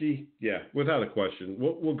Trubisky, yeah, without a question.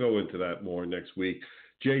 We'll go into that more next week.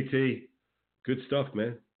 JT, good stuff,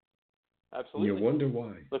 man. Absolutely. You wonder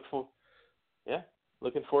why.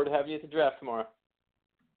 Looking forward to having you at the draft tomorrow.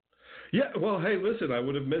 Yeah, well, hey, listen, I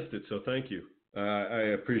would have missed it, so thank you.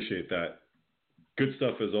 I appreciate that. Good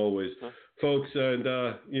stuff as always. Folks, and,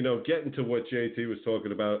 getting to what JT was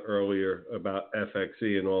talking about earlier about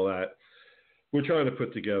FXE and all that, we're trying to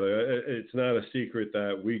put together. It's not a secret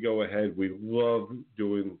that we go ahead. We love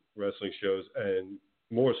doing wrestling shows, and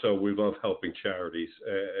more so, we love helping charities.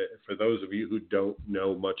 For those of you who don't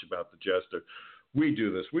know much about the Jester, we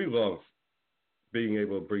do this. We love being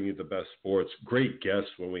able to bring you the best sports, great guests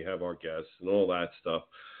when we have our guests and all that stuff.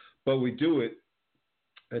 But we do it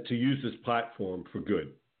to use this platform for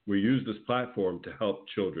good. We use this platform to help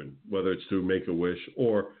children, whether it's through Make-A-Wish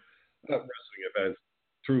or wrestling events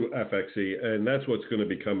through FXE. And that's what's going to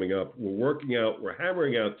be coming up. We're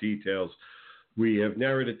hammering out details. We have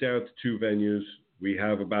narrowed it down to 2 venues. We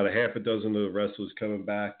have about a half a dozen of the wrestlers coming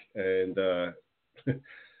back, and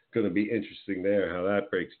going to be interesting there how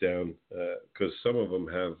that breaks down, because some of them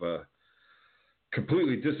have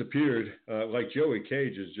completely disappeared. Like Joey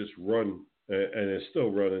Cage has just run and is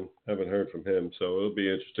still running. Haven't heard from him, so it'll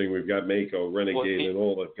be interesting. We've got Mako, Renegade, and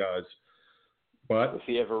all the guys. But was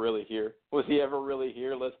he ever really here? Let's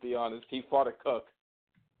be honest. He fought a cook.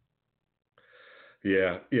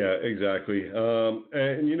 Yeah, exactly.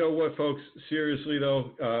 And you know what, folks? Seriously,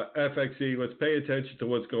 though, FXE, let's pay attention to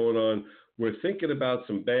what's going on. We're thinking about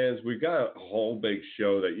some bands. We've got a whole big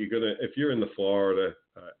show that if you're in the Florida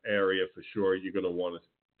area for sure, you're going to want to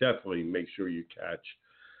definitely make sure you catch.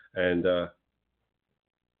 And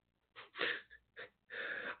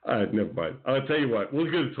never mind. I'll tell you what, we're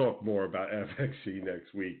going to talk more about FXE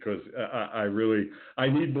next week because I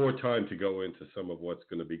need more time to go into some of what's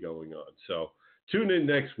going to be going on. So tune in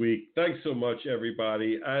next week. Thanks so much,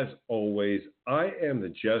 everybody. As always, I am the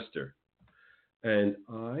Jester, and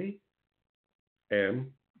I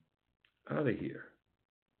am out of here.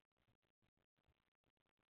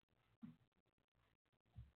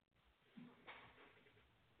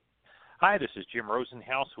 Hi, this is Jim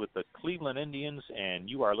Rosenhaus with the Cleveland Indians, and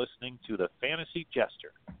you are listening to the Fantasy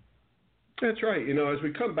Jester. That's right. As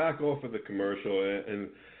we come back off of the commercial, and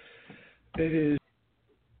it is